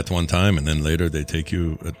take you that one time, and then later they take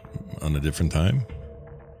you on a different time?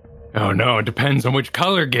 Oh, no, it depends on which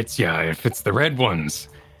color gets you. If it's the red ones,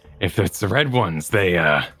 they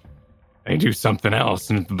do something else.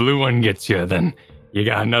 And if the blue one gets you, then you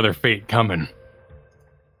got another fate coming.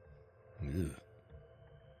 Yeah.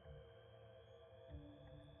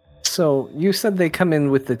 So, you said they come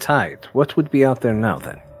in with the tide. What would be out there now,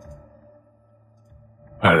 then?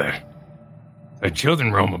 The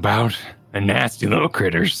children roam about. They're nasty little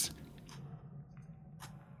critters.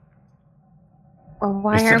 Well,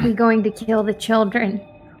 why are we going to kill the children?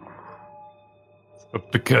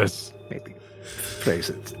 Because... Maybe phrase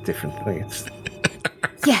it differently.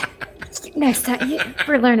 Yeah, next time.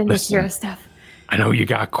 We're learning this hero stuff. I know you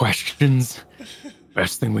got questions.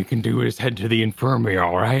 Best thing we can do is head to the infirmary,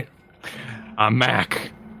 all right? I'm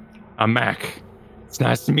Mac. It's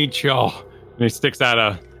nice to meet y'all. And he sticks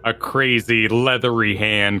out a crazy, leathery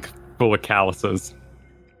hand full of calluses.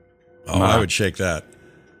 Oh, I would shake that.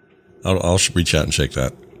 I'll reach out and shake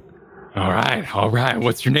that. All right.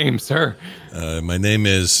 What's your name, sir? My name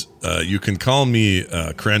is, you can call me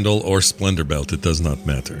Crandall or Splendorbelt. It does not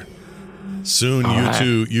matter. Soon,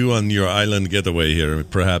 you on your island getaway here,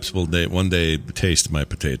 perhaps will one day taste my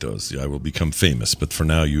potatoes. I will become famous, but for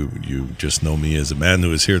now, you just know me as a man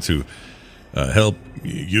who is here to help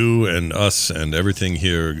you and us and everything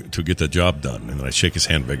here to get the job done. And I shake his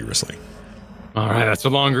hand vigorously. All right, that's a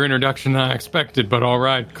longer introduction than I expected, but all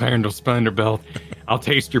right, Clarendel Splendorbelt. I'll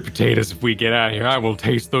taste your potatoes if we get out of here. I will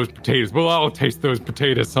taste those potatoes. We'll all taste those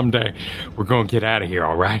potatoes someday. We're going to get out of here,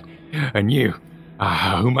 all right? And you,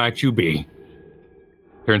 who might you be?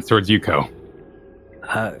 Turns towards you, Ko.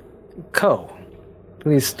 Ko,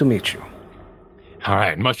 pleased to meet you. All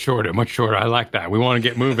right, much shorter. I like that. We want to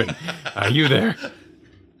get moving. You there?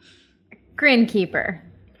 Grinkeeper.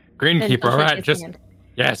 Grinkeeper, all right. Just hand.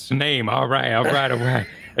 Yes, name. All right.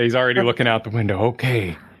 He's already looking out the window.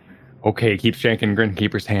 Okay. Keep shaking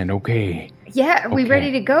Grinkeeper's hand. Okay. Yeah, are we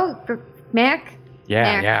ready to go, Mac?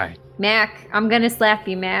 Yeah. Mac, I'm gonna slap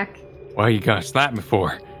you, Mac. What are you gonna slap me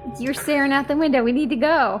for? You're staring out the window. We need to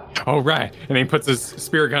go. Oh, right. And he puts his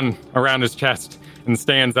spear gun around his chest and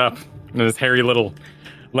stands up, and his hairy little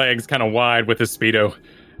legs kind of wide with his Speedo.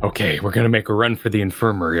 Okay, we're gonna make a run for the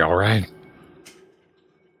infirmary, all right?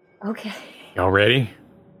 Okay. Y'all ready?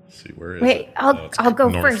 Let's see, where is Wait, it? I'll go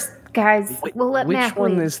north. first, guys. We'll let Which Mac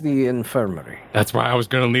one lead. is the infirmary? That's why I was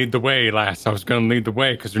gonna lead the way, lass. I was gonna lead the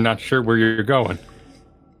way, because you're not sure where you're going.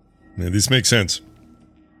 Yeah, this makes sense.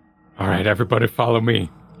 All right, everybody follow me.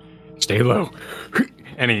 Stay low.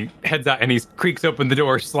 And he heads out and he creaks open the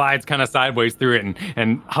door, slides kind of sideways through it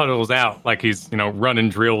and huddles out like he's, running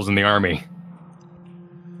drills in the army.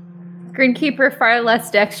 Grinkeeper, far less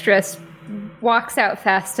dexterous, walks out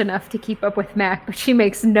fast enough to keep up with Mac, but she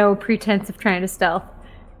makes no pretense of trying to stealth.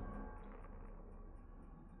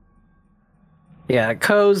 Yeah,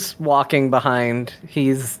 Ko's walking behind.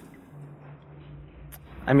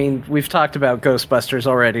 We've talked about Ghostbusters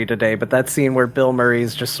already today, but that scene where Bill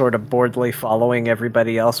Murray's just sort of boredly following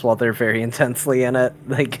everybody else while they're very intensely in it,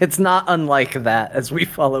 it's not unlike that as we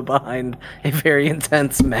follow behind a very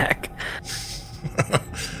intense Mac.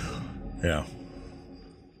 Yeah.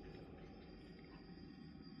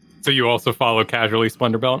 So you also follow casually,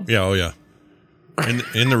 Splendorbelt? Yeah, oh yeah.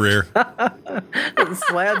 In the rear. The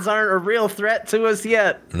Slads aren't a real threat to us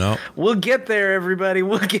yet. No. We'll get there, everybody.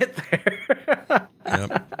 We'll get there.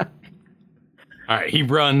 Yep. All right, he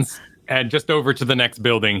runs just over to the next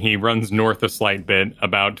building. He runs north a slight bit,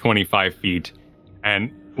 about 25 feet,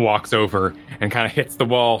 and walks over and kind of hits the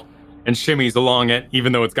wall and shimmies along it,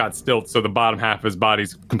 even though it's got stilts, so the bottom half of his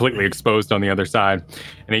body's completely exposed on the other side.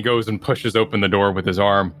 And he goes and pushes open the door with his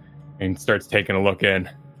arm and starts taking a look in.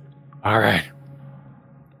 All right.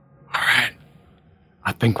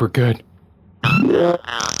 I think we're good.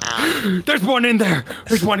 There's one in there.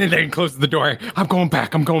 He closes the door. I'm going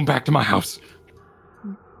back to my house.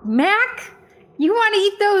 Mac, you want to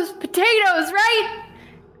eat those potatoes, right?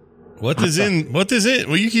 What is it?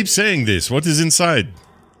 Well, you keep saying this. What is inside?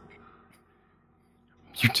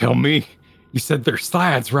 You tell me. You said they're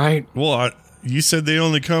Slads, right? Well, you said they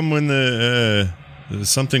only come when the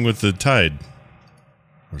something with the tide.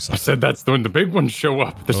 Or I something. said that's when the big ones show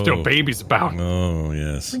up. There's still babies about. Oh,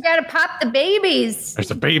 yes. We gotta pop the babies. There's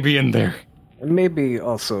a baby in there. Maybe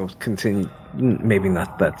also continue. Maybe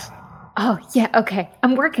not that. Oh, yeah, okay.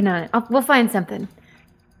 I'm working on it. We'll find something.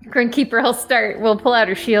 Grinkeeper will pull out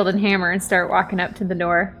her shield and hammer and start walking up to the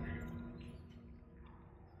door.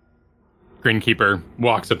 Grinkeeper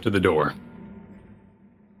walks up to the door.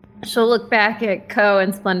 She'll look back at Ko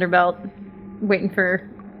and Splendorbelt, waiting for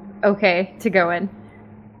okay to go in.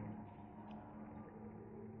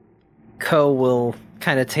 Ko will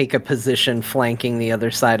kind of take a position flanking the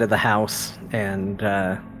other side of the house and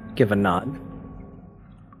give a nod.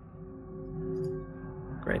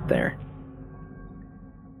 Right there.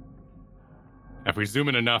 If we zoom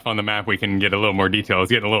in enough on the map, we can get a little more detail.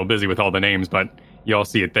 It's getting a little busy with all the names, but you all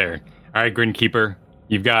see it there. All right, Grinkeeper,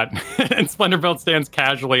 you've got... and Splendorbelt stands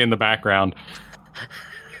casually in the background.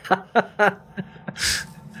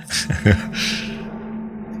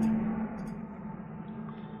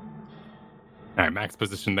 All right, Mac's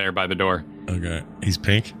positioned there by the door. Okay. He's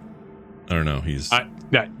pink? I don't know. He's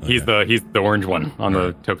he's the orange one on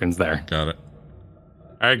the tokens there. got it.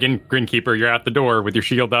 All right, Grinkeeper, you're out the door with your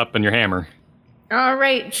shield up and your hammer. All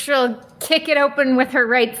right, she'll kick it open with her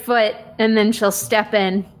right foot, and then she'll step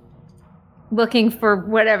in, looking for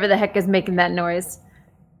whatever the heck is making that noise.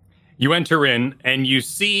 You enter in, and you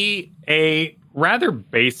see a rather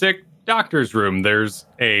basic doctor's room. There's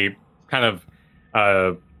a kind of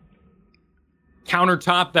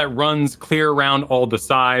countertop that runs clear around all the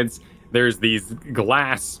sides. There's these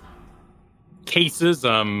glass cases,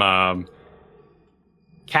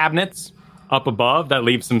 cabinets up above that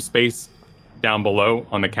leave some space down below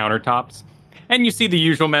on the countertops. And you see the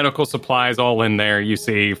usual medical supplies all in there. You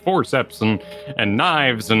see forceps and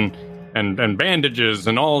knives and bandages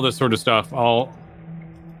and all this sort of stuff all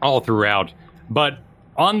throughout. But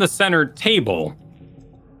on the center table,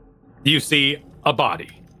 you see a body,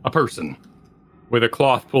 a person, with a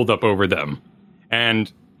cloth pulled up over them.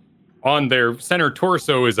 And on their center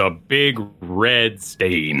torso is a big red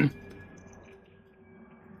stain.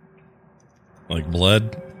 Like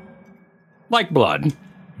blood? Like blood.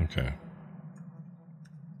 Okay.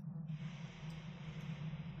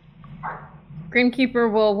 Grimkeeper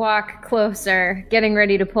will walk closer, getting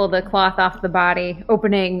ready to pull the cloth off the body,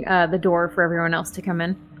 opening the door for everyone else to come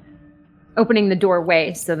in. Opening the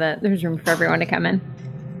doorway so that there's room for everyone to come in.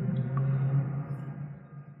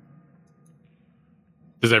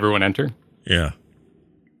 Does everyone enter? Yeah.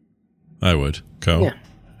 I would. Co? Yeah.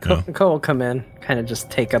 Co will come in, kind of just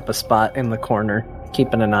take up a spot in the corner,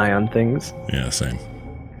 keeping an eye on things. Yeah, same.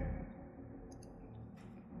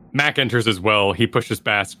 Mac enters as well. He pushes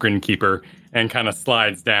past Grinkeeper and kind of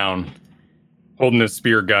slides down, holding his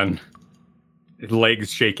spear gun, his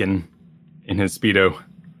legs shaking in his Speedo.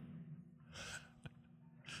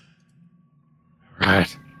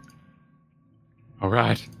 Right. All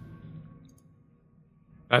right.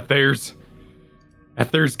 That there's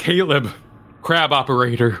Caleb, crab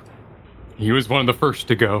operator. He was one of the first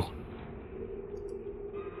to go.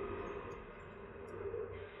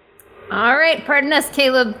 All right, pardon us,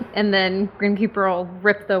 Caleb. And then Grimkeeper will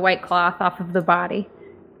rip the white cloth off of the body.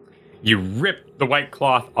 You rip the white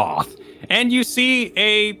cloth off, and you see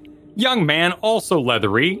a young man, also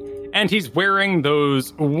leathery, and he's wearing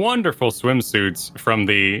those wonderful swimsuits from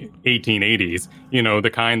the 1880s. You know, the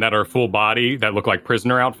kind that are full body, that look like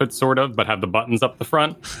prisoner outfits, sort of, but have the buttons up the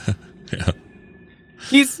front. Yeah.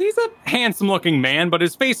 He's a handsome-looking man, but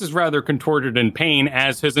his face is rather contorted in pain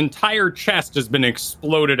as his entire chest has been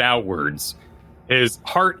exploded outwards. His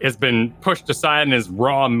heart has been pushed aside and his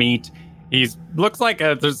raw meat. Looks like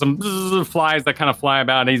there's some flies that kind of fly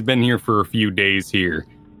about. He's been here for a few days here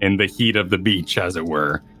in the heat of the beach, as it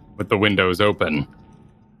were, with the windows open.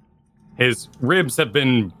 His ribs have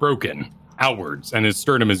been broken outwards and his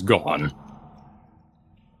sternum is gone.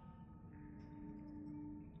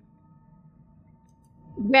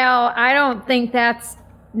 Well, I don't think that's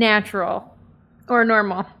natural or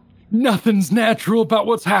normal. Nothing's natural about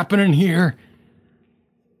what's happening here.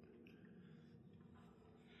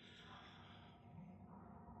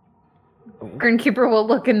 Grinkeeper will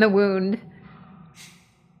look in the wound.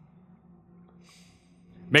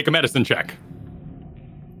 Make a medicine check.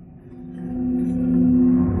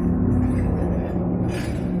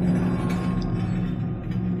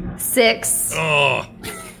 Six. Oh.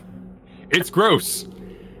 It's gross.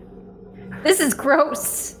 This is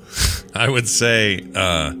gross. I would say,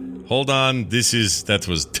 hold on, that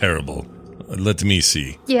was terrible. Let me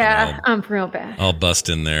see. Yeah, I'm real bad. I'll bust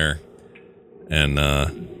in there and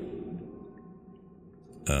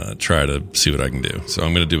try to see what I can do. So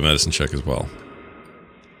I'm going to do a medicine check as well.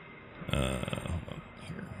 Here,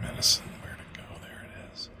 medicine, where'd it go? There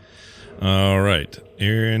it is. All right,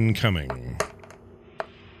 incoming.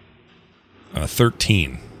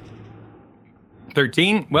 13.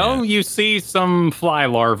 13? Well, Yeah. You see some fly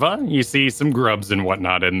larvae. You see some grubs and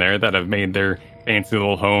whatnot in there that have made their fancy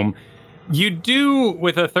little home. You do,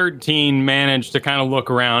 with a 13, manage to kind of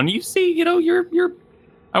look around. You see, you're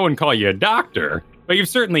I wouldn't call you a doctor, but you've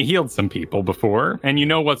certainly healed some people before, and you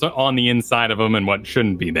know what's on the inside of them and what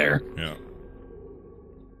shouldn't be there. Yeah.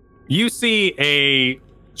 You see a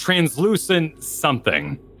translucent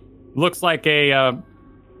something. Looks like a...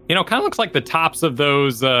 kind of looks like the tops of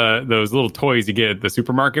those little toys you get at the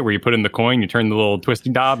supermarket where you put in the coin, you turn the little twisty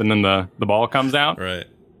knob, and then the ball comes out. Right.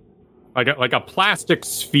 Like a plastic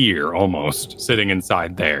sphere almost sitting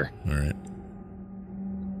inside there. All right.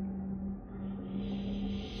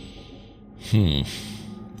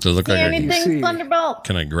 Does it look like Anything, Thunderbolt?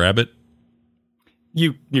 Can I grab it?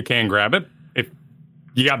 You can grab it. If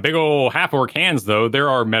you got big old half-orc hands, though, there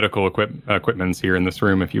are medical equipments here in this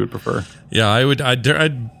room if you would prefer. Yeah,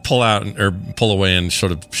 I'd pull out or pull away and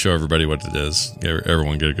sort of show everybody what it is.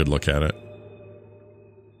 Everyone get a good look at it.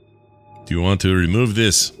 Do you want to remove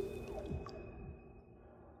this?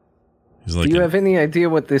 He's like Do you have any idea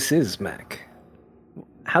what this is, Mac?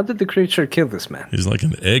 How did the creature kill this man? He's like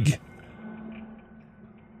an egg.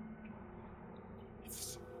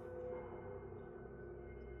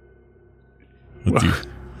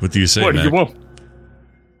 What do you say, What do Mac? you want?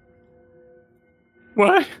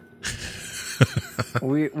 What?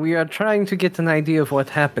 We are trying to get an idea of what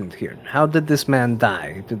happened here. How did this man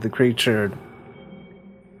die? Did the creature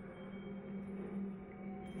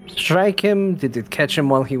strike him? Did it catch him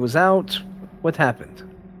while he was out? What happened?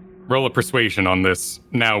 Roll a persuasion on this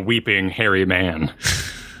now weeping hairy man.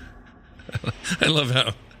 I love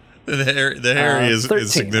how the hairy is 13.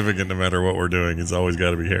 significant no matter what we're doing. It's always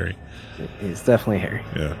got to be hairy. He's definitely hairy.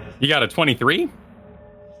 Yeah. You got a 23?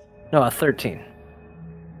 No, a 13.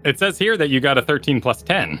 It says here that you got a 13 plus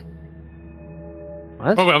 10.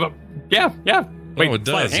 What? Yeah. Wait, oh, it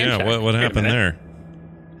sleight of does. hand Yeah. check. What Wait a happened minute. there?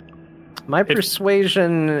 My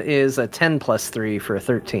persuasion is a 10 plus 3 for a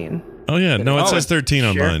 13. Oh yeah. No, it says 13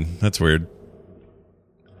 on sure. mine. That's weird.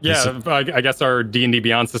 Yeah, I guess our D&D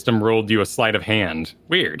Beyond system rolled you a sleight of hand.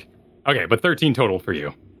 Weird. Okay, but 13 total for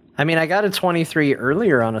you. I mean, I got a 23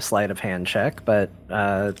 earlier on a sleight of hand check, but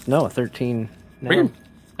no, a 13 now. Weird.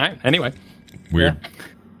 All right, anyway. Weird. Yeah.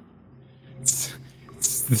 This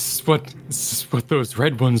is what those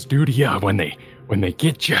red ones do to you when they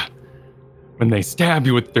get you. When they stab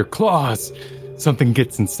you with their claws, something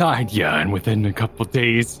gets inside you, and within a couple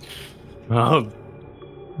days,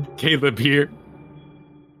 Caleb here.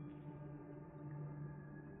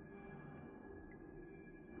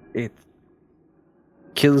 It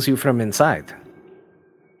kills you from inside.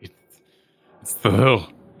 It's the little.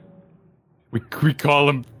 We call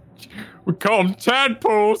them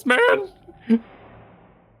tadpoles, man.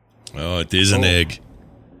 Oh, it is an egg.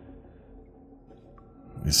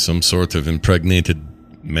 It's some sort of impregnated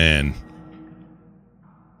man.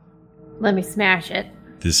 Let me smash it.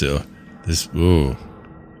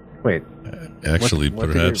 Wait, Actually,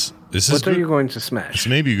 what perhaps this is what are good. you going to smash? It's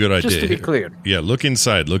maybe a good idea. Just to be clear. Yeah, look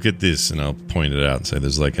inside. Look at this, and I'll point it out and say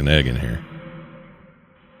there's like an egg in here.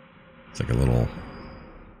 It's like a little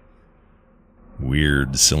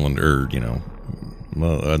weird cylinder,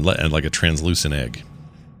 and like a translucent egg.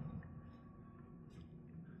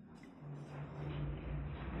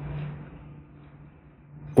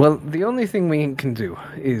 Well, the only thing we can do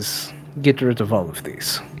is get rid of all of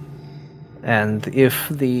these. And if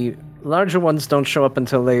the larger ones don't show up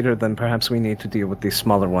until later, then perhaps we need to deal with these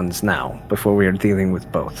smaller ones now, before we are dealing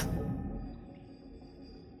with both.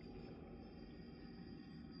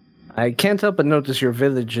 I can't help but notice your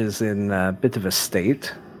village is in a bit of a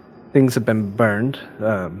state. Things have been burned.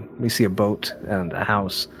 We see a boat and a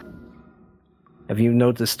house. Have you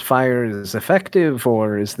noticed fire is effective,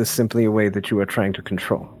 or is this simply a way that you are trying to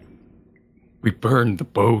control? We burned the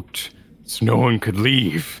boat so no one could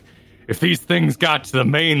leave. If these things got to the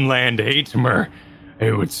mainland Atemer,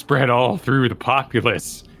 it would spread all through the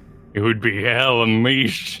populace. It would be hell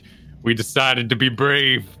unleashed. We decided to be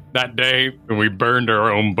brave that day, and we burned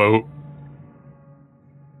our own boat.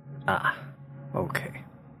 Ah, okay.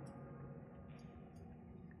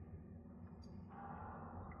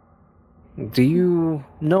 Do you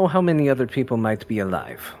know how many other people might be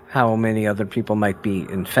alive? How many other people might be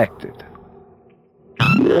infected?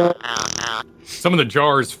 Some of the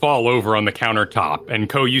jars fall over on the countertop, and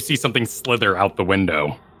Ko, you see something slither out the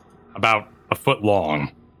window. About a foot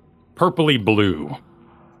long. Purpley blue.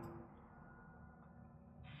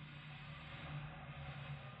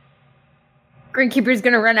 Grinkeeper's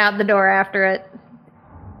gonna run out the door after it.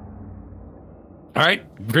 All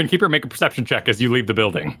right, Grinkeeper, make a perception check as you leave the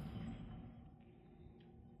building.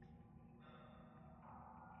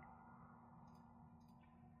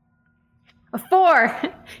 A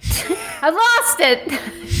 4. I lost it.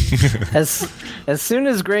 As soon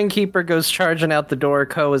as Grainkeeper goes charging out the door,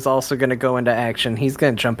 Ko is also going to go into action. He's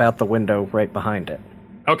going to jump out the window right behind it.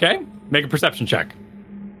 Okay, make a perception check.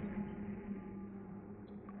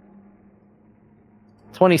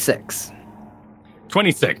 26.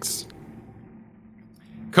 26.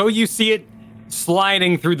 Ko, you see it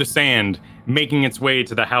sliding through the sand, making its way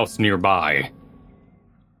to the house nearby.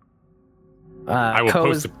 I will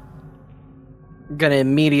Ko's post it. gonna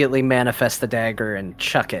immediately manifest the dagger and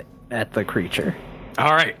chuck it at the creature.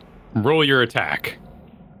 All right, roll your attack.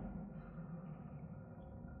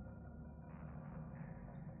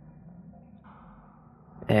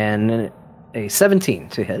 And a 17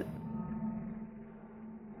 to hit.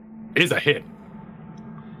 It is a hit.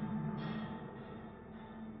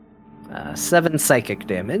 7 psychic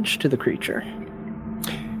damage to the creature.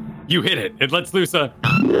 You hit it. It lets loose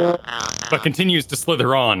but continues to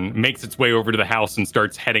slither on, makes its way over to the house and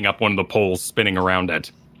starts heading up one of the poles, spinning around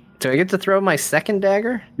it. Do I get to throw my second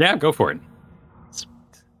dagger? Yeah, go for it.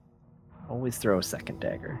 Always throw a second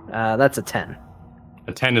dagger. That's a 10.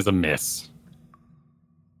 A 10 is a miss.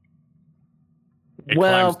 It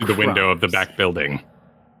Well, climbs through the window of the back building.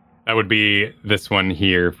 That would be this one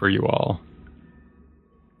here for you all.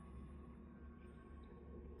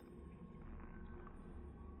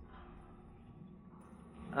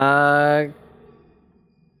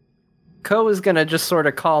 Ko is gonna just sort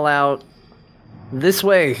of call out, "This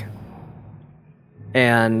way,"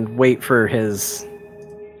 and wait for his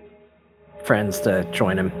friends to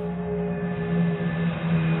join him.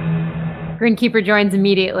 Grinkeeper joins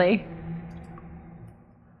immediately.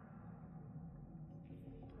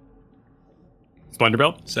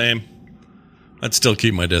 Splendorbelt? Same. I'd still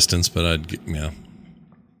keep my distance, but All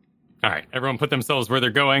right, everyone put themselves where they're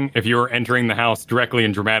going. If you're entering the house directly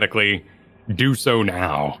and dramatically, do so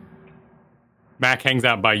now. Mac hangs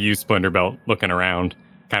out by you, Splendorbelt, looking around,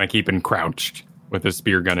 kind of keeping crouched with his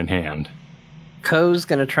spear gun in hand. Ko's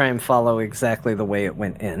gonna try and follow exactly the way it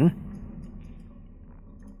went in.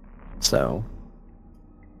 So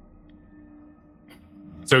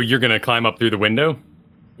you're going to climb up through the window?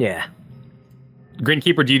 yeah.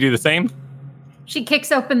 Grinkeeper, do you do the same? She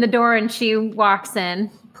kicks open the door and she walks in,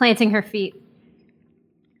 planting her feet.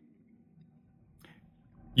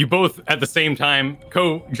 You both, at the same time,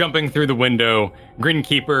 Ko jumping through the window,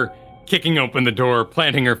 Grinkeeper kicking open the door,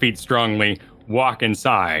 planting her feet strongly, walk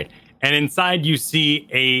inside. And inside you see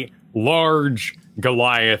a large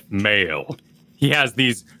Goliath male. He has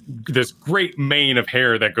this great mane of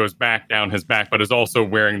hair that goes back down his back, but is also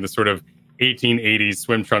wearing the sort of 1880s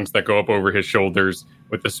swim trunks that go up over his shoulders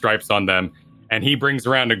with the stripes on them. And he brings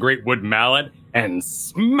around a great wood mallet and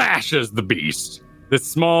smashes the beast. This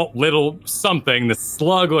small little something, this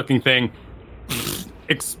slug-looking thing,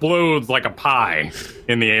 explodes like a pie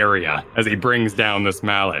in the area as he brings down this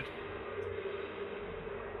mallet.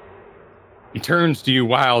 He turns to you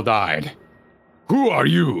wild-eyed. Who are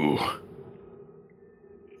you?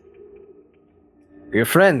 We're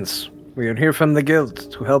friends. We are here from the guild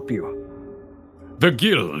to help you. The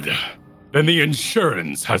guild. Then the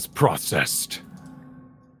insurance has processed.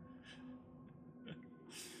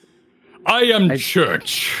 I am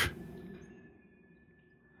Church.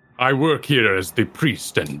 I work here as the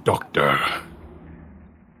priest and doctor.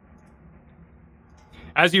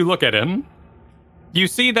 As you look at him, you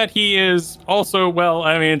see that he is also,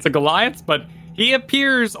 it's a Goliath, but he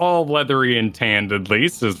appears all leathery and tanned, at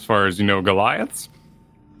least, as far as you know Goliaths.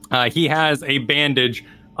 He has a bandage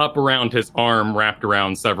up around his arm, wrapped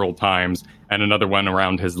around several times, and another one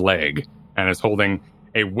around his leg, and is holding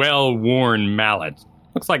a well-worn mallet.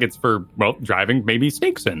 Looks like it's for, driving maybe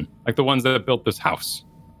stakes in, like the ones that built this house.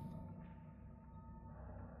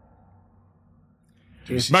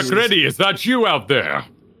 Macready, is that you out there?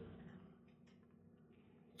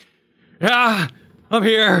 Yeah, I'm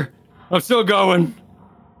here. I'm still going.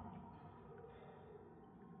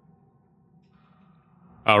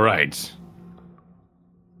 All right.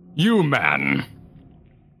 You, man.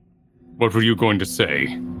 What were you going to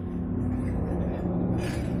say?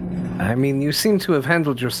 I mean, you seem to have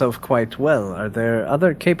handled yourself quite well. Are there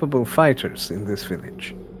other capable fighters in this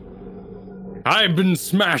village? I've been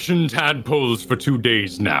smashing tadpoles for 2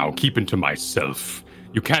 days now, keeping to myself.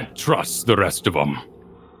 You can't trust the rest of them.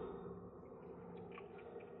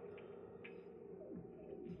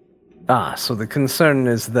 Ah, so the concern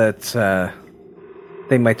is that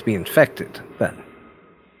they might be infected, then.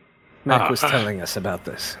 Mac was telling us about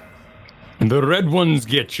this. The red ones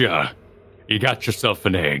get ya. You got yourself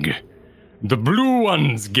an egg. The blue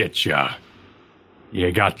ones get ya.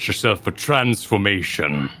 You got yourself a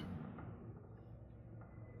transformation.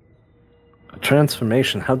 A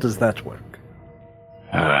transformation? How does that work?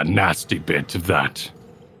 A nasty bit of that.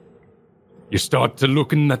 You start to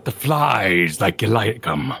looking at the flies like you like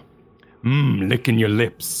them. Licking your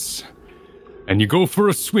lips. And you go for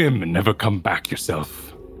a swim and never come back yourself.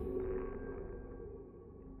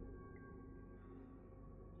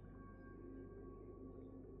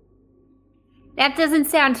 That doesn't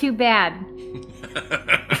sound too bad.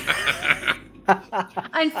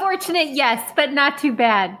 Unfortunate, yes, but not too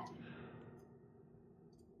bad.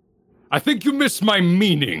 I think you miss my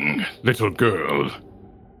meaning, little girl.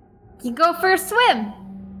 You go for a swim.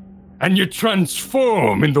 And you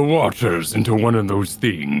transform in the waters into one of those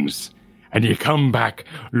things. And you come back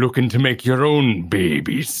looking to make your own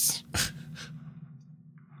babies.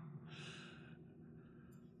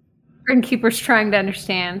 Grinkeeper's trying to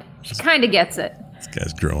understand. She kind of gets it. This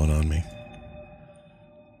guy's growing on me.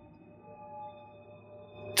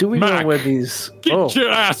 Do we Mac, know where these... Get your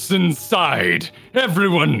ass inside.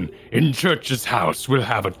 Everyone in Church's house will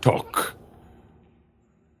have a talk.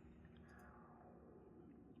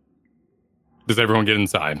 Does everyone get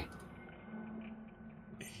inside?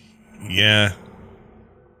 Yeah.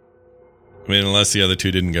 I mean, unless the other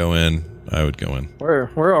two didn't go in, I would go in.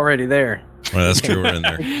 We're already there. Well, that's true. We're in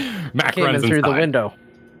there. Mac Came runs in through inside. the window.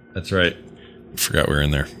 That's right. Forgot we were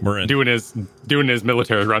in there. We're in. Doing his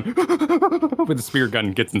military run with a spear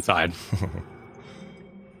gun, gets inside.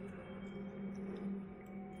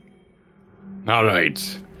 All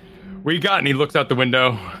right. And he looks out the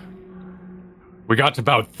window. We got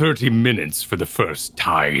about 30 minutes for the first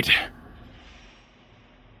tide.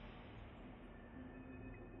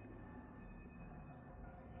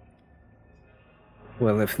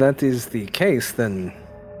 Well, if that is the case, then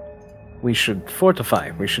we should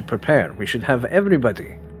fortify, we should prepare, we should have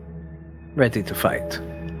everybody ready to fight.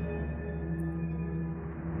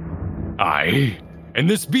 Aye, and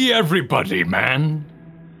this be everybody, man.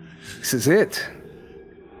 This is it.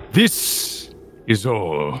 This is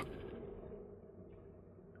all.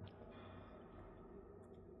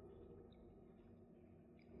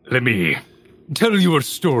 Let me tell you a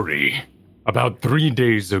story about 3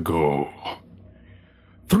 days ago.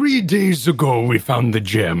 3 days ago, we found the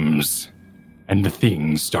gems, and the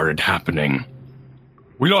things started happening.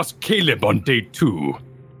 We lost Caleb on day 2.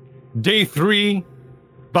 Day 3,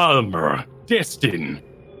 Balmer, Destin,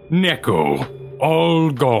 Neko, all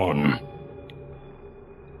gone.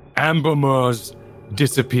 Ambermore's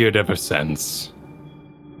disappeared ever since.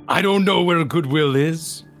 I don't know where Goodwill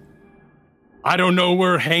is. I don't know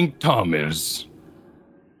where Hank Tom is.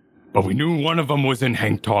 But we knew one of them was in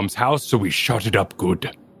Hank Tom's house, so we shut it up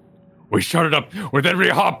good. We shut it up with every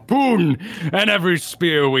harpoon and every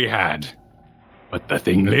spear we had. But the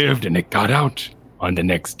thing lived and it got out on the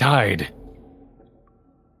next tide.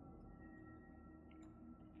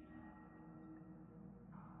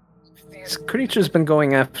 These creatures been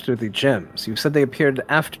going after the gems. You said they appeared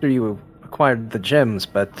after you acquired the gems,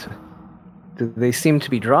 but they seem to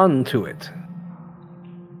be drawn to it.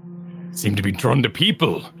 Seem to be drawn to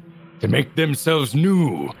people, to make themselves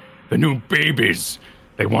new, the new babies.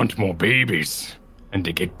 They want more babies, and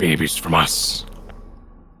they get babies from us.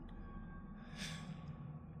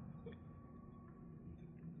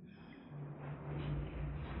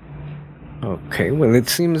 Okay, well, it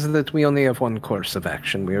seems that we only have one course of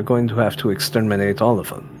action. We are going to have to exterminate all of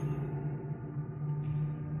them.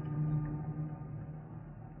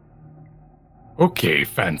 Okay,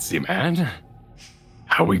 fancy man.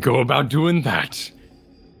 How we go about doing that?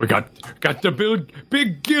 We got the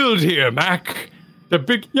big guild here, Mac.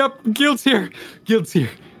 Guild's here. Guild's here.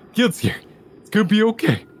 It's gonna be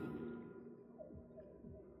okay.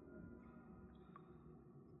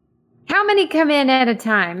 How many come in at a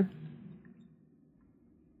time?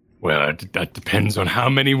 Well, that depends on how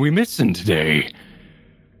many we missing today.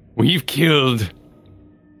 We've killed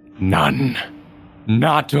none.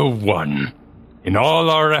 Not a one. In all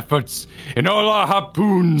our efforts, in all our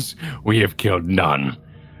harpoons, we have killed none.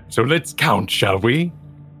 So let's count, shall we?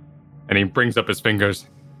 And he brings up his fingers.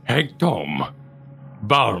 Hank Tom,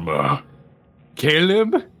 Balmer,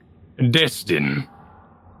 Caleb, Destin,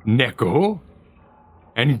 Neko,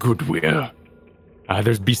 and Goodwill.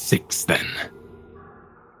 There's be 6 then.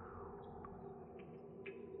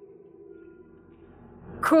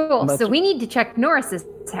 Cool, so we need to check Norris's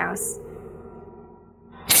house.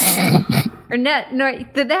 Or no,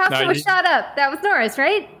 the house that was shot up. That was Norris,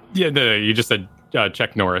 right? Yeah, no, you just said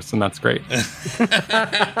check Norris, and that's great.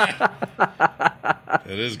 That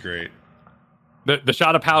is great. The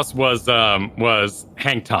shot up house was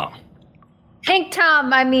Hank Tom. Hank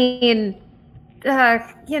Tom, I mean,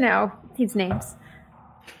 these names.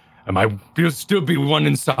 There'll still be one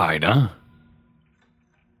inside, huh?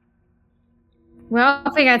 Well,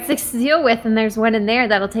 if we got 6 to deal with, and there's one in there,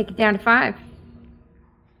 that'll take it down to 5.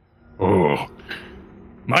 Oh,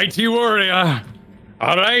 mighty warrior.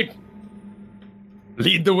 All right.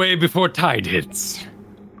 Lead the way before tide hits.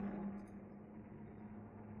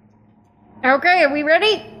 Okay, are we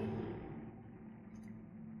ready?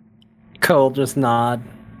 Cole just nod,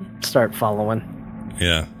 start following.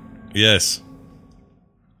 Yeah. Yes.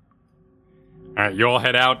 All right, you all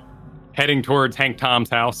head out, heading towards Hank Tom's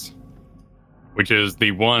house, which is the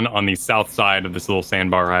one on the south side of this little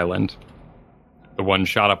sandbar island. The one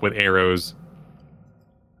shot up with arrows,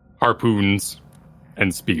 harpoons,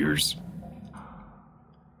 and spears.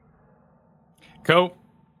 Ko,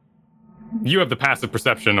 you have the passive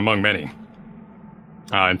perception among many.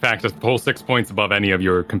 In fact, a whole 6 points above any of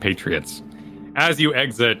your compatriots. As you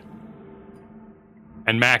exit,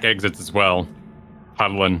 and Mac exits as well,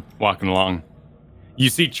 huddling, walking along, you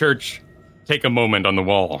see Church take a moment on the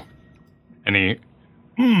wall, and he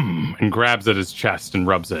and grabs at his chest and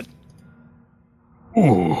rubs it.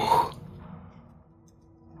 Ooh.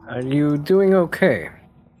 Are you doing okay?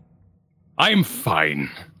 I'm fine.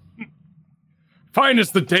 Fine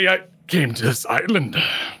as the day I came to this island.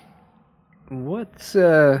 What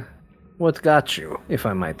got you, if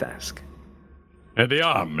I might ask? The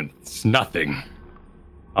arm, it's nothing.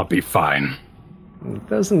 I'll be fine. It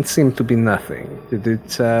doesn't seem to be nothing.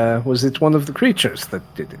 Was it one of the creatures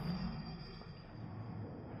that did it?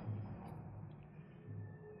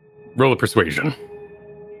 Roll a persuasion.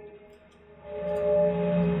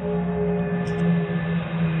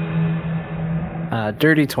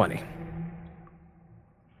 Dirty 20.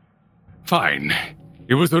 Fine.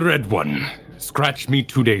 It was the red one. Scratched me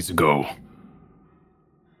 2 days ago.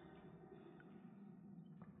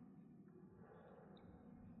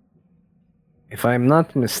 If I'm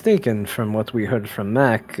not mistaken from what we heard from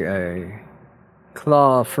Mac, a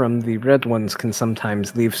claw from the red ones can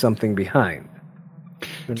sometimes leave something behind.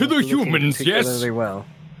 To the humans, yes. Particularly well.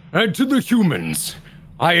 And to the humans,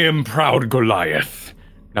 I am proud Goliath.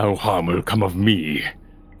 No harm will come of me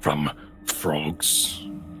from frogs.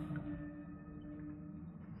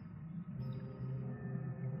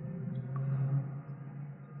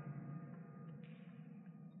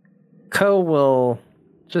 Ko will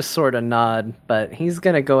just sort of nod, but he's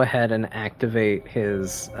going to go ahead and activate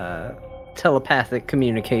his telepathic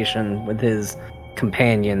communication with his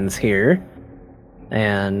companions here.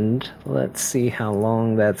 And let's see how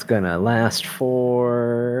long that's going to last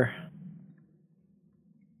for.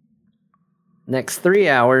 Next 3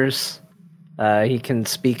 hours, he can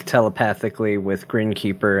speak telepathically with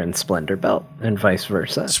Grinkeeper and Splendor Belt, and vice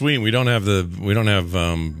versa. Sweet. We don't have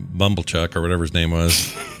Bumblechuck or whatever his name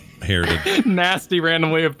was here to. Nasty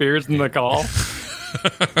randomly appears in the call.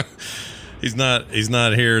 He's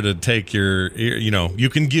not here to take your. You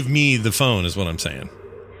can give me the phone, is what I'm saying.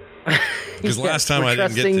 Because last time I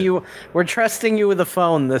didn't get to. We're trusting you with the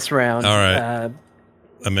phone this round. All right.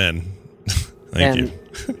 Amen. Thank you.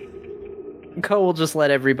 Ko will just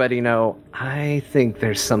let everybody know, I think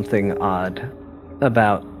there's something odd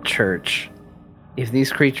about Church. If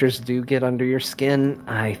these creatures do get under your skin,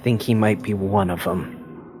 I think he might be one of them.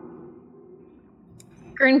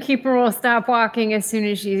 Grinkeeper will stop walking as soon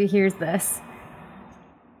as she hears this.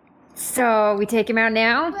 So, we take him out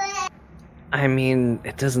now? I mean,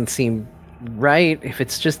 it doesn't seem right if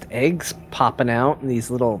it's just eggs popping out and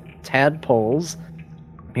these little tadpoles.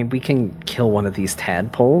 I mean, we can kill one of these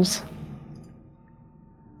tadpoles.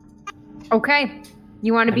 Okay.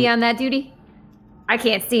 You want to be on that duty? I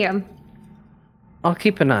can't see him. I'll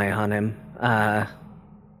keep an eye on him.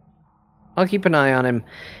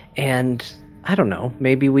 And I don't know,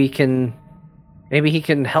 maybe he can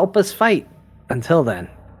help us fight until then.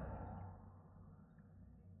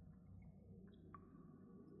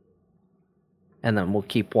 And then we'll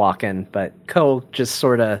keep walking, but Ko just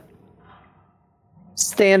sort of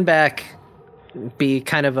stand back, be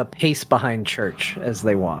kind of a pace behind Church as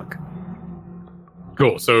they walk.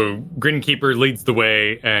 Cool. So Grinkeeper leads the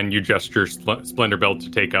way, and you gesture Splendor Belt to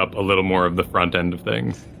take up a little more of the front end of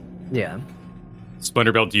things. Yeah.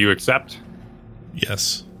 Splendor Belt, do you accept?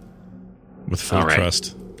 Yes. With full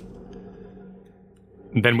trust.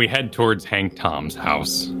 Then we head towards Hank Tom's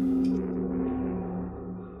house.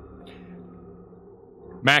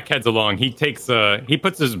 Mac heads along. He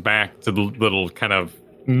puts his back to the little kind of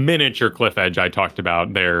miniature cliff edge I talked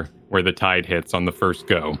about there, where the tide hits on the first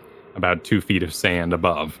go. About 2 feet of sand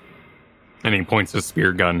above. And he points his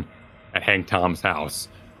spear gun at Hank Tom's house.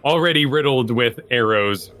 Already riddled with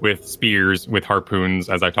arrows, with spears, with harpoons,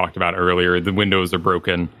 as I talked about earlier. The windows are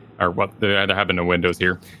broken. Or what? There haven't no windows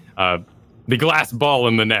here. The glass ball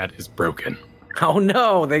in the net is broken. Oh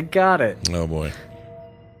no, they got it. Oh boy.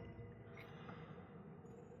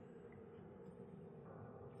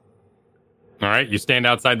 All right, you stand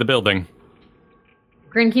outside the building.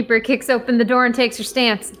 Grinkeeper kicks open the door and takes her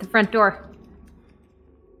stance at the front door.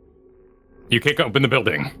 You kick open the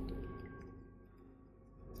building.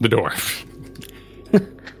 The door.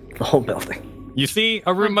 The whole building. You see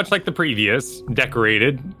a room much like the previous,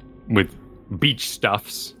 decorated with beach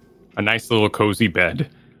stuffs, a nice little cozy bed.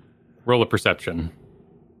 Roll a perception.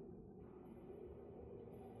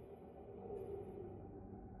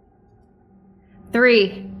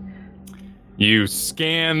 Three. You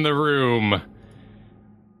scan the room,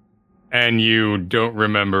 and you don't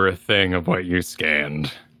remember a thing of what you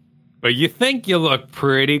scanned. But you think you look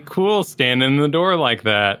pretty cool standing in the door like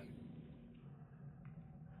that.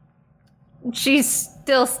 She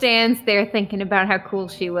still stands there thinking about how cool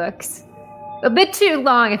she looks. A bit too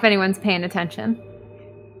long if anyone's paying attention.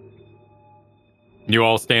 You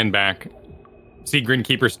all stand back. See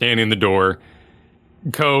Grinkeeper standing in the door.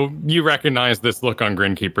 Ko, you recognize this look on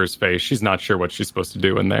Grinkeeper's face. She's not sure what she's supposed to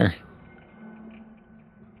do in there.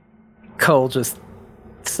 Ko just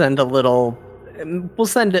send a little... We'll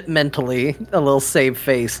send it mentally, a little save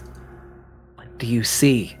face. What do you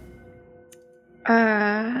see?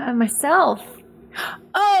 Myself.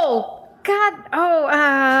 Oh, God.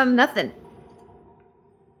 Oh, nothing.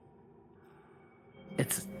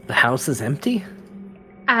 The house is empty?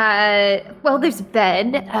 Well, there's a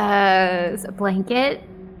bed, there's a blanket,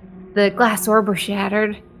 The glass orb was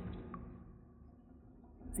shattered.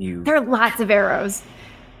 There are lots of arrows.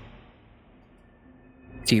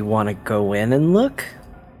 Do you want to go in and look?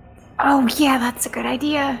 Oh, yeah, that's a good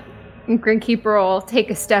idea. And Grinkeeper will take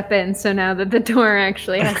a step in, so now that the door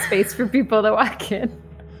actually has space for people to walk in.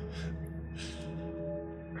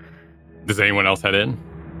 Does anyone else head in?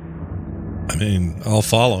 I mean, I'll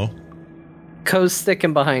follow. Ko's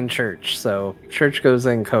sticking behind Church, so Church goes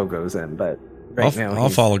in, Ko goes in, but I'll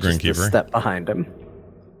follow just Grinkeeper. a step behind him.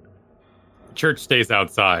 Church stays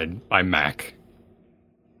outside by Mac,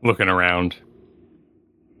 looking around.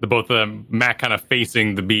 Both of them, Mac kind of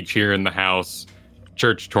facing the beach here in the house.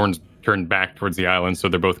 Church turned back towards the island, so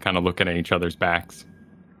they're both kind of looking at each other's backs.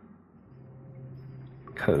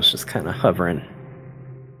 Ko's just kind of hovering.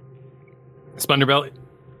 Splunderbelt,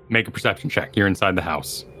 make a perception check. You're inside the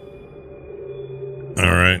house.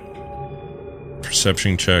 All right.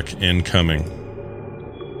 Perception check incoming.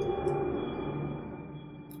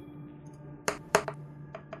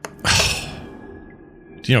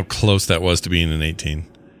 Do you know how close that was to being an 18?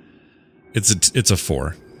 It's a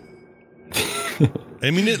 4.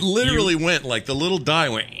 I mean, it literally went like the little die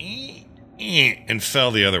went and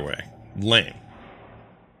fell the other way. Lame.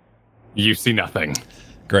 You see nothing.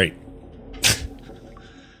 Great.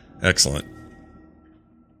 Excellent.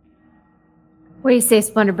 What do you say,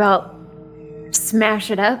 Splunderbelt?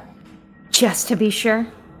 Smash it up? Just to be sure?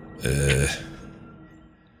 It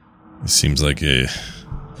seems like a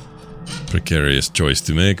precarious choice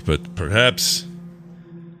to make, but perhaps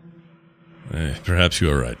you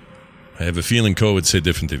are right. I have a feeling Ko would say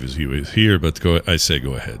different if he was here, but I say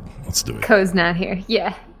go ahead. Let's do it. Ko's not here.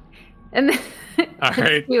 Yeah. And then, all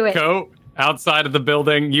right, Ko, outside of the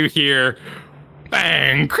building, you hear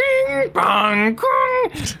bang, kring, bang,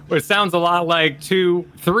 kring. It sounds a lot like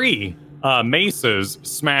 3 maces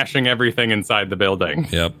smashing everything inside the building.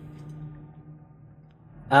 Yep.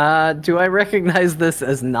 Do I recognize this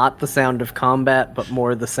as not the sound of combat, but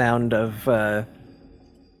more the sound of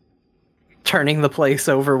turning the place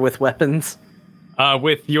over with weapons?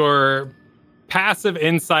 With your passive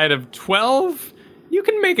insight of 12, you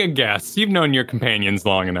can make a guess. You've known your companions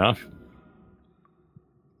long enough.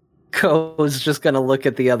 Ko's just going to look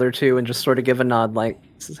at the other two and just sort of give a nod like,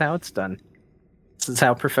 this is how it's done. This is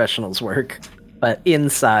how professionals work. But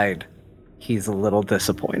inside, he's a little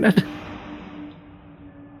disappointed.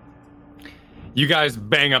 You guys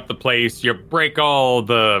bang up the place. You break all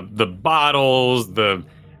the bottles, the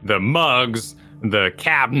mugs, the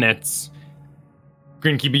cabinets.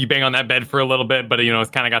 Grinkeeper, you bang on that bed for a little bit, but it's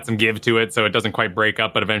kind of got some give to it, so it doesn't quite break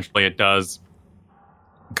up, but eventually it does.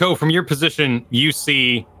 Ko, from your position, you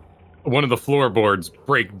see one of the floorboards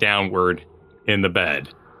break downward in the bed,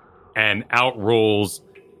 and out rolls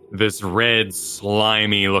this red,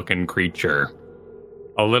 slimy-looking creature.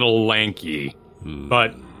 A little lanky,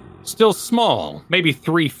 but still small, maybe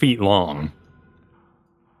 3 feet long.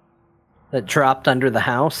 That dropped under the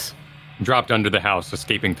house? Dropped under the house,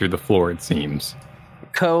 escaping through the floor, it seems.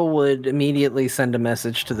 Ko would immediately send a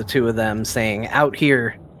message to the two of them saying, out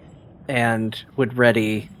here, and would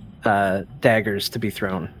ready daggers to be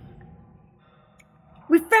thrown.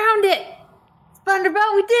 We found it!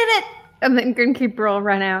 Splunderbelt, we did it! And then Grinkeeper will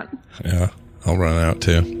run out. Yeah, I'll run out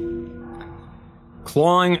too.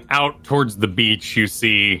 Clawing out towards the beach, you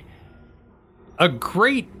see a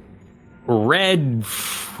great red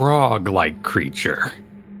frog-like creature.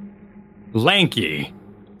 Lanky,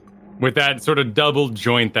 with that sort of double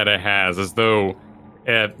joint that it has, as though,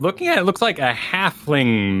 looking at it, looks like a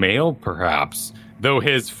halfling male, perhaps, though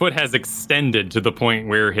his foot has extended to the point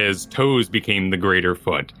where his toes became the greater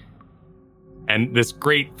foot. And this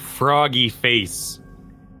great froggy face,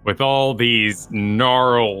 with all these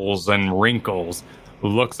gnarls and wrinkles,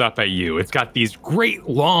 looks up at you. It's got these great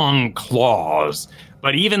long claws,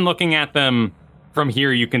 but even looking at them from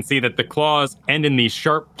here, you can see that the claws end in these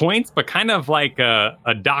sharp points, but kind of like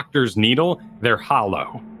a doctor's needle, they're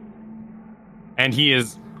hollow. And he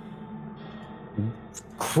is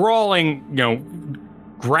crawling,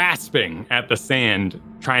 grasping at the sand,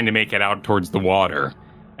 trying to make it out towards the water.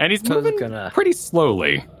 And he's moving pretty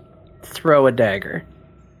slowly. Throw a dagger.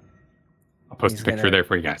 I'll post a picture there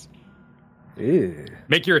for you guys. Ew.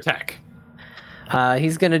 Make your attack.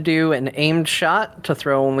 He's going to do an aimed shot to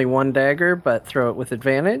throw only one dagger, but throw it with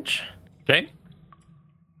advantage. Okay.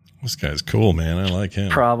 This guy's cool, man. I like him.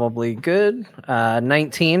 Probably good.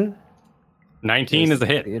 19. 19 is a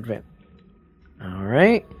hit. All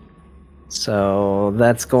right. So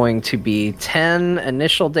that's going to be 10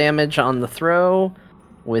 initial damage on the throw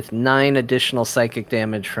with 9 additional psychic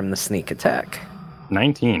damage from the sneak attack.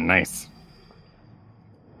 19, nice.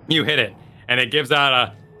 You hit it, and it gives out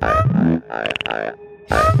a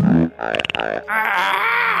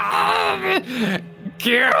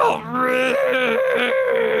Kill me!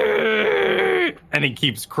 And he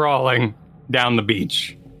keeps crawling down the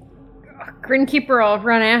beach. Grinkeeper will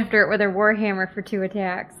run after it with her warhammer for 2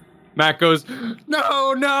 attacks. Matt goes,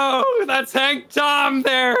 no, that's Hank Tom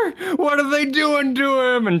there. What are they doing to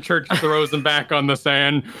him? And Church throws him back on the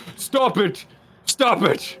sand. Stop it.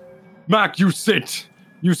 Mac, you sit.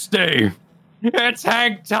 You stay. It's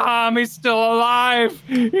Hank Tom. He's still alive.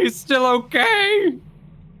 He's still okay.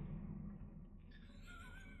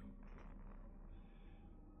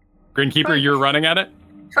 Grinkeeper, you're running at it?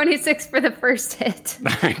 26 for the first hit.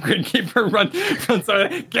 Grinkeeper runs.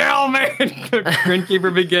 Kill me!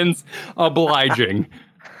 Grinkeeper begins obliging.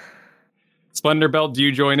 Splendorbelt, do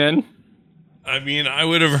you join in? I mean, I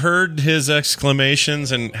would have heard his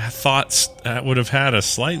exclamations and thoughts. I would have had a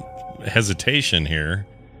slight hesitation here.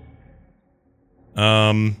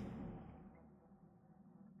 But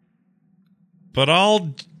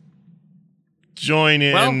I'll join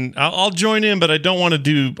in. Well, I'll join in, but I don't want to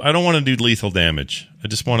do lethal damage. I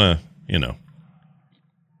just want to,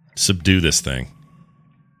 subdue this thing.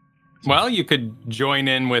 Well, you could join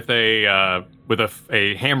in with a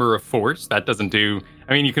hammer of force. That doesn't do.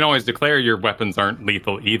 I mean, you can always declare your weapons aren't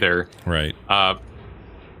lethal either. Right.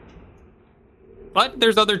 But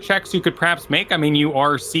there's other checks you could perhaps make. I mean, you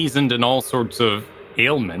are seasoned in all sorts of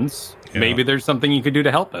ailments. Yeah. Maybe there's something you could do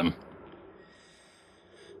to help him.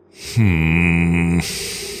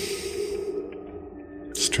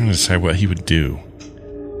 Just trying to decide what he would do.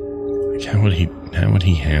 Like, how would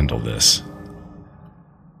he handle this?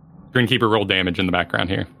 Grinkeeper, roll damage in the background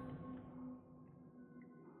here.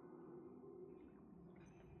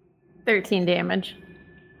 13 damage.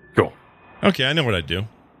 Cool. Okay, I know what I'd do.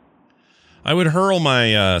 I would hurl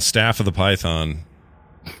my Staff of the Python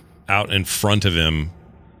out in front of him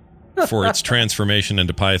for its transformation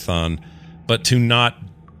into Python, but to not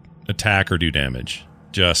attack or do damage.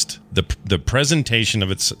 Just the presentation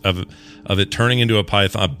of it turning into a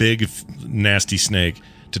python, a big nasty snake,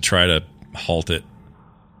 to try to halt it,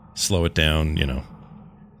 slow it down,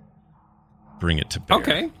 bring it to bear.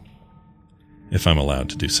 Okay. If I'm allowed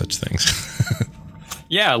to do such things.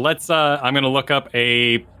 Yeah, let's I'm going to look up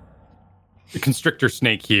a constrictor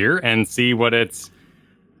snake here and see what it's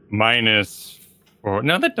minus.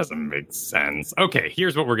 No, that doesn't make sense. Okay,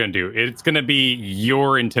 here's what we're going to do. It's going to be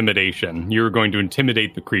your intimidation. You're going to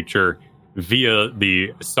intimidate the creature via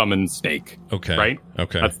the summoned snake. Okay. Right?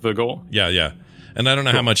 Okay. That's the goal? Yeah. And I don't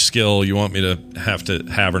know how much skill you want me to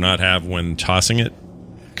have or not have when tossing it,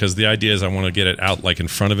 because the idea is I want to get it out like in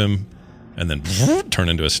front of him and then turn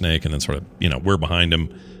into a snake, and then sort of, we're behind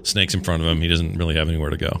him, snake's in front of him. He doesn't really have anywhere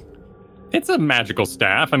to go. It's a magical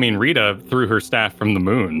staff. I mean, Rita threw her staff from the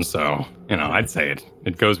moon, so, I'd say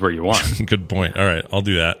it goes where you want. Good point. All right, I'll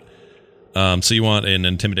do that. So you want an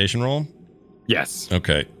intimidation roll? Yes.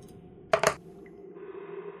 Okay.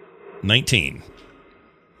 19.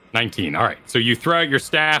 19. All right. So you throw out your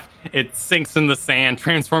staff, it sinks in the sand,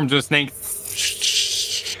 transforms into a snake,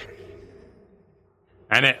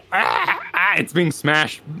 and it's being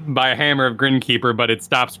smashed by a hammer of Grinkeeper, but it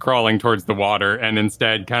stops crawling towards the water and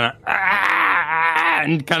instead kind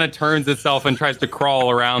of turns itself and tries to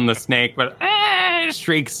crawl around the snake, but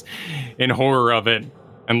shrieks in horror of it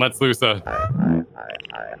and lets loose a...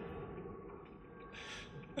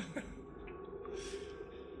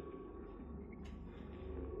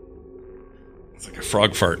 It's like a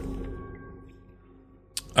frog fart.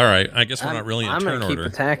 All right, I guess we're not really in turn order. I'm going to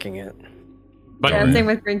keep attacking it. But, yeah, same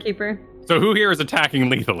with Grinkeeper. So who here is attacking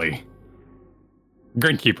lethally?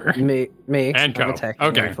 Grinkeeper. Me. And Co. I'm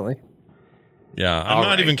attacking lethally. Yeah, I'm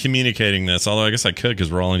not even communicating this, although I guess I could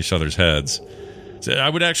because we're all in each other's heads. So I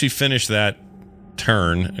would actually finish that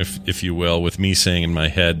turn, if you will, with me saying in my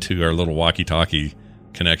head to our little walkie-talkie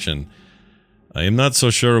connection, I am not so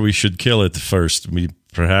sure we should kill it first. We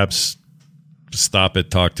perhaps stop it,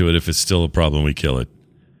 talk to it. If it's still a problem, we kill it.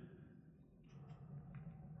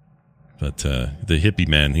 But the hippie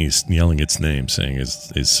man, he's yelling its name, saying,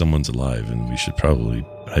 is someone's alive, and we should probably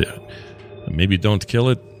maybe don't kill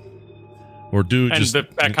it. Or do and just...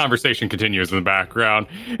 that conversation continues in the background.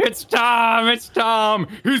 It's Tom!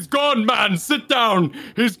 He's gone, man! Sit down!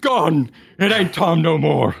 He's gone! It ain't Tom no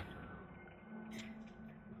more!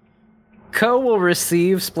 Ko will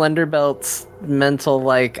receive Splendorbelt's mental,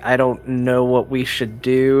 I don't know what we should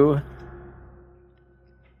do.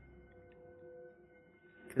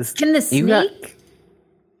 Can the snake?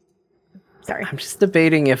 Sorry. I'm just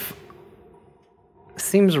debating if it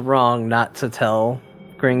seems wrong not to tell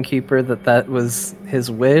Grinkeeper that was his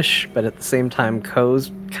wish, but at the same time,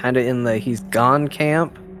 Ko's kind of in the he's gone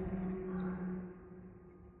camp.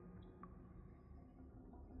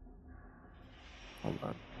 Hold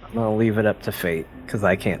on. I'm going to leave it up to fate, because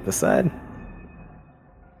I can't decide.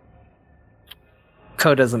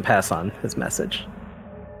 Ko doesn't pass on his message.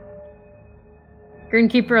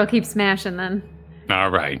 Grinkeeper will keep smashing then. All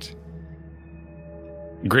right.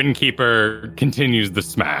 Grinkeeper continues the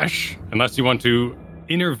smash. Unless you want to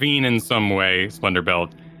intervene in some way,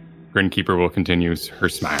 Splendorbelt, Grinkeeper will continue her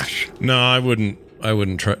smash. No, I wouldn't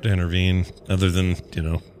try to intervene other than,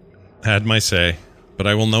 had my say. But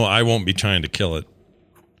I won't be trying to kill it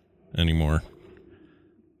anymore.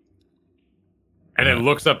 And it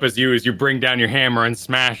looks up as you bring down your hammer and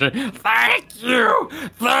smash it. Thank you!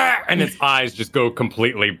 And its eyes just go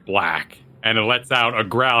completely black. And it lets out a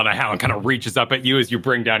growl and a howl and kind of reaches up at you as you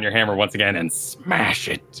bring down your hammer once again and smash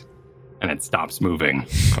it. And it stops moving.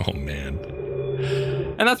 Oh, man.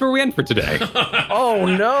 And that's where we end for today. Oh,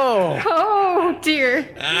 no! Oh, dear.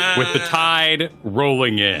 With the tide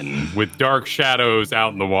rolling in, with dark shadows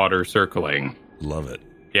out in the water circling. Love it.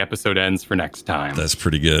 The episode ends for next time. That's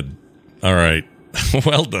pretty good. All right.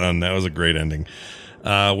 Well done. That was a great ending.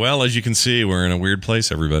 Well, as you can see, we're in a weird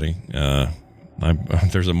place, everybody.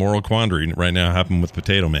 There's a moral quandary right now happening with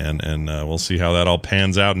Potato Man, and we'll see how that all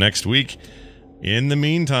pans out next week. In the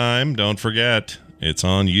meantime, don't forget, it's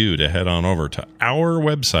on you to head on over to our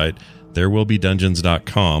website,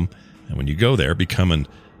 therewillbedungeons.com, and when you go there, become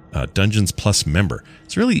a Dungeons Plus member.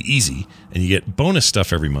 It's really easy, and you get bonus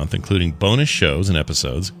stuff every month, including bonus shows and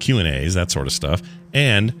episodes, Q&As, that sort of stuff,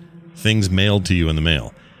 and things mailed to you in the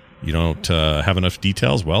mail. You don't have enough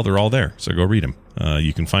details? Well, they're all there, so go read them.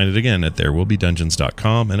 You can find it again at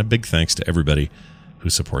therewillbedungeons.com, and a big thanks to everybody who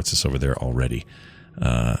supports us over there already.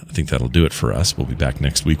 I think that'll do it for us. We'll be back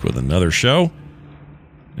next week with another show.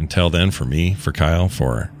 Until then, for me, for Kyle,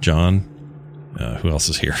 for John, who else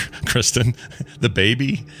is here? Kristen, the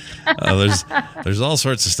baby. There's all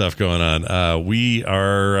sorts of stuff going on. We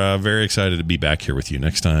are very excited to be back here with you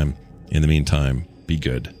next time. In the meantime, be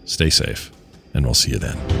good, stay safe, and we'll see you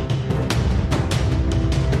then.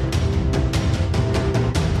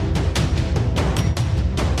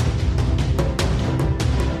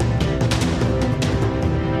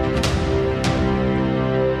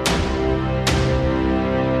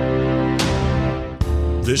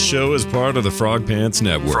 This show is part of the Frog Pants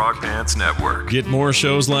Network. Frog Pants Network. Get more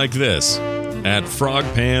shows like this at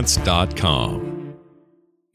frogpants.com.